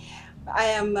fine. I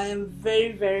am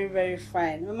very, very, very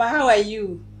fine. Mama, how are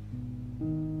you?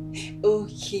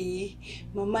 Okay,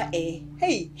 Mama.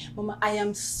 Hey, Mama, I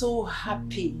am so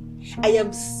happy. I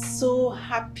am so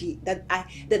happy that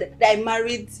I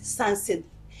married Sanson.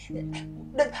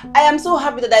 I am so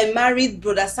happy that I married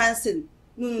Brother Sanson.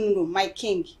 No, my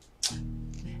king.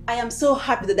 I am so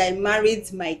happy that I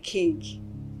married my king.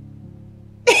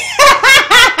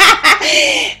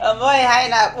 Oh boy, hi,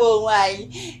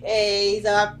 it's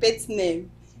our pet name.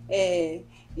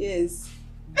 Yes.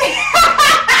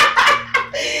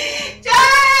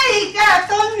 Jai, God,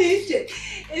 tell me.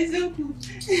 It's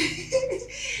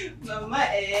okay. Mama,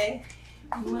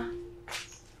 Mama.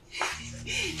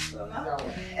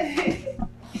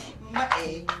 My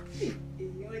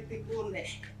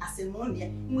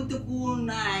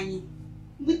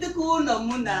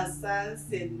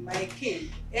king.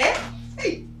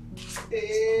 Hey.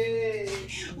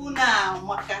 Una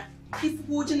maka. If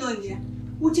you on ya.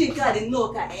 Uche ka dị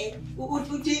nnọọ ka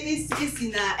Uche esi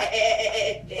na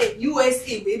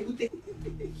USA wee bute.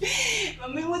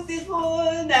 Mama enweta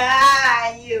phone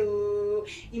anyị o.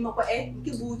 Ịmakwa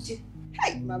nke bụ Uche.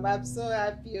 Hi, Mama, I'm so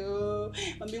happy. Oh,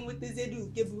 Mama, what is it?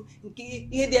 Nke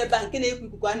ihe dị ebe a nke na-ekwu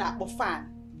ikuku a na-akpọ fan.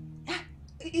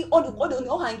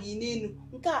 Ọ hanging in.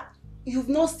 You've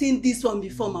not seen this one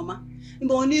before, Mama.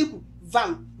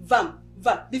 Vam, vam,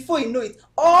 vam. Before you know it,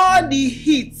 all the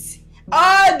heat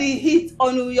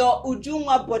on your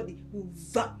Ujunwa body will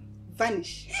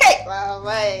vanish. Hey,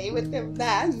 Mama, what them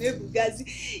that? Nebugazi,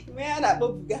 man, I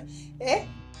buga. Eh?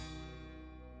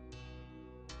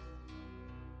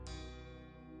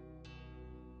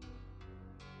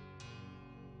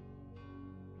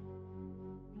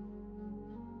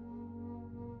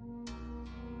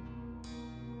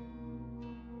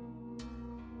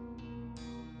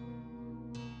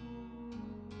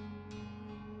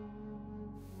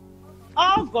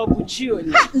 Ogo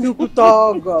Buchioni.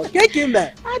 Nukutogo.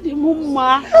 Kekime.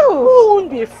 Adimuma. Who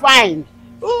won't be fine?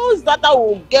 Whose daughter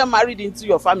will get married into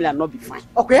your family and not be fine?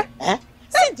 Okay.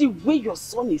 See the way your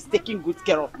son is taking good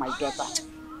care of my daughter.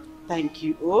 Thank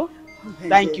you. Oh,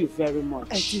 thank you very much.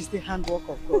 It is the handwork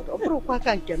of God.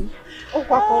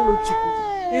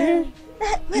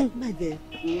 My dear,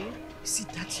 see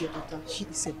that your daughter, she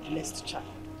is a blessed child.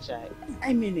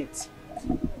 I mean it.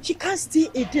 She can't stay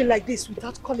a day like this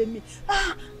without calling me.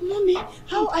 Mommy,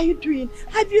 how are you doing?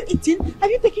 Have you eaten? Have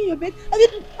you taken your bed? Have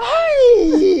you...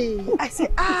 Hi! I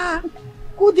say,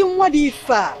 good what if?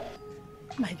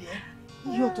 My dear,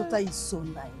 your daughter is so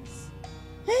nice.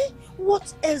 Hey,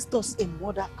 what else does a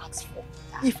mother ask for,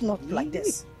 if not like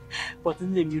this? But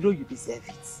Nnem, you know you deserve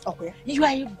it. Okay. You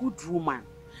are a good woman.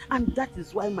 And that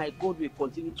is why my God will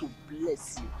continue to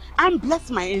bless you. And bless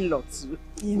my in-law too.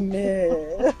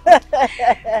 Amen.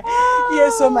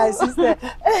 Yes, so my sister.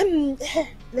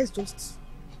 Let's just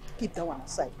keep that one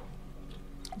aside.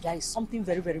 There is something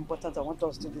very, very important I want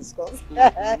us to discuss.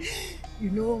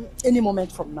 You know, any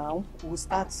moment from now, we'll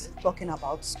start talking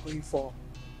about going for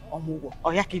Omugo. Oh,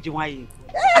 yeah, Kijiwaye.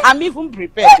 I'm even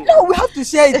prepared. No, we have to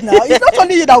share it now. It's not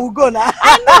only you that will go now.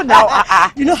 I know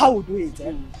now. You know how we'll do it.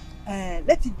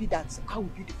 Let it be that I will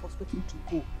be the first person to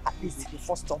go, at least the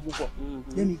first Omugo.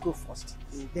 Let me go first.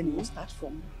 Then we'll start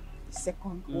from the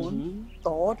second one,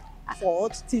 third,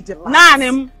 fourth, till the last.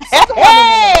 Nanim.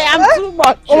 Hey, I'm too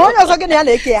much.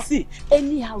 See,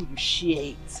 anyhow you share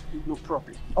it, no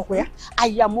problem. Okay. I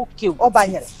am okay with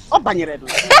Obanyere.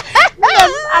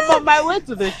 I'm on my way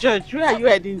to the church. Where are you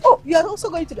heading? Oh, you are also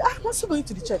going to the... I'm also going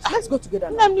to the church. Let's go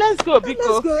together now. Let's go,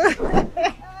 Biko. Let's go.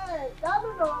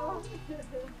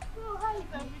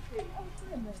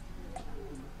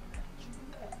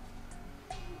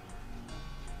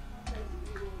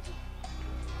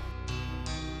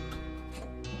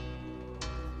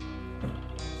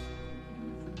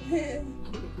 Okay.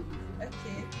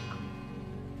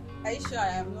 Are you sure I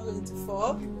am not going to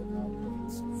fall?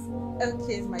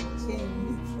 Okay, my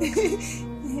king.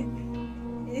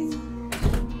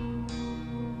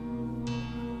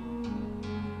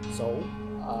 So,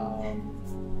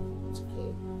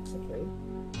 it's okay.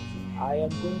 I am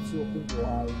going to open your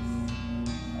eyes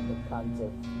at the count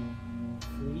of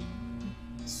 3,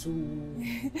 2,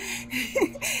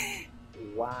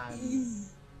 1.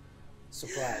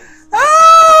 Surprise.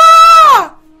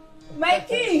 Ah! My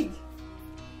king!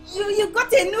 You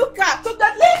got a new car.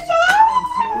 Congratulations!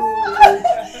 Thank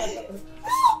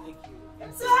you.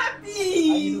 I'm so happy.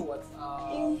 You know what?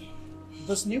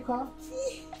 This new car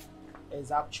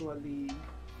is actually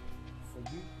for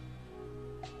you.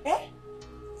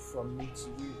 From me to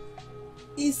you.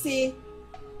 You see,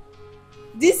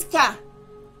 this car,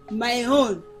 my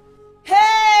own.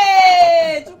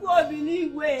 Hey!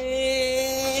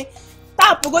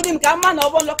 Tap, go dim man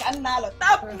over look and now.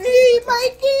 Tap me, my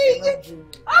king.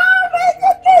 Oh my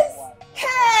goodness!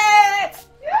 Hey!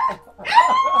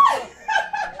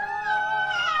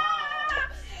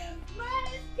 My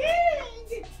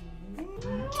king!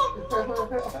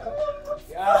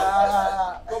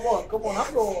 Yeah, come on,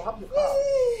 have the car.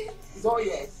 It's all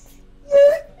yours.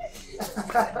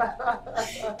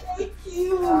 Thank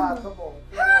you. Come on.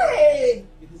 Hey!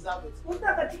 You deserve it. What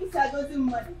are the things I got in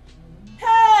money?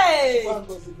 Hey!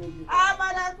 I'm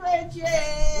an adventure.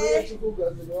 Hey!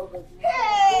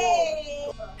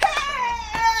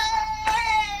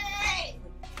 Hey!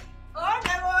 Oh,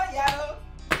 never yao.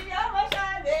 Never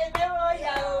shall never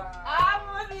yao. I'm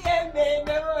only a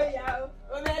never yao.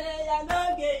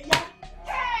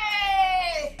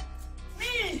 Hey!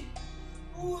 Me!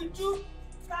 Uju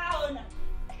Kaona.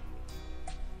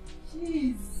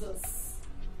 Jesus!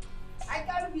 I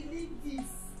can't believe this.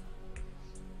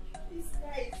 This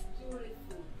guy is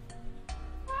beautiful.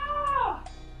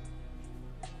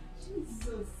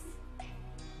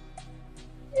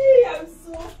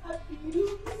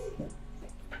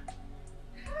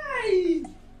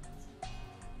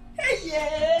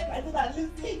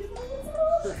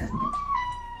 listen.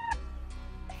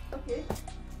 Okay.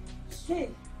 Hey.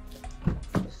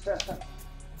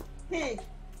 Hey.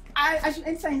 I should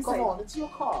enter inside. Come on, it's your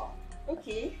car.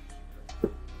 Okay.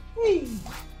 Hey.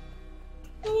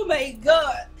 Oh my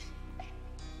God.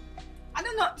 I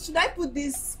don't know. Should I put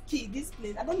this key, this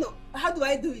place? I don't know. How do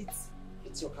I do it?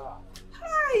 It's your car.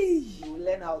 Hi. You will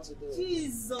learn how to do it.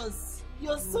 Jesus.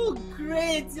 You're so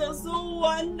great. You're so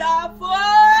wonderful.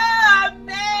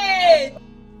 Amen.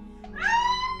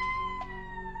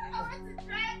 I want to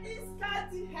drive this car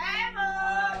to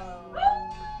heaven.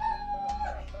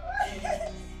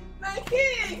 My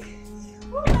king.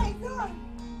 Oh my God.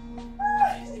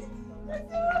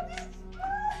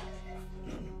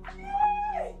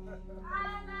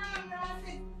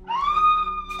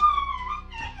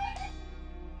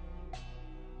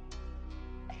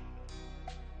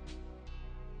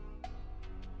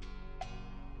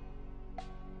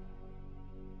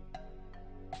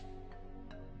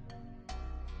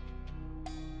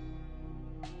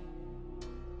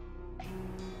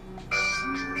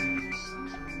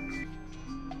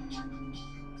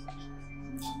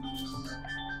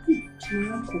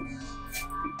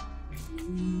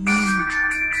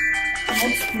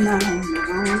 What now?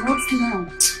 What now?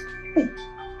 Hey.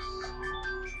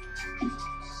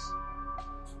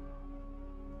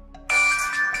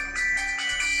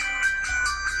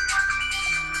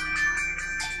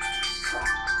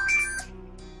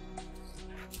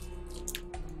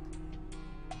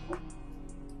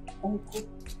 Uncle.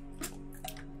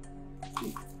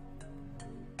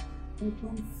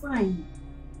 I'm fine.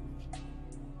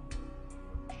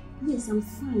 Yes, I'm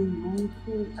fine,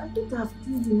 Uncle. I thought I've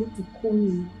told you not to call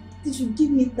me. You should give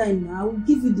me time now. I will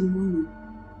give you the money.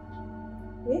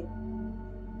 Eh?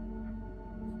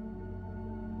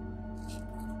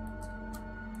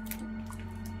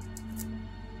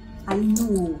 I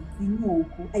know,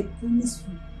 Uncle. I promise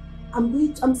you.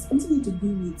 I'm still going to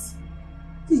do it.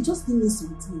 Please just give me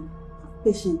some time. Have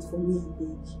patience for me, I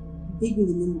beg. Beg in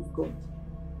the name of God.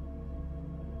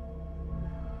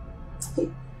 Hey,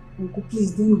 Uncle,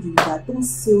 please don't do that. Don't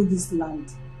sell this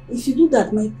land. If you do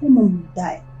that, my poor mom will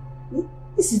die. Eh?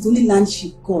 This is the only land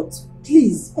she got.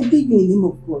 Please, I beg you in the name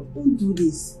of God. Don't do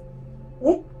this.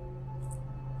 Eh?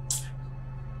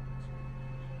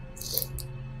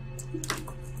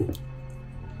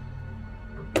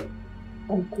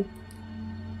 Uncle.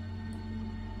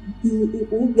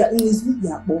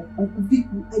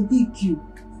 Uncle, I beg you.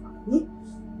 Eh?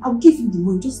 I'll give you the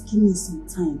money. Just give me some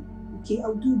time. Okay,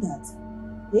 I'll do that.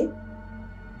 Eh?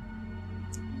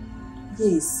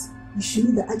 Yes, you should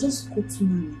know that I just got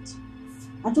married.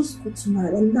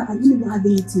 And now I don't even have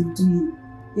anything doing.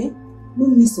 Eh? No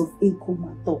means of income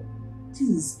at all.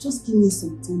 Please, just give me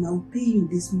some time. I'll pay you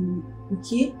this money.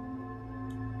 Okay?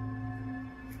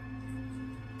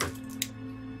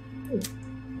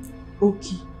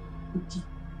 Okay.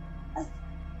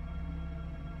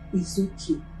 It's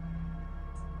okay.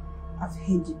 I've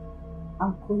heard you.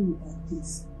 I'll call you back,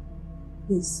 please.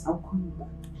 Yes, I'll call you back.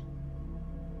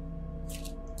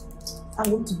 I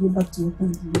want to go back to work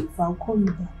and do it. I'll call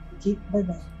you back. Okay?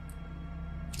 Bye-bye.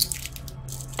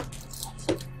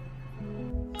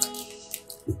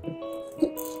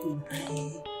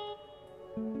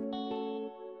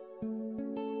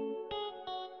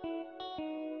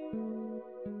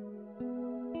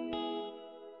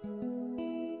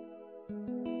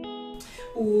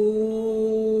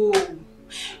 Oh,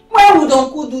 why would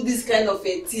Uncle do this kind of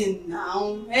a thing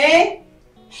now? Eh?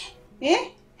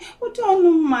 What do you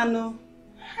know, Mano?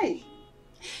 Hi.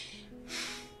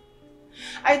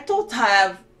 I thought I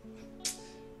have.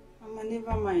 Mama,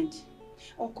 never mind.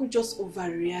 Uncle just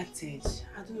overreacted.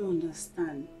 I don't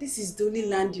understand. This is the only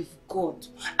land you've got.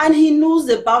 And he knows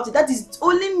about it. That is the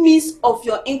only means of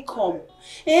your income.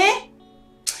 Eh?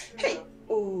 Hey.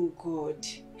 Oh, God.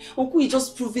 Uncle is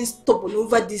just proving stubborn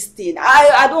over this thing.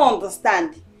 I don't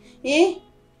understand. Eh?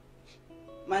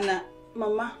 Mama.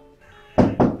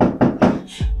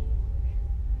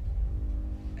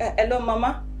 Hello,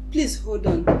 Mama. Please hold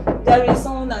on. There is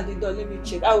someone at the door. Let me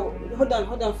check. Hold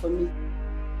on for me.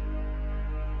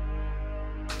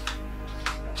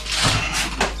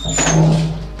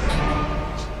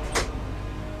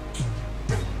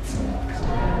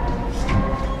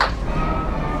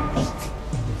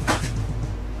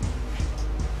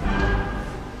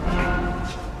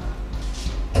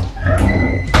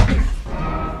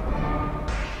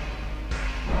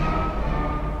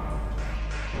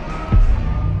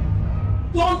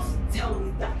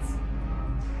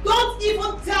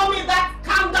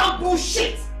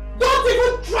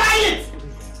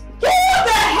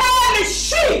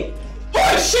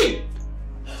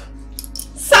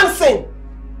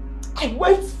 I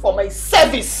went for my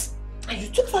service and you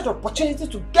took that opportunity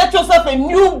to get yourself a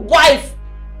new wife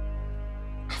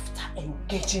after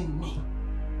engaging me.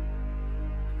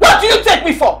 What do you take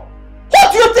me for?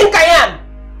 What do you think I am?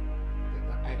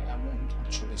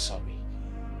 I'm truly sorry.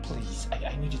 Please,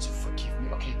 I need you to forgive me,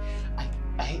 okay?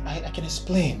 I can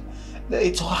explain.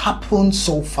 It all happened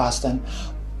so fast and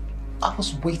I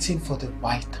was waiting for the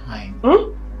right time.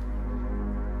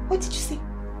 What did you say?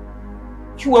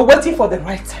 You were waiting for the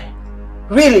right time?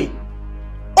 Really?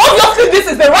 Obviously this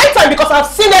is the right time because I've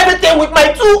seen everything with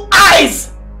my 2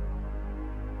 eyes!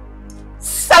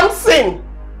 Samson!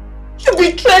 You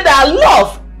betrayed our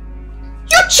love!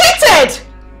 You cheated!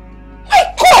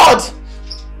 My God!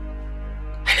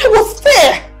 And I was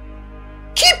there,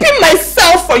 keeping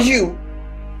myself for you,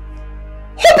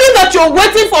 hoping that you're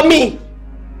waiting for me,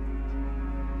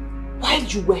 while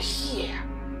you were here,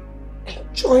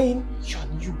 enjoying your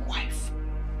new wife.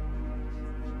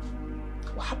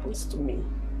 What happens to me?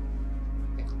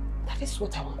 That is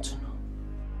what I want to know.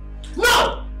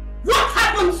 No! What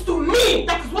happens to me?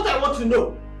 That is what I want to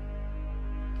know.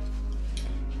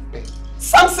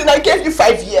 Samson, I gave you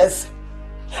 5 years.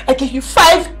 I gave you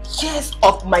 5 years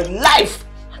of my life.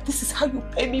 And this is how you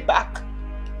pay me back.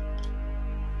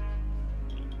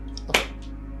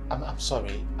 I'm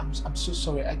sorry. I'm so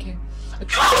sorry. I can't. You're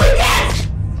wicked!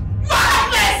 You're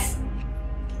heartless!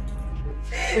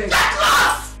 Get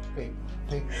lost!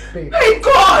 Babe. My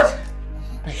God!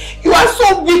 Babe. You are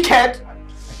so wicked!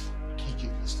 Can you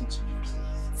listen to me, please?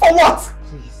 For what?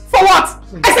 Please. For what?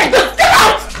 Please. I said just get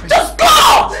out! Just go!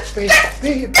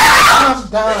 Babe, calm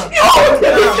down.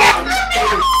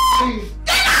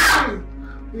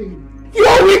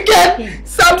 You're wicked!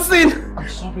 Samson! I'm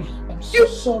sorry. I'm so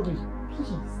sorry.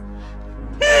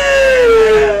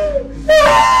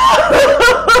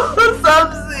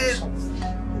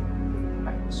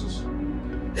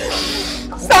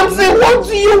 Samson, what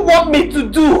do you want me to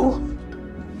do?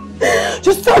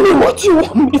 Just tell me what you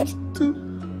want me to do.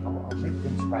 I'll make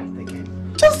things right again.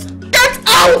 Just get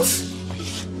out!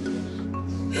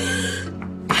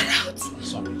 Get out! I'm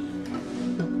sorry.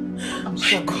 I'm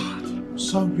sorry. I'm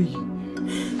sorry.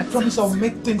 I promise I'll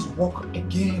make things work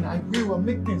again. I will. I'll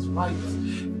make things right.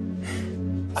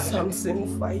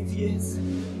 Samson, 5 years.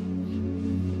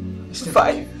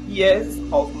 5 years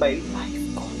of my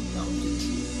life gone down the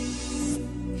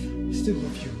drain. I still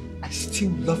love you. I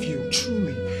still love you,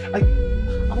 truly.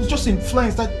 I was just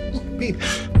influenced. Look, babe.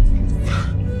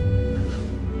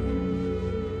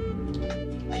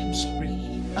 I am sorry.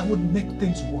 I would make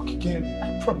things work again.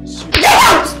 I promise you. Get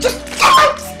out! Just get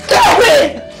out! Get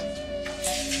away!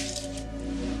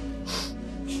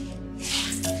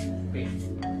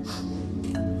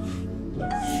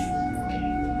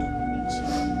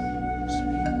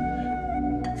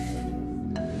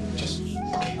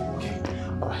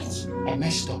 I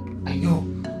messed up, I know,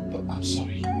 but I'm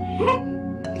sorry.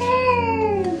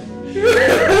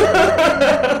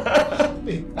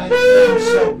 Babe, I'm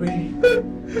sorry.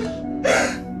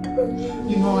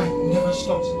 You know I never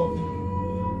stopped loving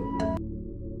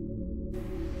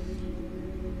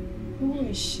you. Who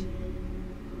is she?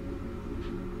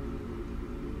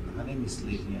 Her name is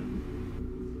Lillian.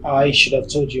 I should have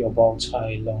told you about her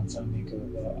a long time ago,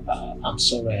 but I'm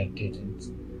sorry I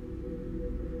didn't.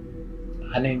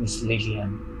 Her name is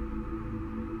Lillian.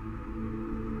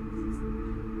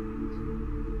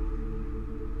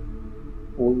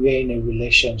 We were in a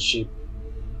relationship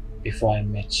before I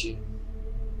met you.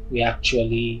 We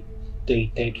actually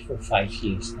dated for 5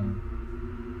 years now.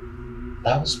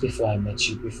 That was before I met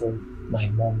you, before my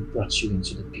mom brought you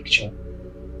into the picture.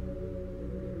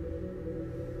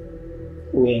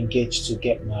 We were engaged to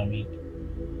get married.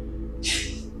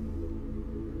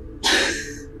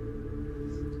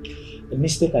 The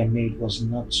mistake I made was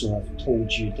not to have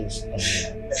told you this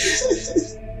earlier.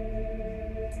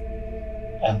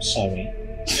 I'm sorry.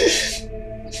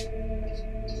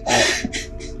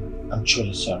 I'm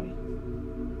truly sorry.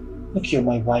 Look, you're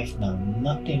my wife now.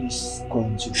 Nothing is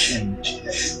going to change.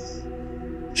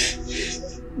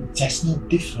 There's no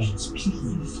difference,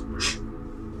 please.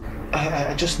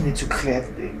 I just need to clear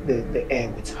the air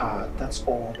with her. That's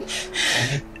all. I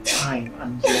need time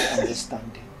and your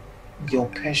understanding. Your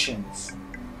patience.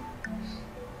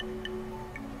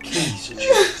 Please,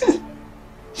 Uju.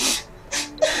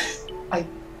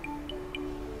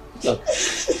 Look.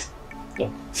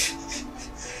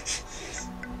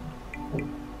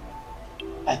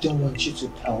 I don't want you to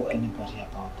tell anybody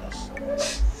about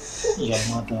this. Your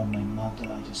mother, my mother,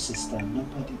 your sister,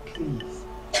 nobody, please.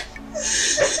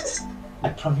 I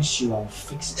promise you I'll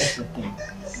fix everything.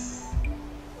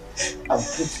 I'll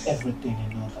put everything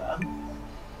in order.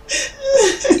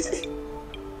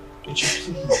 Would you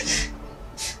please?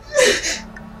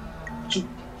 Would you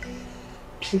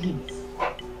please?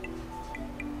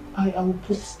 I will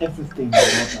put everything in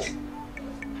order.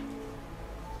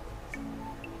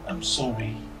 I'm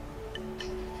sorry.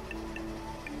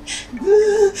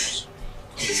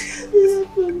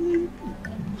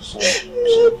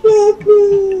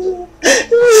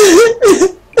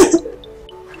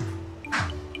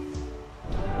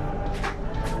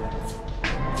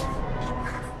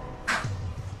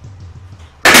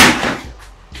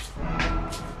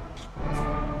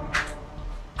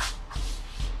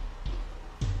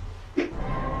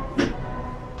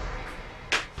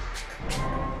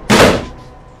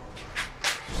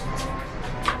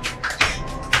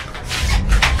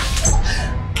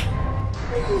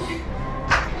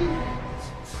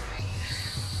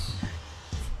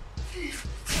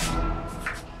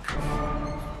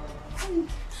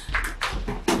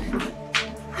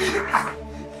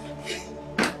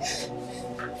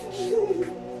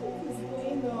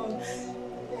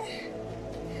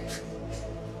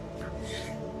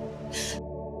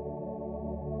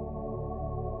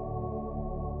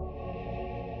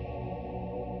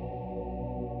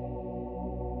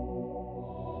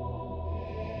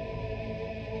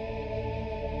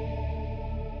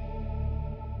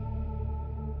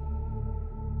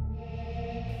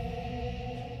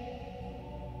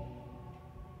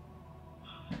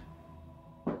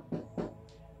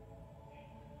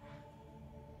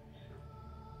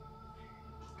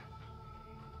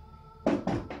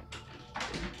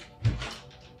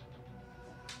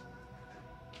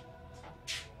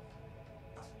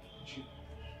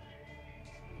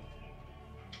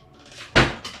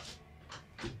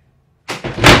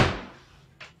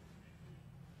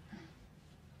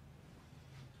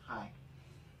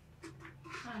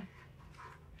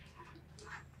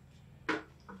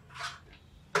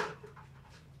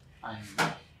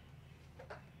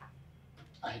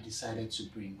 I decided to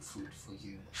bring food for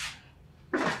you.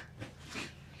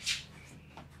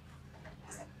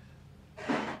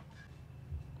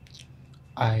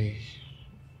 I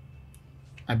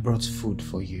brought food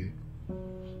for you.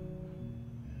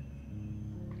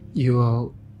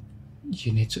 You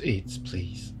need to eat,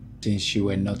 please, since you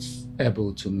were not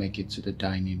able to make it to the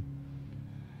dining.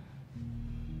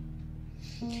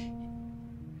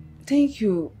 Thank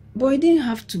you, but I didn't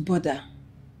have to bother.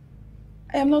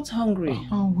 I am not hungry.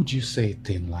 How would you say a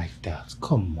thing like that?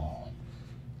 Come on.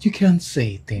 You can't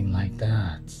say a thing like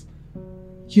that.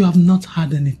 You have not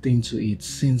had anything to eat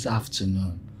since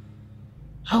afternoon.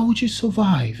 How would you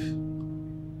survive?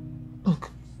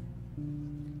 Look,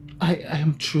 I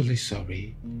am truly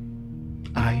sorry.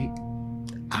 I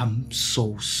am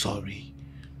so sorry.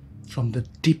 From the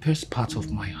deepest part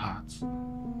of my heart.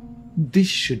 This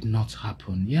should not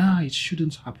happen. Yeah, it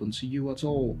shouldn't happen to you at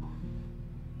all.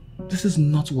 This is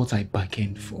not what I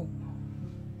bargained for.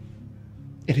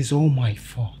 It is all my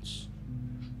fault.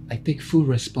 I take full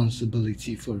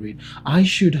responsibility for it. I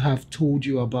should have told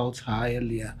you about her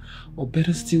earlier, or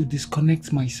better still,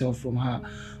 disconnect myself from her.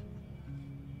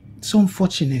 It's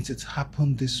unfortunate it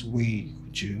happened this way,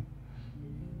 Ju.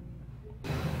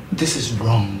 This is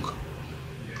wrong.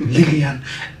 Lillian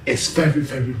is very,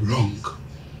 very wrong.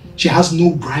 She has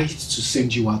no right to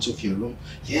send you out of your room.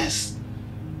 Yes.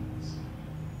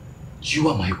 You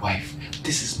are my wife.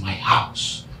 This is my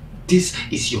house. This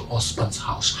is your husband's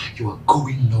house. You are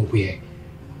going nowhere.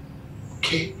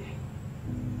 Okay?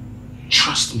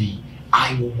 Trust me,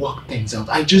 I will work things out.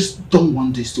 I just don't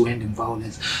want this to end in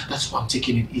violence. That's why I'm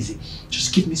taking it easy.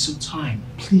 Just give me some time,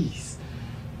 please.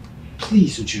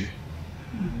 Please, Uju.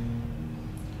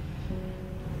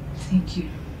 Thank you.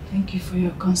 Thank you for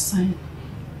your concern.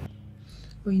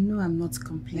 But you know I'm not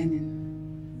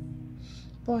complaining.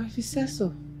 But if you say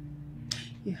so,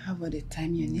 you have all the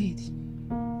time you need.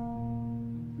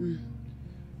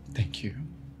 Thank you.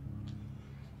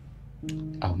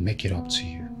 I'll make it up to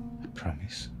you. I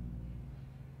promise.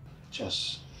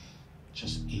 Just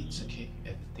eat, okay?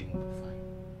 Everything will be fine.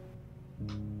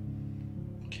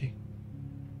 Okay?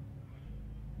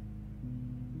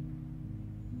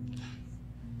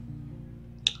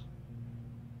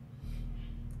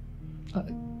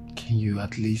 Can you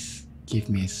at least give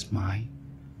me a smile?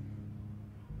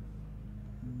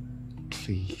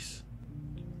 Please.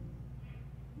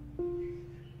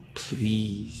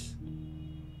 Please.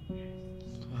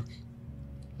 Look.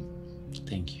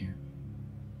 Thank you.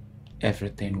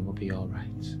 Everything will be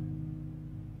alright.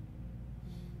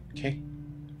 Okay?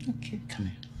 Okay. Come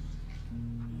here.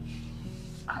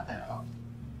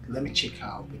 Let me check her.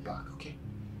 I'll be back, okay?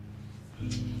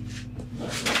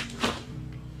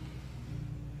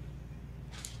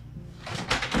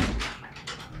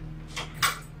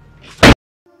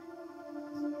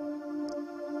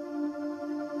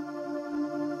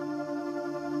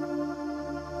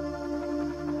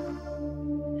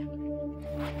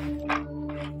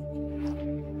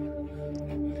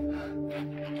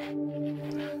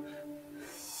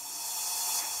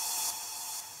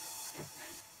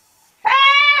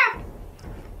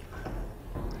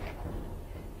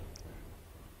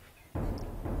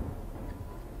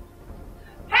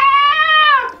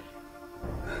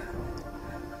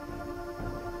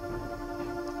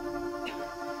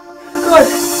 God!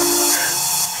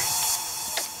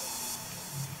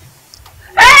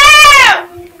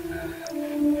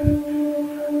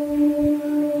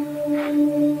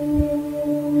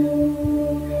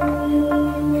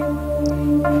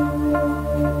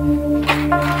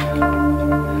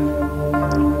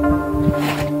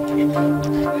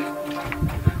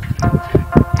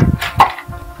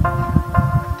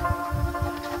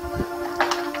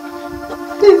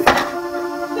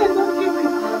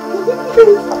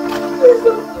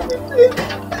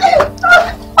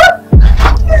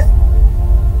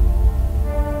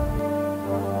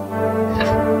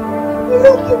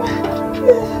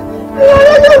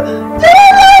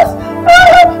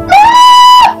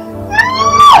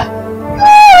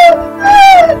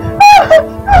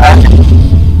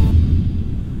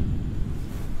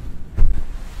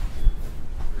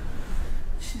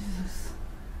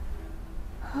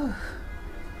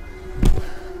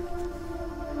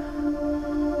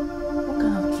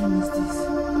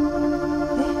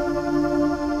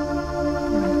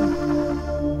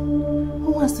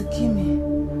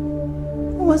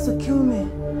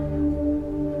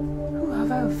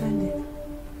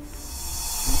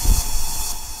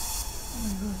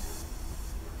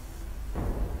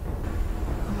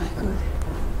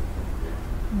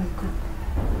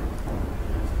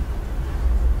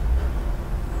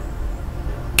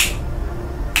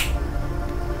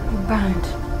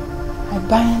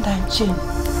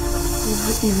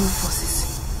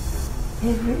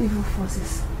 Every evil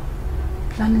forces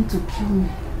planning to kill me,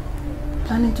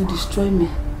 planning to destroy me.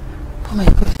 Oh my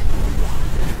God.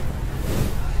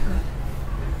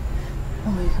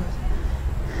 Oh my God.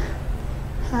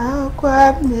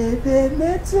 Akwa nebe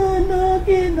metuno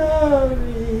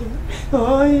kinori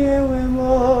oye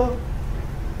wemo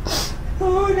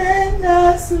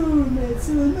unenda su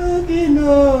metuno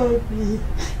kinori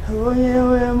oye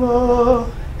wemo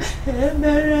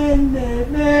emerende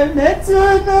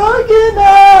metuno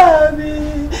kinori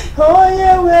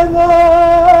oye wemo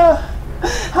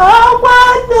akwa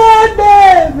nebe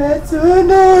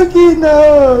metuno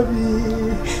kinori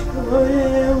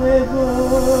oye wemo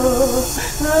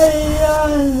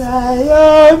ayo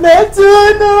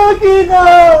metuno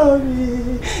kinori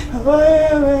oye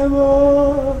wemo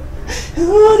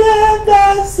unenda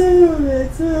su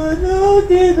metuno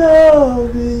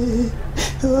kinori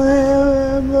oye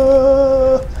wemo.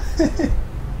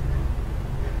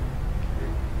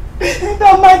 In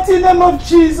the mighty name of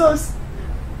Jesus,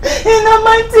 in the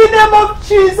mighty name of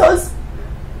Jesus,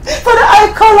 Father,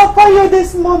 I call upon you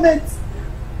this moment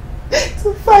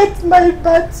to fight my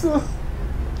battle.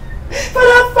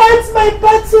 Father, fight my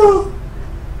battle.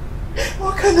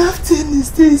 What kind of thing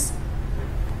is this?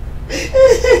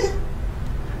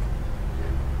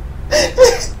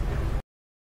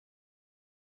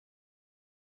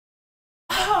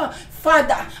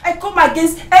 Father, I come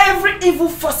against every evil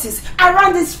forces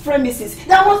around these premises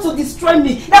that wants to destroy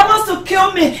me, that wants to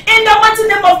kill me. In the mighty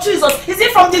name of Jesus. Is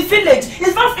it from the village? Is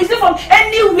it from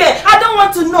anywhere? I don't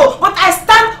want to know. But I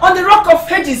stand on the rock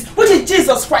of ages, which is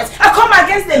Jesus Christ. I come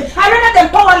against them. I render them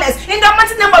powerless. In the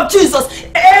mighty name of Jesus.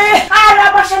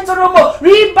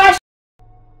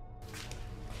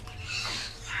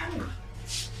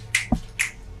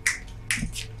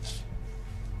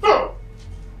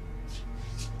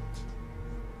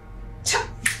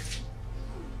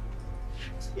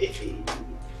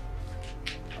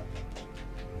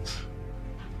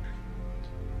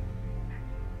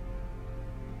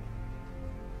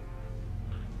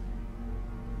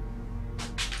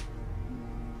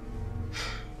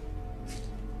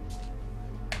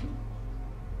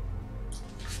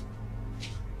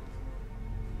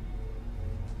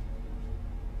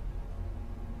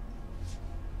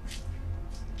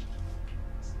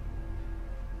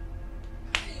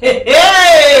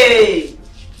 Hey!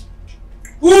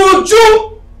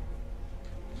 Uju!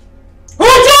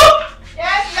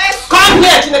 Yes, come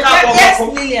here, Chineka. Yes,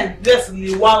 Lillian. Yes,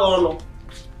 Liwa.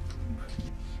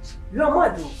 You're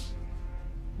mad, though.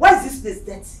 Why is this place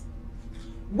dirty?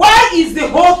 Why is the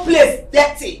whole place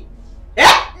dirty?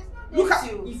 Eh? Look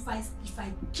at you. If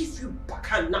I give you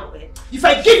backhand now, if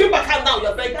I give you backhand now,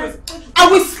 you're very crazy. I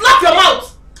will slap your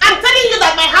mouth. I'm telling you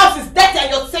that my house is dirty and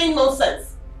you're saying nonsense.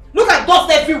 Look at dust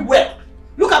everywhere.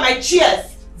 Look at my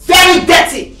chairs. Very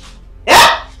dirty.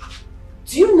 Yeah?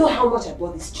 Do you know how much I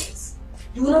bought these chairs?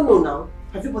 You will not know now.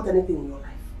 Have you bought anything in your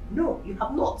life? No, you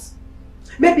have not.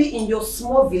 Maybe in your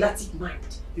small villatic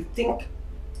mind, you think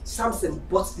Samson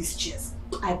bought these chairs.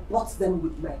 I bought them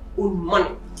with my own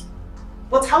money.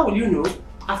 But how will you know?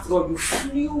 After all, you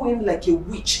flew in like a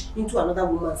witch into another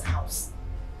woman's house.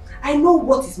 I know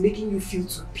what is making you feel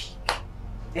so big.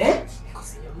 Eh?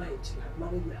 Because in your mind, you have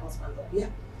married my husband up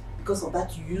here because of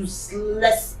that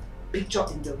useless picture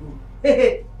in the room.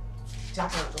 Hey,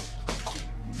 Jack,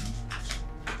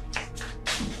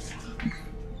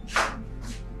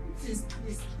 Please,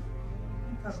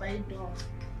 what have I done?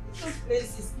 This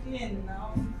place is clean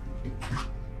now.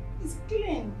 It's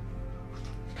clean.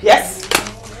 Yes,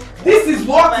 this is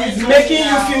what is making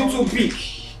you feel too big.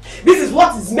 This is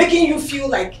what is making you feel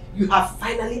like you have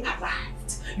finally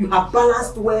arrived. You have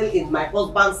balanced well in my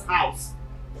husband's house.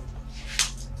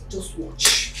 Just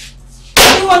watch.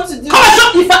 What do you want to do? Come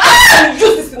on, if I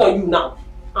use this thing on you now,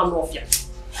 I'm off here.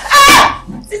 Ah!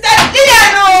 Sister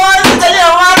Lillian,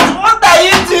 what are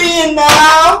you doing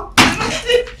now?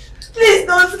 Please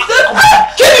don't.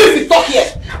 Kill you if you talk here.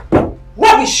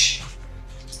 Rubbish.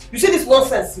 You see this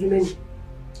nonsense remaining?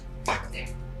 Back there.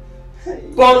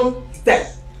 Burn them.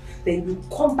 Then you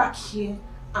come back here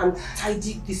and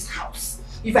tidy this house.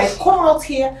 If I come out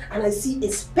here and I see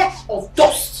a speck of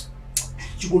dust,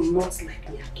 you will not like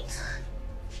me at all.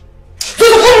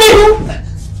 Idiot.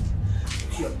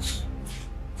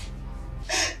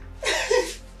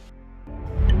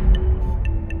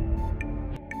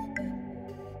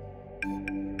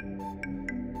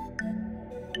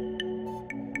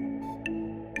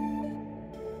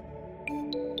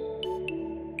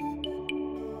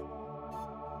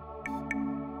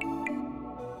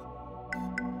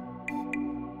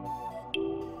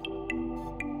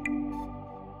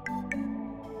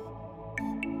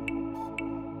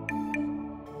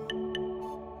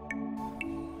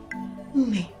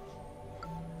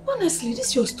 Honestly,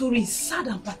 this your story is sad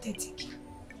and pathetic.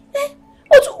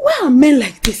 But why are men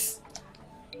like this?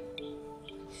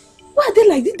 Why are they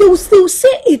like this? They will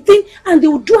say a thing and they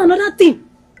will do another thing.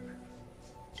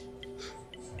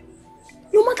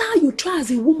 No matter how you try as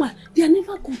a woman, they are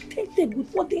never contented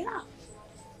with what they have.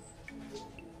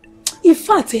 In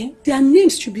fact, their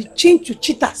names should be changed to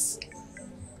cheaters.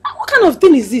 What kind of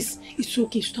thing is this? It's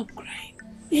okay, stop crying.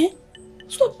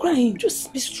 Stop crying,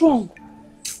 just be strong.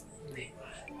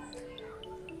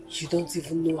 You don't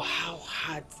even know how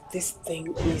hard this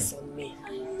thing is on me.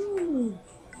 I know.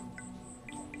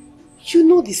 You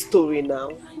know the story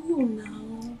now. I know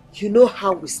now. You know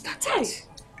how we started.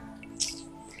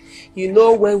 You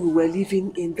know when we were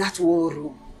living in that one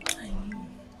room. I know.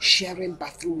 Sharing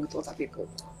bathroom with other people.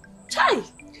 Chai!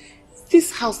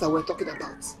 This house that we're talking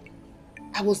about,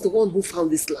 I was the one who found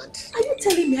this land. Are you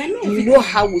telling me? I know. You know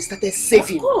how we started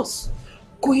saving. Of course.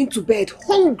 Going to bed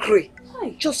hungry.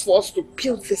 Hi. Just for us to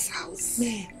build this house.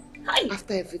 Man. Hi.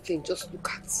 After everything, just look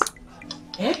at.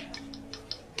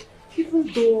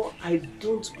 Even though I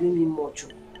don't blame him much,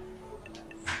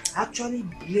 I actually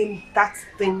blame that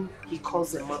thing he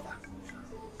calls a mother.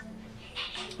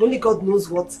 Only God knows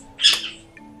what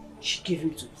she gave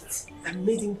him to eat that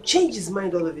made him change his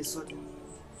mind all of a sudden.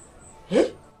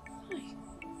 I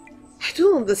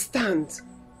don't understand.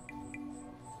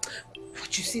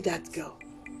 But you see that girl,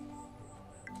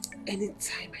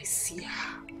 anytime I see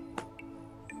her,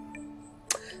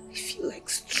 I feel like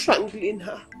strangling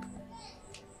her.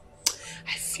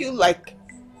 I feel like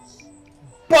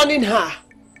burning her.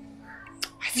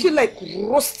 I feel like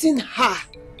roasting her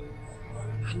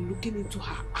and looking into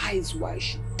her eyes while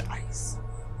she dies.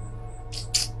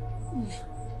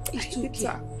 It's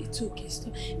okay. It's okay.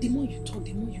 Stop. The more you talk,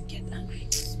 the more you get angry.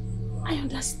 I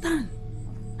understand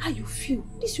how you feel.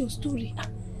 This is your story.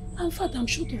 In fact, I'm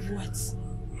short of words.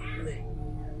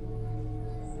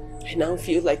 I now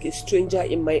feel like a stranger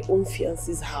in my own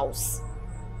fiancé's house.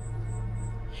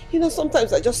 You know,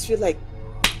 sometimes I just feel like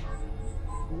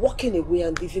walking away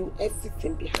and leaving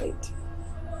everything behind.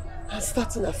 And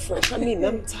starting afresh. I mean,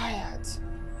 I'm tired.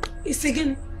 It's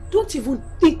again, don't even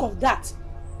think of that.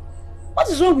 What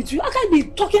is wrong with you? I can't be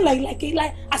talking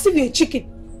like as if you're a chicken.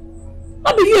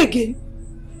 Not be you again.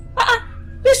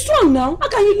 Be strong now. How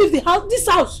can you leave this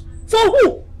house? For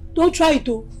who? Don't try it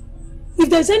though. If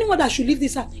there's anyone that should leave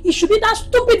this house, it should be that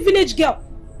stupid village girl.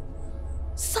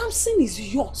 Samson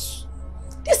is yours.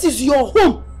 This is your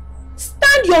home.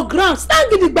 Stand your ground.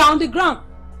 Stand on the ground.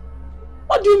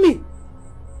 What do you mean?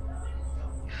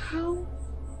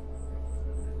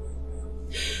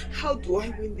 How do I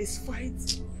win this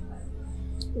fight?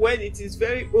 When it is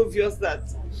very obvious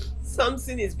that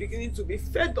Samson is beginning to be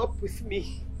fed up with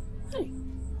me.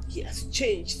 He has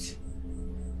changed.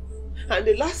 And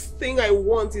the last thing I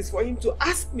want is for him to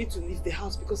ask me to leave the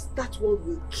house, because that one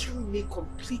will kill me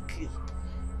completely.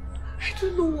 I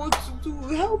don't know what to do.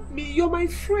 Help me. You're my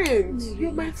friend.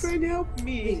 You're my friend. Help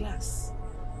me. Relax.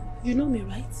 You know me,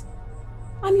 right?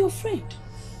 I'm your friend.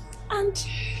 And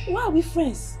why are we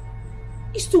friends?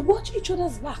 It's to watch each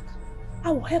other's back.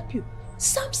 I will help you.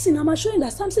 Samson, I'm assuring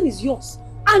that Samson is yours.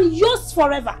 and yours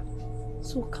forever.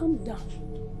 So calm down,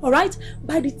 alright?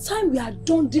 By the time we are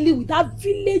done dealing with that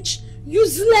village,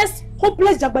 useless,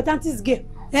 hopeless Jagbajantis girl,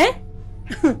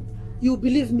 you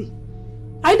believe me.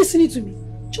 Are you listening to me?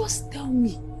 Just tell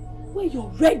me when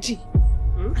you're ready,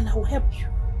 and I will help you.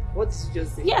 What did you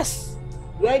just say? Yes.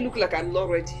 Do I look like I'm not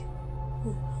ready?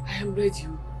 I am ready.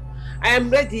 I am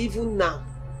ready even now.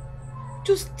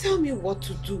 Just tell me what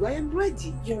to do. I am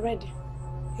ready. You're ready.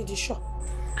 You're sure.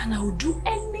 And I will do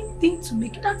anything to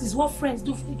make it. That is what friends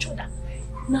do for each other.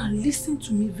 Now listen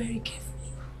to me very carefully.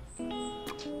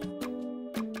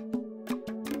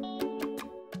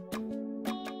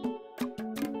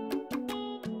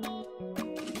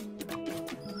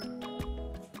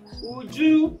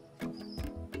 Uju!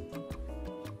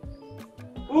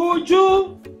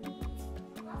 Uju!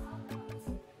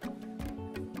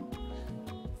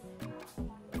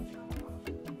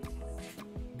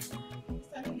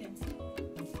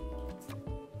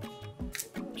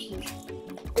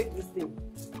 Take this thing.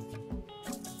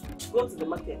 Go to the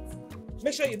market.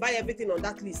 Make sure you buy everything on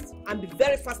that list and be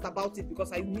very fast about it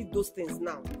because I need those things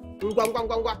now.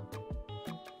 Ngwa.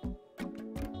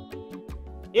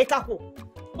 Ekapo,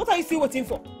 what are you still waiting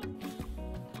for?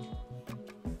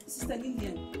 Sister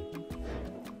Lillian,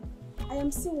 I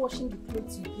am still washing the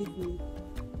clothes you gave me.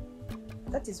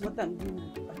 That is what I'm doing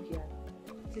at the backyard.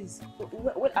 Please,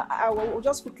 I will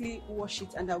just quickly wash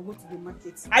it and I'll go to the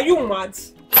market. Are you mad?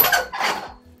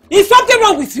 Is something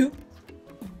wrong with you?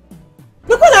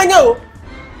 Look what I know.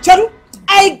 Charu,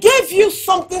 I gave you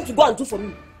something to go and do for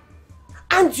me.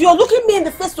 And you're looking me in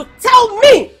the face to tell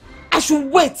me I should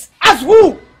wait. As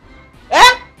who?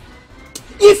 Eh?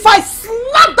 If I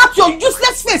slap that your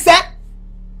useless face,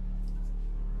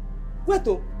 Wait,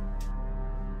 oh.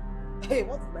 Hey,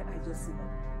 what did my eye just see?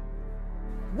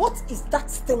 What is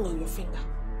that stain on your finger?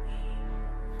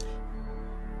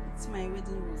 It's my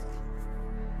wedding ring.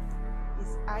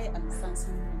 It's I and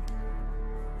Samson ring.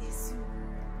 Yes,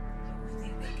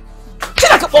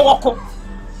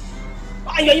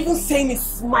 And you're even saying it's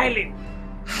smiling.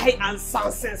 I and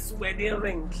Samson's wedding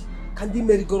ring. Can the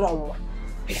merry-go-round?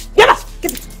 Give it!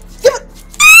 Give it! Give it!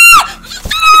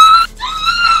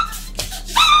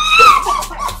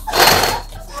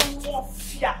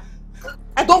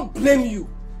 I don't blame you.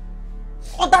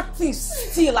 Other thieves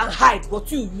steal and hide,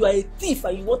 but you are a thief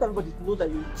and you want everybody to know that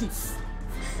you're a thief.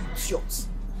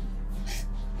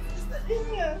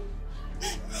 Idiot.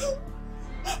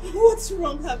 What's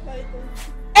wrong have I done?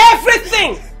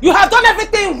 Everything! You have done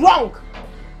everything wrong.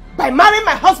 By marrying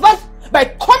my husband, by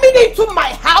coming into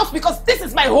my house because this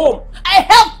is my home. I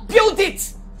helped build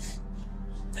it.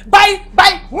 By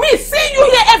me seeing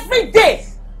you here every day.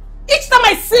 Each time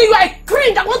I see you, I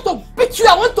cringe. I want to beat you.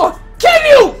 I want to kill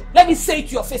you. Let me say it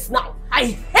to your face now. I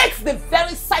hate the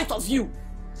very sight of you.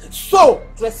 So,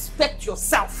 respect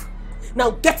yourself.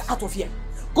 Now get out of here.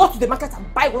 Go to the market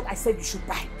and buy what I said you should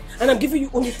buy. And I'm giving you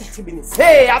only 30 minutes.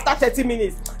 Hey, after 30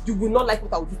 minutes, you will not like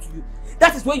what I will do to you.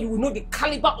 That is when you will know the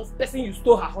caliber of person you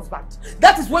stole her husband.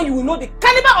 That is when you will know the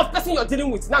caliber of person you're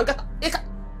dealing with. Now get out. Get out.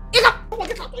 Get out.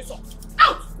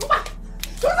 Out. Go back.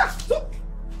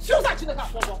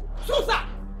 Susa.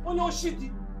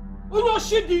 Onyoshidi.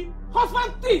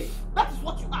 Husband thief. That is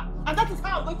what you are. And that is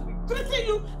how I'm going to be treating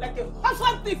you like a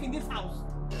husband thief in this house.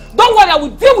 Don't worry, I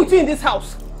will deal with you in this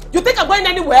house. You think I'm going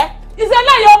anywhere? It's a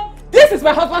lie. This is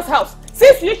my husband's house.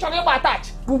 Since you shall never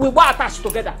attach, we will go attached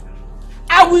together.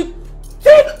 I will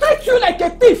treat you like a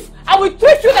thief. I will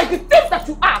treat you like the thief that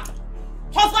you are.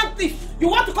 Husband thief. You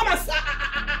want to come and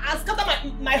scatter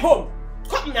my home?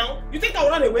 Come now. You think I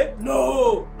will run away?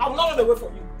 No. I will not run away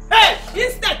from you. Hey,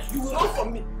 instead, you will run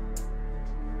from me.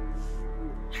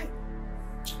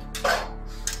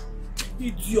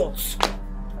 Idiots. I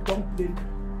don't blame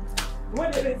you.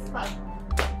 When they start,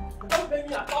 I don't blame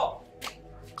you at all.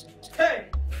 Hey,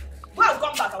 when I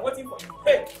come back, I'm waiting for you.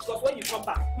 Hey, because when you come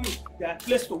back, there's a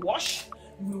place to wash.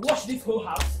 You will wash this whole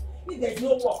house. If there's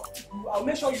no work, I'll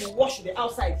make sure you wash the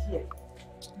outside here.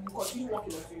 You continue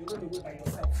working until you run away by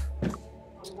yourself.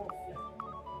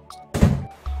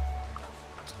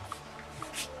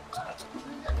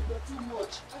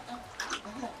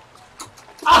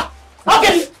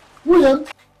 Okay. William.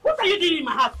 What are you doing in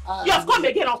my house? You have come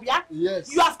again up here?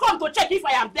 Yes. You have come to check if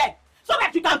I am dead, so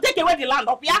that you can take away the land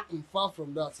up here? Far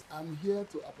from that. I'm here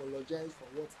to apologize for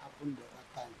what happened the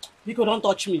other time. Because don't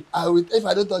touch me. If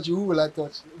I don't touch you, who will I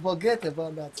touch? Forget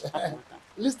about that.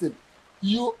 Listen,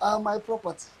 you are my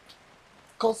property.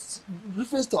 Because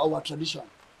refers to our tradition.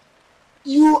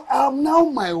 You are now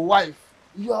my wife.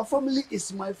 Your family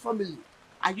is my family.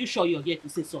 Are you sure you're here to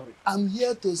say sorry? I'm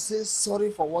here to say sorry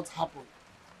for what happened.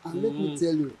 And let me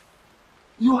tell you,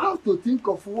 You have to think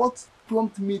of what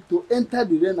prompted me to enter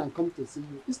the rain and come to see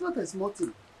you. It's not a small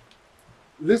thing.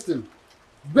 Listen,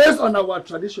 based on our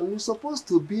tradition, you're supposed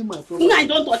to be my property. No,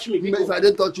 don't touch me. If I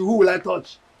don't touch you, who will I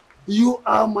touch? You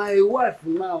are my wife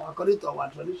now, according to our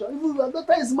tradition. Even your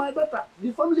daughter is my daughter.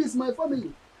 The family is my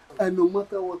family. And no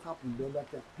matter what happened the other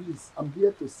time, please, I'm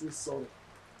here to say sorry.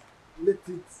 Let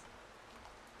it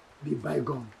be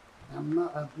bygone. I'm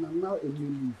now a new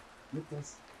leaf. Let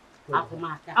us. Are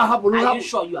you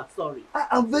sure you are sorry?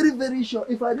 I'm very, very sure.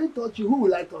 If I didn't touch you, who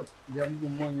will I touch? I'm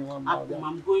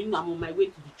on my way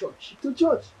to the church. To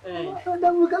church?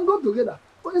 Then we can go together.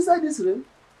 But inside this rain?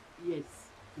 Yes.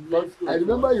 Let's go. I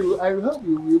remember you. I hope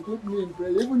you will put me in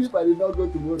prayer, even if I did not go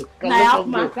tomorrow.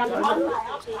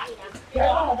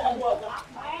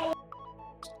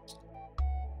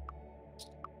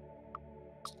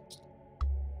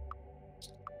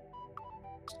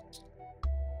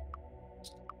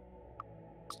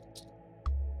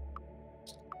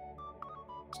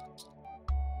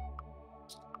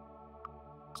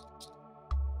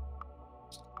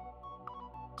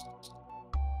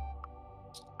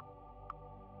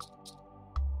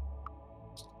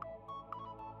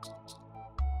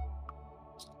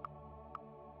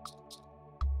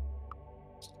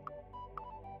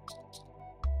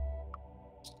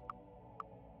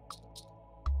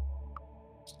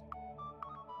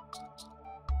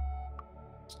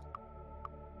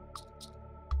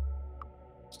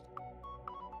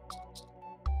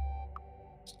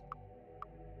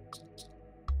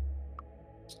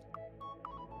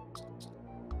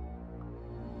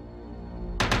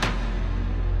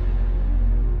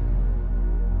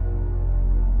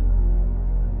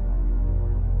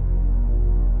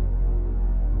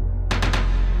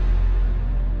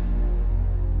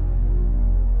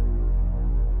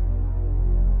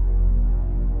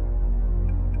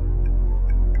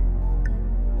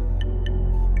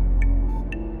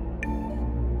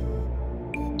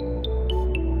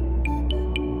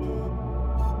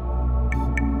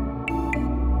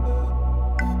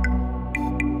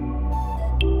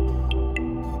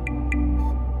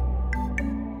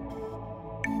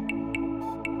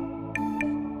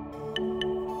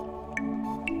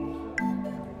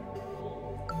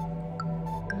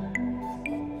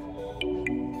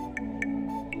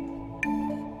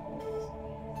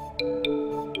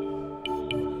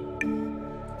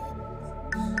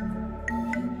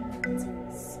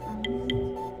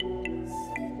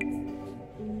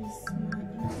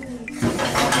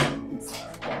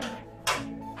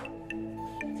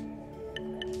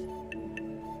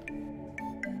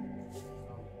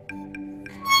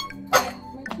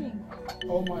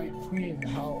 Oh my queen,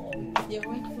 how are you? You're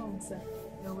welcome, sir.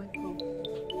 You're welcome.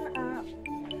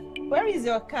 Where is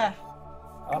your car?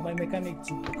 My mechanic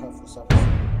took the car for service.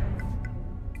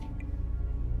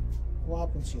 What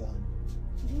happened to your hand?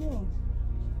 No.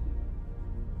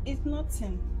 It's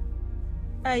nothing.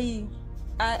 I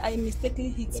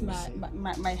mistakenly hit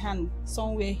my hand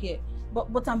somewhere here.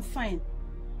 But I'm fine.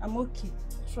 I'm okay.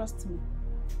 Trust me.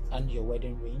 And your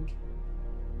wedding ring?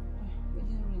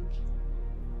 Wedding ring.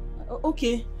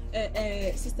 Okay.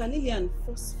 Sister Lillian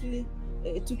forcefully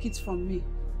took it from me.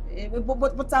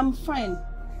 But I'm fine.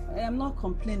 I'm not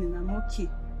complaining. I'm okay.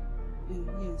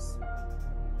 Yes.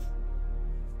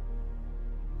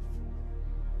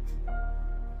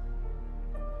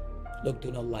 Look,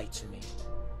 do not lie to me.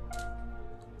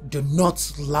 Do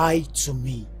not lie to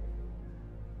me.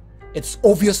 It's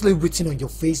obviously written on your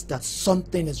face that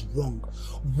something is wrong.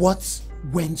 What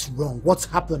went wrong? What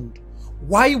happened?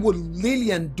 Why would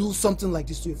Lillian do something like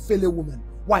this to a fellow woman?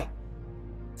 Why?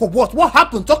 For what? What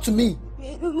happened? Talk to me.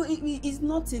 It's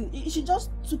nothing. She just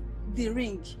took the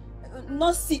ring.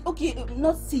 Not see. Okay,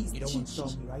 not see. You don't want to tell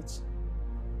me, right?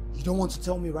 You don't want to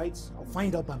tell me, right? I'll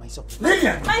find out by myself.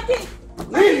 Lillian! Mikey!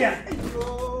 Lillian!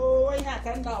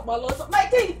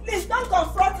 Mikey, please don't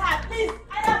confront her, please.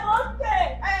 I am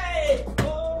okay. Hey!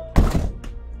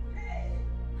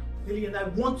 Lillian, I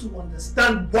want to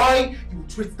understand why you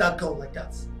treat that girl like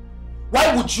that.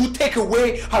 Why would you take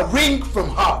away her ring from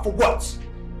her? For what?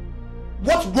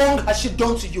 What wrong has she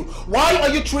done to you? Why are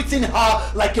you treating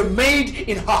her like a maid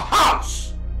in her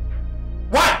house?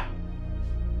 Why?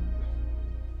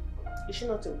 Is she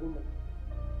not a woman?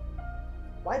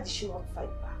 Why did she not fight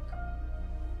back?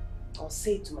 Or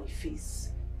say it to my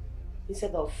face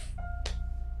instead of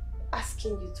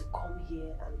asking you to come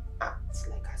here and act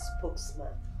like a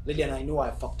spokesman? Lillian, I know I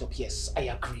fucked up. Yes, I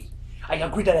agree. I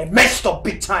agree that I messed up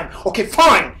big time. Okay,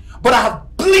 fine. But I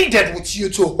have pleaded with you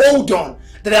to hold on,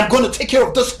 that I'm going to take care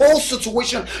of this whole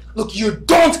situation. Look, you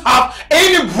don't have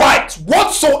any right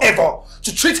whatsoever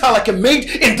to treat her like a maid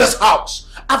in this house.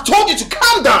 I've told you to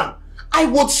calm down. I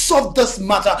would solve this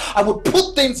matter. I would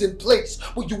put things in place,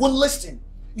 but you won't listen.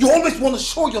 You always want to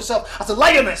show yourself as a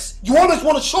lioness. You always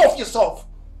want to show off yourself.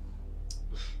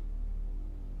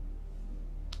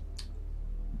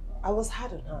 I was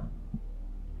hard on her.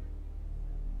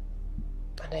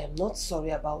 And I am not sorry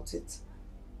about it.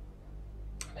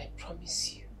 And I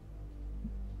promise you,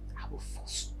 I will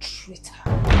frustrate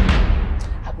her.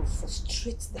 I will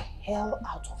frustrate the hell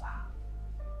out of her.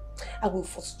 I will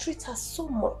frustrate her so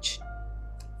much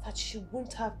that she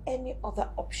won't have any other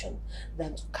option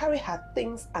than to carry her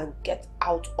things and get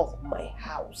out of my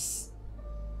house.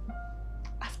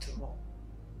 After all,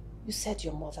 you said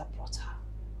your mother brought her.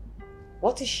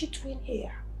 What is she doing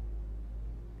here?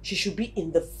 She should be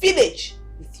in the village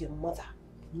with your mother,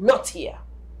 not here.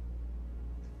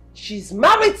 She's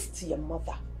married to your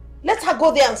mother. Let her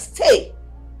go there and stay.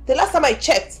 The last time I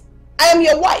checked, I am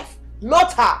your wife,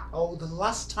 not her. Oh, the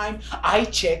last time I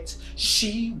checked,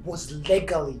 she was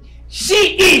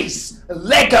she is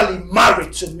legally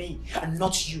married to me and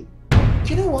not you.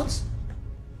 You know what?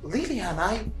 Lily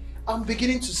and I'm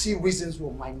beginning to see reasons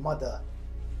with my mother.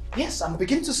 Yes, I'm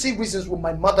beginning to see reasons with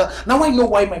my mother. Now I know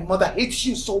why my mother hates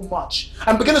you so much.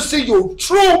 I'm beginning to see your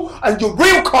true and your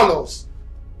real colors.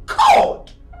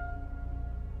 God!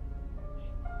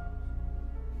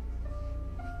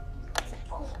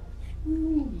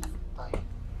 Me.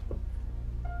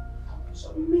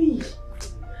 Me.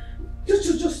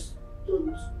 Just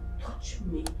don't touch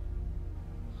me.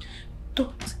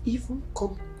 Don't even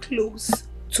come close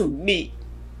to me.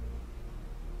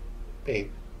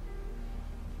 Babe.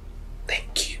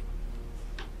 Thank you.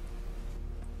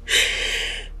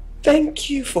 Thank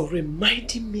you for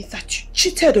reminding me that you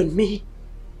cheated on me.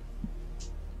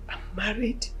 I'm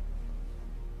married.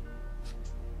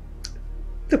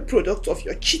 The product of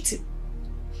your cheating.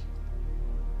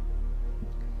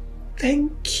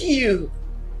 Thank you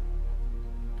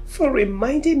for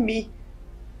reminding me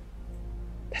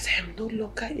that I am no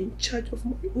longer in charge of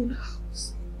my own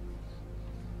house.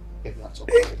 Babe, that's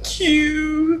okay. Thank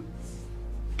you.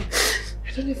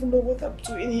 I don't even know what I'm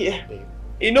doing here. Babe.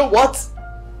 You know what?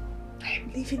 I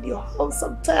am leaving your house.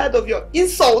 I'm tired of your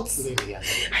insults. Baby,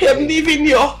 I am leaving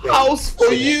your house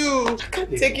for you. I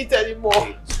can't take it anymore.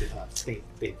 Babe, sweetheart,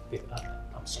 babe,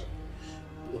 I'm sorry.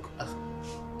 Look,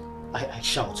 I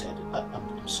shouted.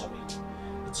 I'm sorry.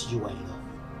 It's you I love.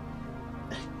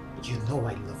 You know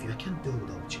I love you. I can't do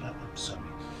without you. I'm sorry.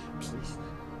 Please,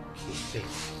 babe.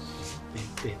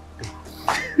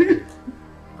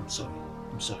 I'm sorry.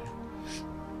 I'm sorry.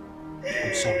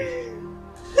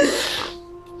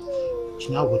 You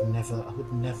know, I would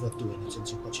never do anything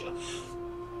to hurt you.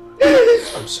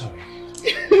 I'm sorry.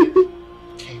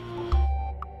 Okay.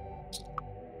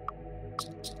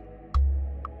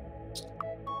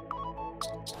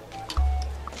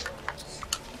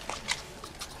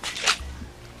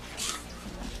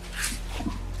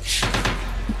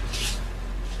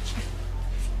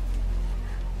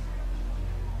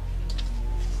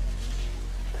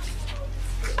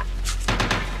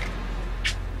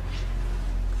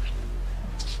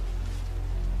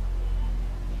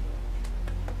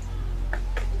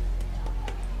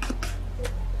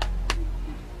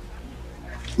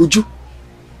 Uju,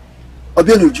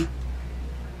 Obian Uju,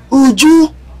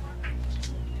 Uju,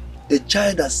 a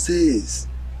child that says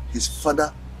his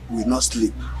father will not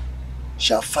sleep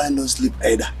shall find no sleep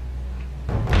either.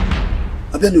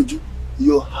 Obian Uju,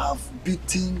 you have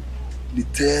beaten the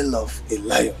tail of a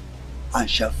lion and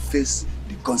shall face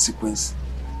the consequences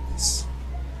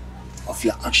of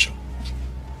your action.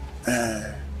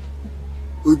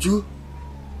 Uju,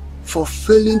 for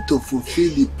failing to fulfill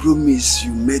the promise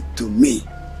you made to me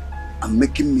and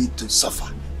making me to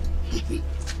suffer.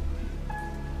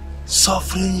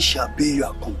 Suffering shall be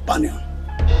your companion.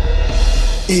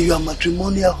 In your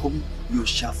matrimonial home, you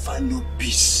shall find no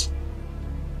peace.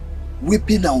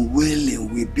 Weeping and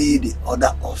wailing will be the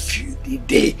order of you the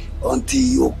day until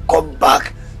you come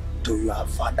back to your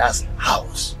father's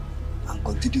house and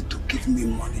continue to give me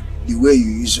money the way you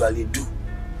usually do.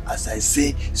 As I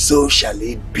say, so shall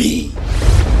it be.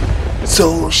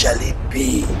 So shall it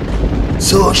be.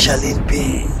 So shall it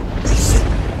be.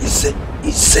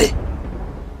 He said.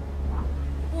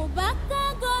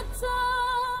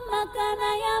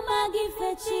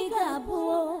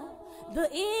 The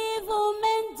evil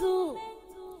men do.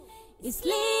 He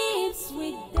sleeps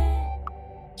with them.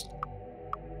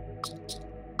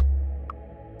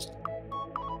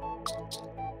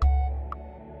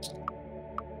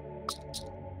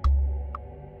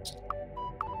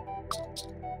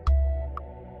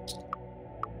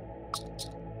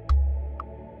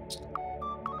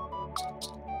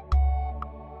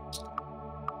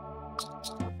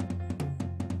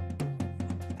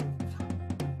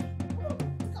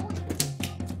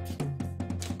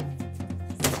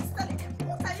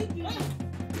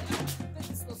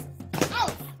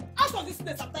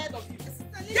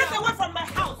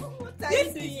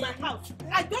 This is my house.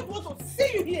 I don't want to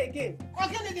see you here again.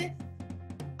 Okay, Salinia,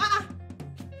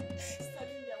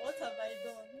 what have I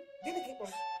done?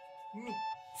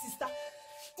 Sister,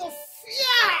 for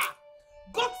fear,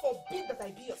 God forbid that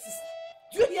I be your sister.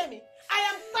 Do you hear me? I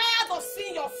am tired of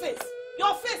seeing your face.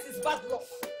 Your face is bad luck.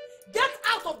 Get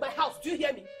out of my house. Do you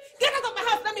hear me? Get out of my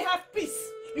house. Let me have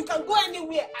peace. You can go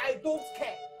anywhere. I don't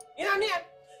care. You know what I mean?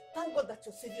 Thank God that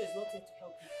your Savior is not here to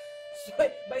help you. So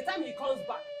by the time he comes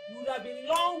back, you would have been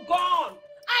long gone.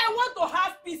 I want to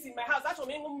have peace in my house. That's what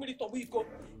I mean.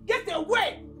 Get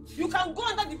away. You can go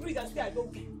under the bridge and say, I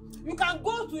don't care. You can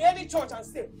go to any church and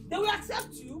stay. They will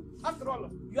accept you. After all,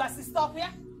 you are sister up here.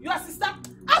 You are sister.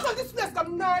 Out of this place,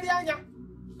 come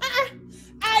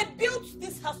I built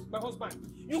this house with my husband.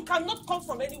 You cannot come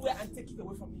from anywhere and take it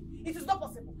away from me. It is not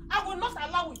possible. I will not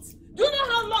allow it. Do you know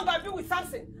how long I've been with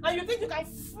Samson? And you think you can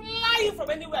fly him from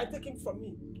anywhere and take him from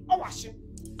me? Oh, wash him.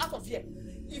 Out of here.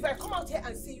 If I come out here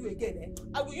and see you again,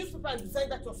 I will use paper and design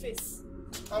that your face.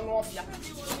 I'm off here.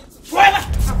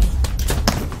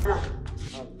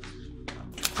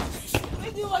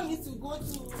 Where do you want me to go to?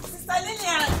 Sister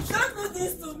Lillian, don't do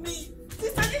this to me.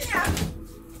 Sister Lillian.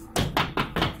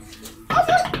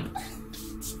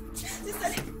 Sister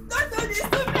Lillian, don't do this to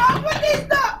me. Open this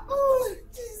door. Oh,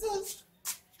 Jesus.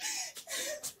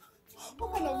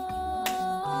 Open up.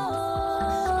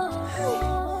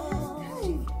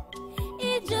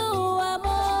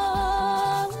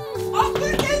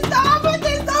 Open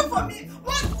this door for me.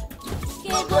 What?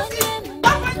 Open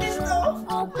this door.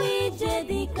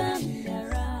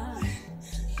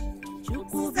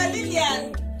 Sister Lillian.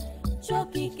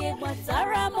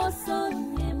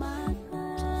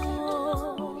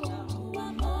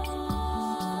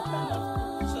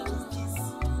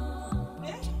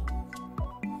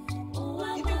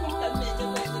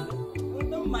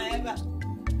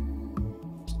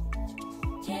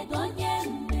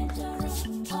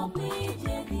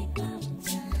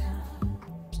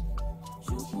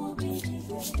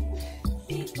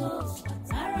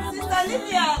 Sister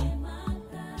Lillian,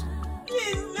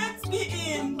 please let me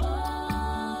in.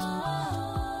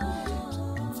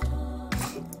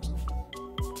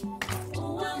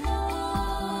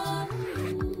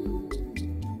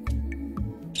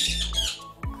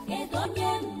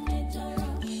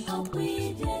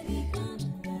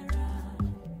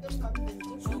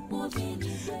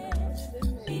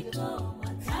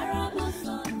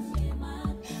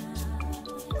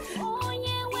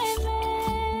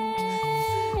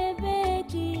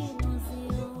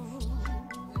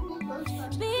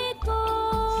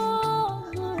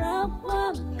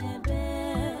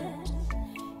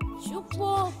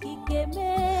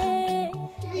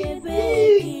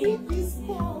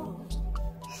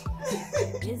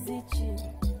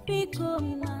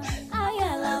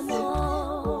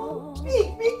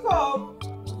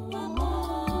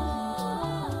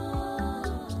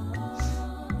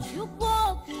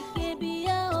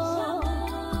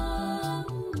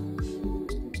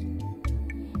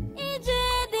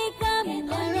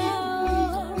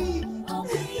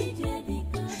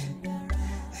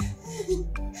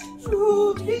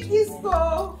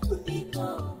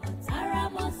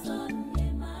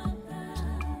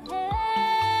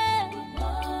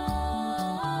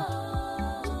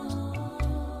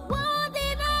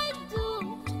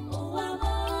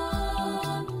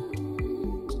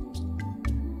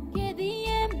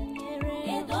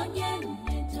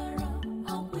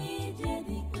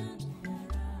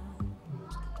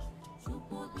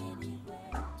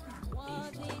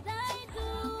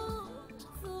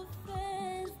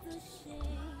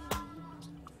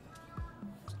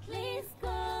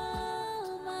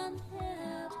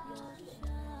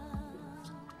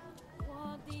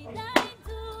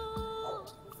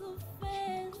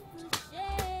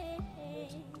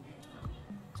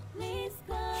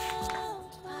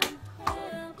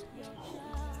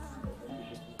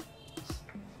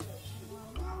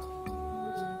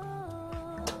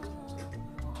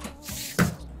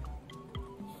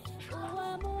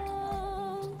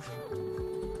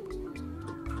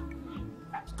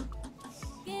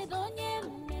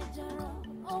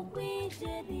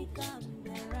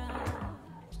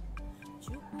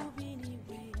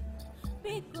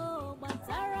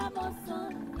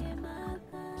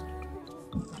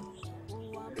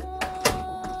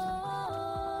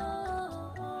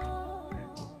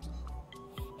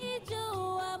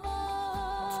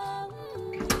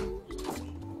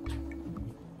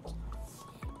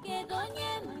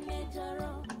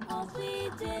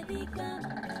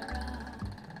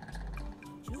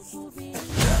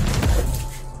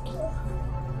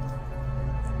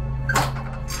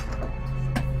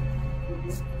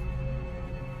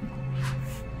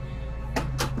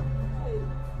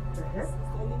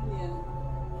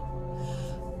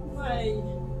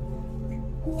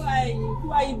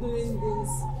 Why are you doing this?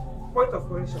 Point of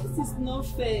correction. This is not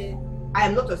fair. I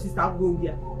am not your sister. I'm going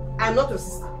here. I am not your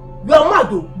sister. You are mad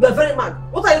though. You are very mad.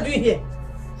 What are you doing here?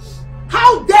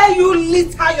 How dare you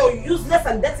litter your useless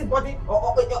and dirty body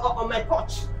on my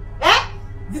porch? Eh?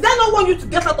 Did I not want you to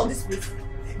get out of this place?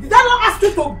 Did I not ask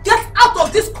you to get out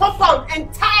of this compound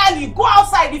entirely? Go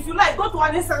outside if you like. Go to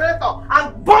an incinerator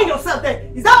and burn yourself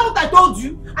there. Is that what I told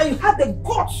you? And you had the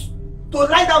guts to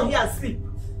lie down here and sleep.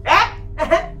 Eh?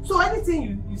 So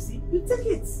anything you see, you take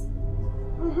it. This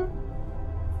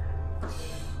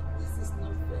is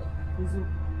not fair. You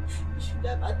should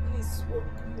have at least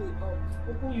woken me up.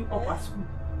 Woken you up at school?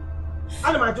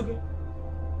 How am I joking?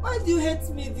 Why do you hate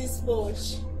me this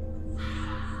much?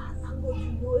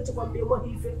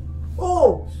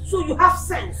 Oh, so you have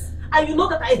sense and you know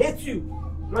that I hate you.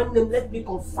 Let me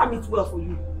confirm it well for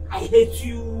you. I hate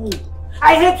you.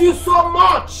 I hate you so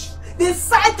much. The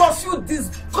sight of you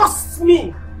disgusts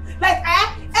me. Like,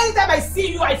 anytime I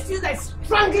see you, I feel like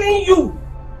strangling you.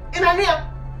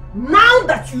 Now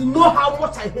that you know how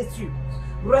much I hate you,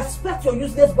 respect your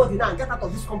useless body now and get out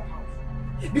of this compound.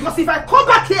 Because if I come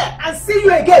back here and see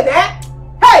you again,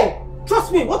 hey,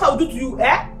 trust me, what I will do to you,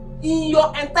 in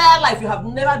your entire life, you have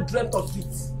never dreamt of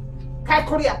it. Kai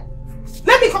Korea,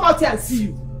 let me come out here and see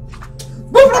you.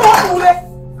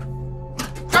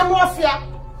 I'm off here.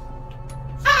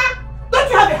 Don't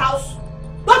you have a house?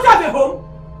 Don't you have a home?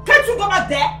 Can't you go back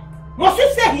there? Must you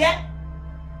stay here?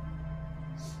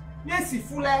 Yes, you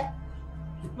fool.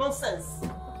 Nonsense.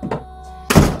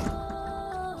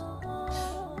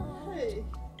 Hey.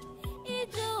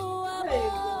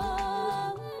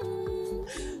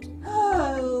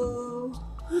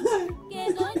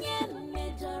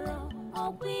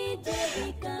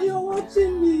 You're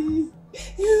watching me.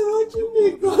 You're watching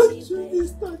me go through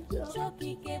this torture.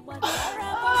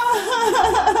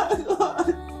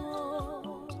 God.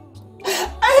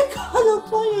 I call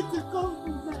upon you to come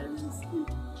to my rescue.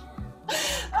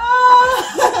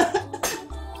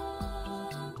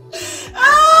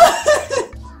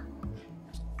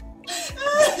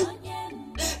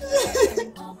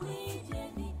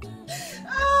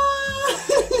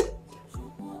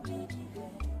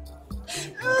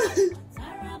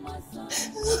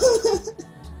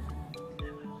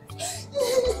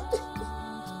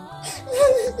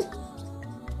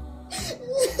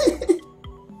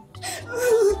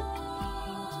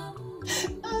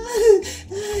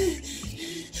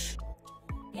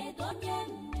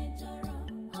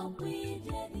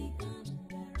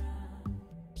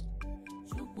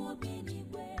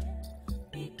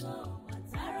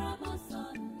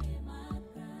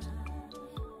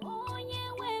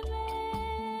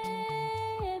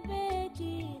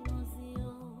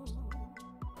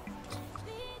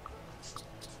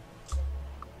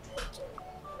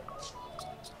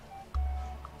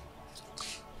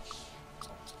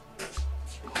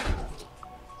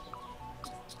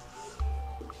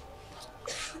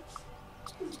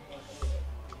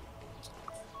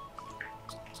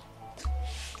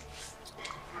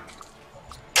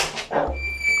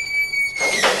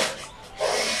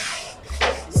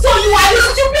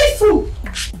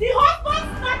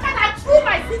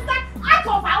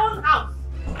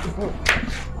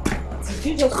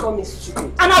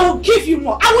 And I will give you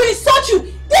more. I will insult you.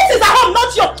 This is a home,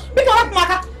 not your.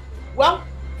 Well,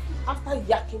 after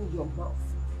yakking your mouth,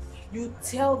 you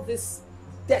tell this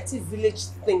dirty village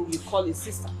thing you call a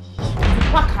sister to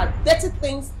pack her dirty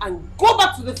things and go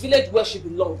back to the village where she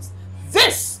belongs.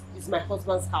 This is my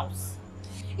husband's house.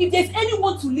 If there's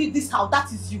anyone to leave this house,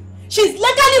 that is you. She's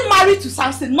legally married to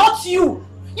Samson, not you.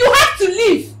 You have to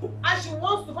leave. And she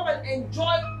wants to come and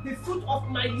enjoy the fruit of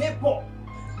my labor.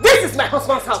 This is my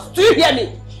husband's house. Do you hear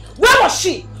me? Where was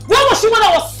she? Where was she when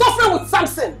I was suffering with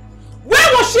Samson?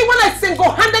 Where was she when I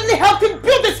single-handedly helped him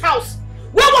build this house?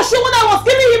 Where was she when I was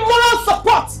giving him moral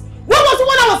support? Where was she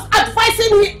when I was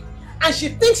advising him? And she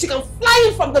thinks she can fly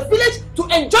in from the village to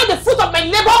enjoy the fruit of my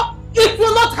labor? It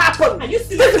will not happen.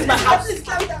 This is my house. Let's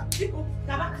go.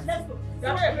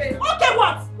 Okay,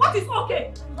 what? What is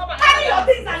okay? Carry your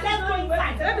things and let's go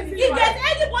inside. If there's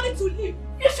anybody to leave,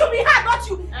 it should be her, not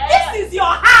you. This is your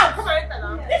house. Come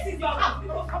on, this is your house.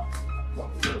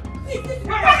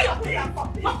 Carry your things and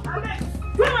come. You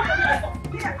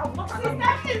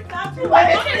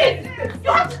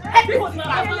have to help me with my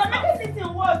house. You're making this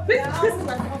thing work. This is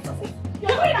my house.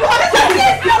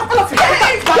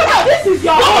 This is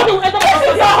your home. This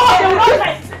is your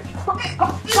home.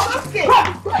 It's okay.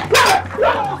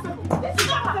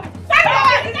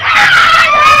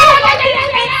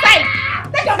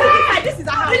 Take your food inside. This is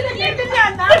a house.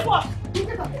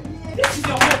 This is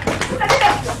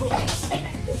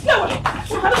your home.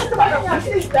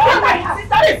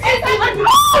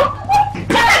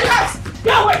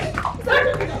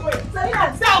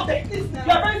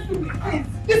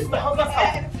 This is my husband's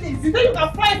house. Please, you think you can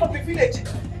fly from the village?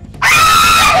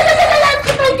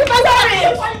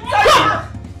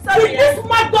 Sorry. Did this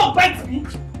mad dog bite me?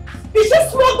 Did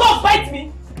this small dog bite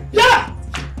me? Yeah.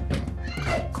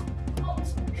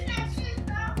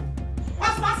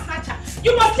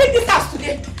 You must leave this house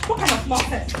today. What kind of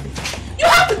nonsense? You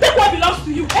have to take what belongs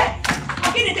to you, eh?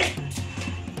 I'll get it.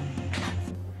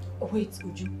 Wait,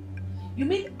 Uju. You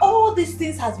mean all these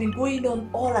things has been going on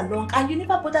all along and you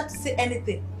never bothered to say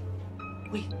anything?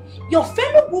 Wait, your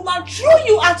fellow woman threw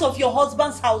you out of your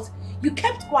husband's house. You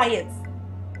kept quiet.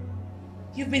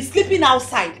 You've been sleeping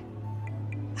outside.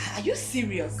 Are you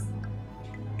serious?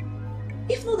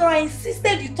 If not that I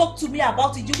insisted you talk to me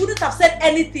about it, you wouldn't have said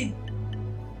anything.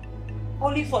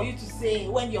 Only for you to say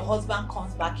when your husband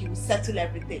comes back, he will settle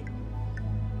everything.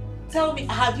 Tell me,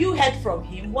 have you heard from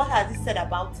him? What has he said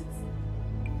about it?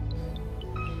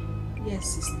 Yes,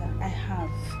 sister, I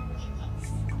have.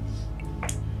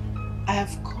 I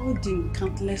have called him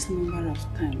countless number of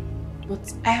times,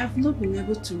 but I have not been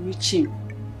able to reach him.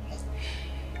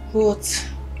 But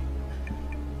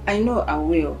I know I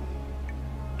will.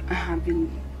 I have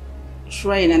been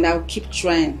trying and I'll keep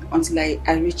trying until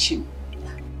I reach him.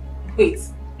 Wait,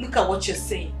 look at what you're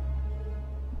saying.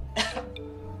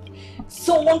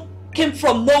 Someone came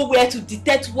from nowhere to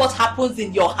detect what happens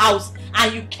in your house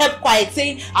and you kept quiet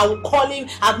saying, I will call him,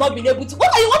 I've not been able to.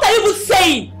 What are you even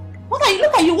saying? Look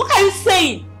at you, what are you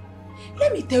saying?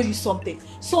 Let me tell you something.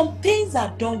 Some things are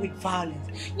done with violence.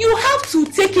 You have to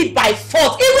take it by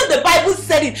force. Even the Bible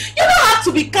said it. You don't have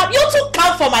to be calm. You're too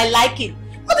calm for my liking.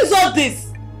 What is all this?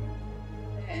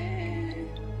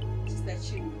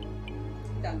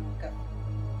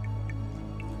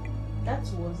 That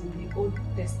was in the Old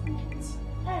Testament.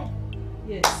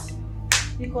 Yes,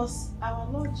 because our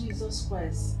Lord Jesus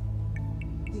Christ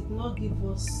did not give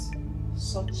us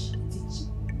such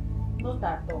teaching. Not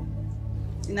at all.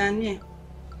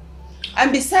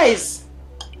 And besides,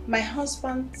 my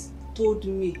husband told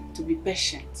me to be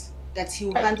patient, that he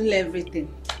will handle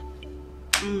everything.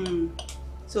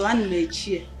 So I'm a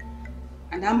cheer,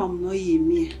 and I'm not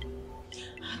me.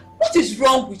 What is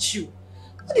wrong with you?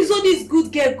 What is all this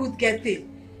good girl thing?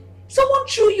 Someone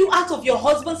threw you out of your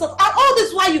husband's house, and all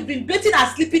this while you've been bathing and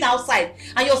sleeping outside,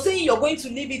 and you're saying you're going to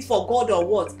leave it for God or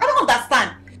what? I don't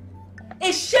understand.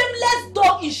 A shameless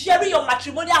dog is sharing your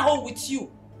matrimonial home with you,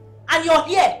 and you're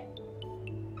here.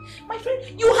 My friend,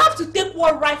 you have to take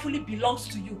what rightfully belongs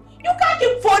to you. You can't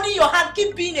keep folding your hand,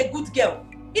 keep being a good girl.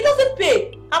 It doesn't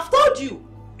pay. I've told you.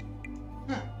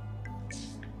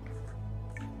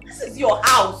 This is your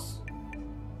house.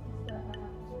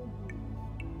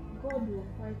 God will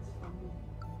fight for me.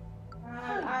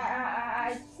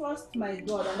 I trust my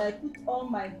God and I put all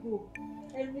my hope,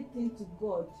 everything to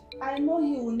God. I know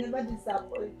He will never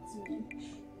disappoint me.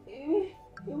 He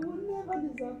will never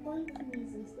disappoint me,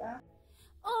 sister.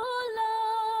 Oh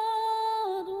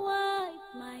Lord, wipe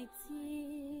my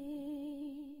tears.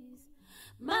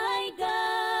 My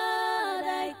God,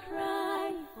 I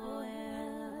cry for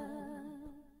help.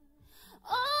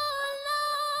 Oh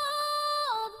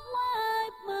Lord,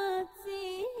 wipe my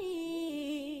tears.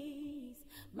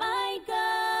 My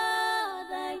God,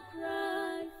 I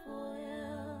cry for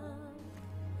help.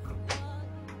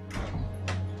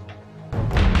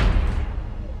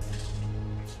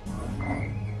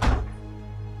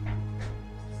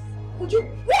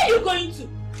 Where are you going to?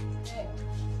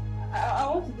 I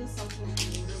want to do something in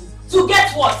the room. To get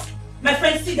what? My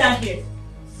friend, sit down here.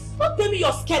 Don't tell me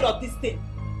you're scared of this thing.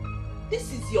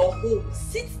 This is your home.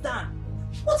 Sit down.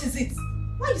 What is it?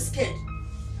 Why are you scared?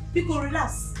 People,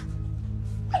 relax.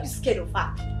 Why are you scared of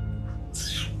her?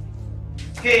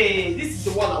 Hey, this is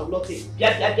the one I will not take.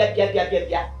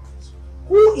 Bia.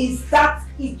 Who is that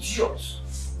idiot?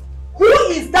 Who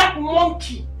is that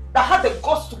monkey that had the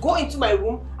guts to go into my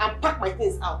room and pack my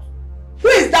things out? Who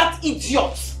is that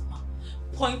idiot?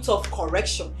 Point of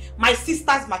correction. My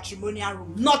sister's matrimonial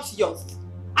room, not yours.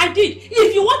 I did.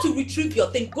 If you want to retrieve your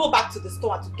thing, go back to the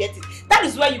store to get it. That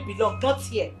is where you belong, not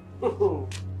here.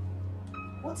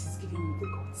 What is giving you the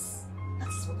guts? That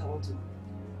is what I want to know.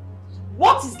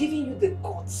 What is giving you the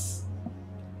guts?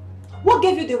 What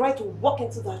gave you the right to walk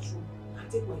into that room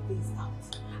and take my things out?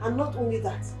 And not only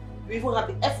that, you even have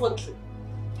the effrontery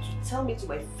to tell me to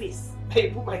my face that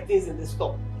you put my things in the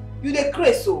store. You the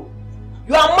crazy, so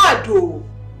you are mad, though.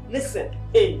 Listen,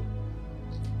 hey,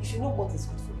 if you know what is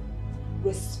good for you,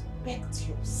 respect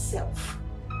yourself.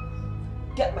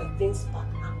 Get my things back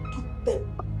and put them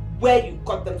where you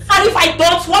got them from. And if I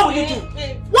don't, what will you do?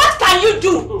 What can you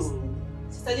do?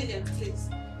 Sister Lydia, please.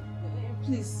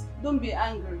 Please, don't be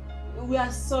angry. We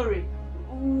are sorry.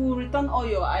 We will return all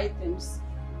your items.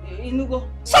 Inugo.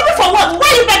 Sorry for what? Why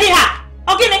are you begging her?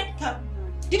 Okay,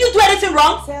 did you do anything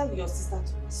wrong? Tell your sister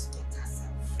to respect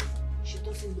herself. She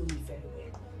doesn't know me very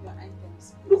well. Your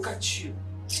items. Look at you.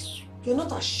 You're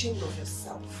not ashamed of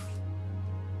yourself.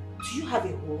 Do you have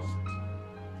a home?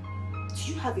 Do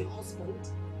you have a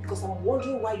husband? Because I'm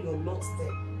wondering why you're not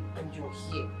there and you're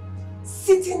here.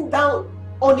 Sitting down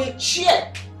on a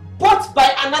chair bought by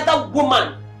another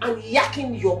woman and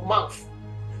yakking your mouth.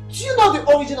 Do you know the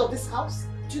origin of this house?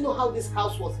 Do you know how this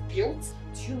house was built?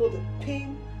 Do you know the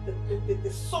pain,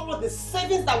 the sorrow, the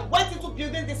savings that went into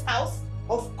building this house?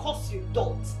 Of course you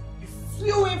don't. You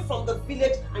flew in from the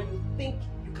village and you think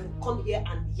you can come here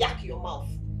and yak your mouth.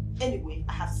 Anyway,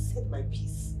 I have said my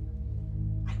piece.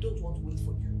 I don't want to wait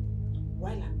for you.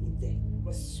 While I'm in there,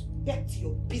 respect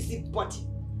your busy body.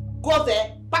 Go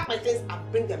there, pack my things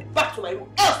and bring them back to my room.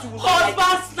 Else you will not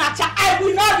Husband snatcher, I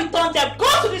will not return them. Go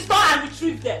to the store and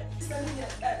retrieve them.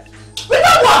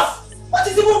 Return what? What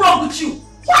is even wrong with you?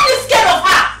 Why are you scared of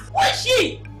her? Who is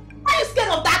she? Why are you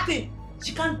scared of that thing?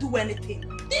 She can't do anything.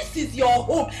 This is your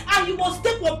home and you must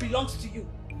take what belongs to you.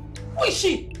 Who is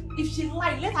she? If she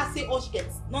lies, let her say all she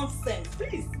gets. Nonsense,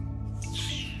 please.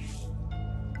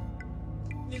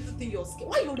 Little thing you're scared.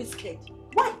 Why are you always scared?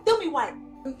 Why? Tell me why.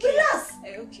 Okay. Relax.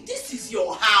 Okay. This is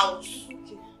your house.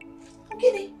 Okay.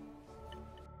 Okay.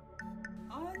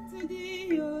 Unto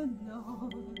thee, O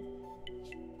Lord,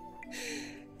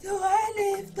 do I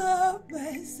lift up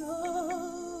my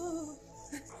soul.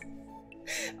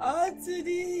 Unto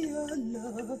thee, O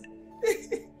Lord,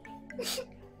 do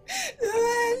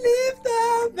I lift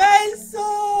up my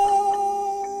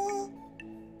soul.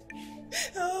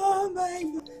 Oh my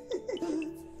Lord,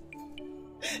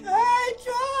 I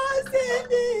trust in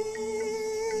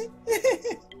thee.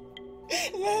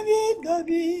 Let me not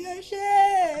be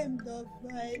ashamed of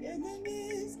my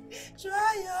enemies.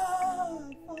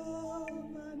 Triumph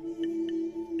over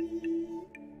me.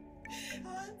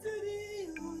 Unto thee,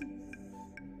 O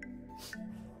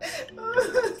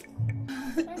Lord.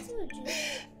 Auntie Uju,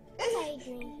 what are you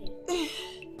doing here?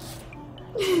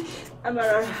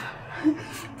 Amara,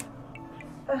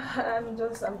 I'm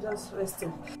just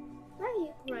resting. Why are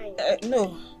you crying?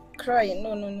 No, crying.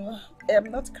 No. I'm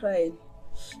not crying.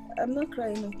 I'm not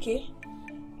crying, okay?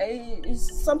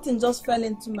 Something just fell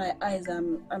into my eyes.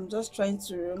 I'm just trying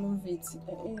to remove it.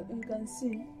 You can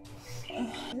see.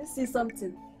 You see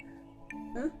something?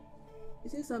 Huh? You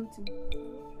see something?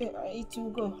 It will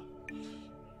go.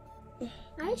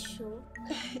 Are you sure?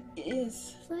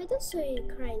 Yes. So I don't saw you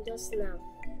crying just now.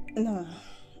 No,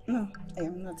 I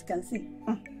am not. You can see.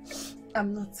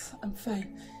 I'm not. I'm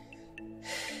fine.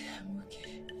 I'm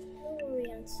okay. Don't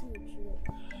worry, Auntie Uju.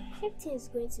 Everything is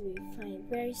going to be fine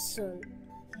very soon.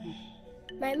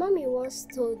 My mommy once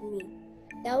told me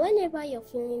that whenever you're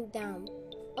feeling down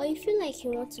or you feel like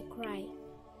you want to cry,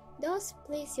 just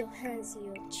place your hands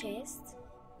in your chest,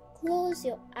 close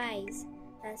your eyes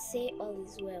and say all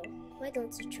is well. Why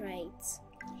don't you try it?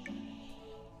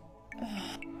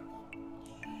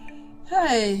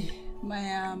 Hey, my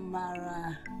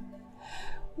Amara.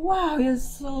 Wow, you're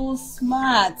so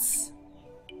smart.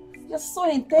 You're so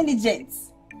intelligent.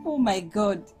 Oh my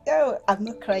God. Oh, I'm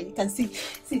not crying. You can see,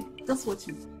 just watch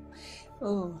me.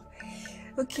 Oh,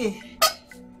 okay.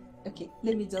 Okay,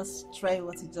 let me just try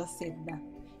what you just said now.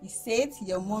 You said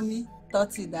your mommy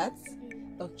taught you that?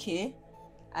 Okay.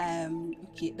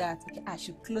 Okay, okay. I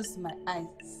should close my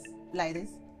eyes like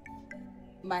this.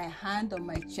 My hand on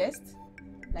my chest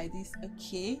like this,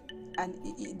 okay. And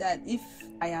that if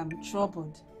I am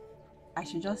troubled, I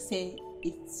should just say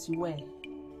it's well.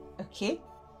 Okay?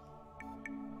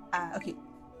 Okay.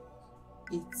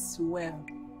 It's well.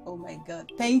 Oh my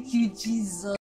God. Thank you, Jesus.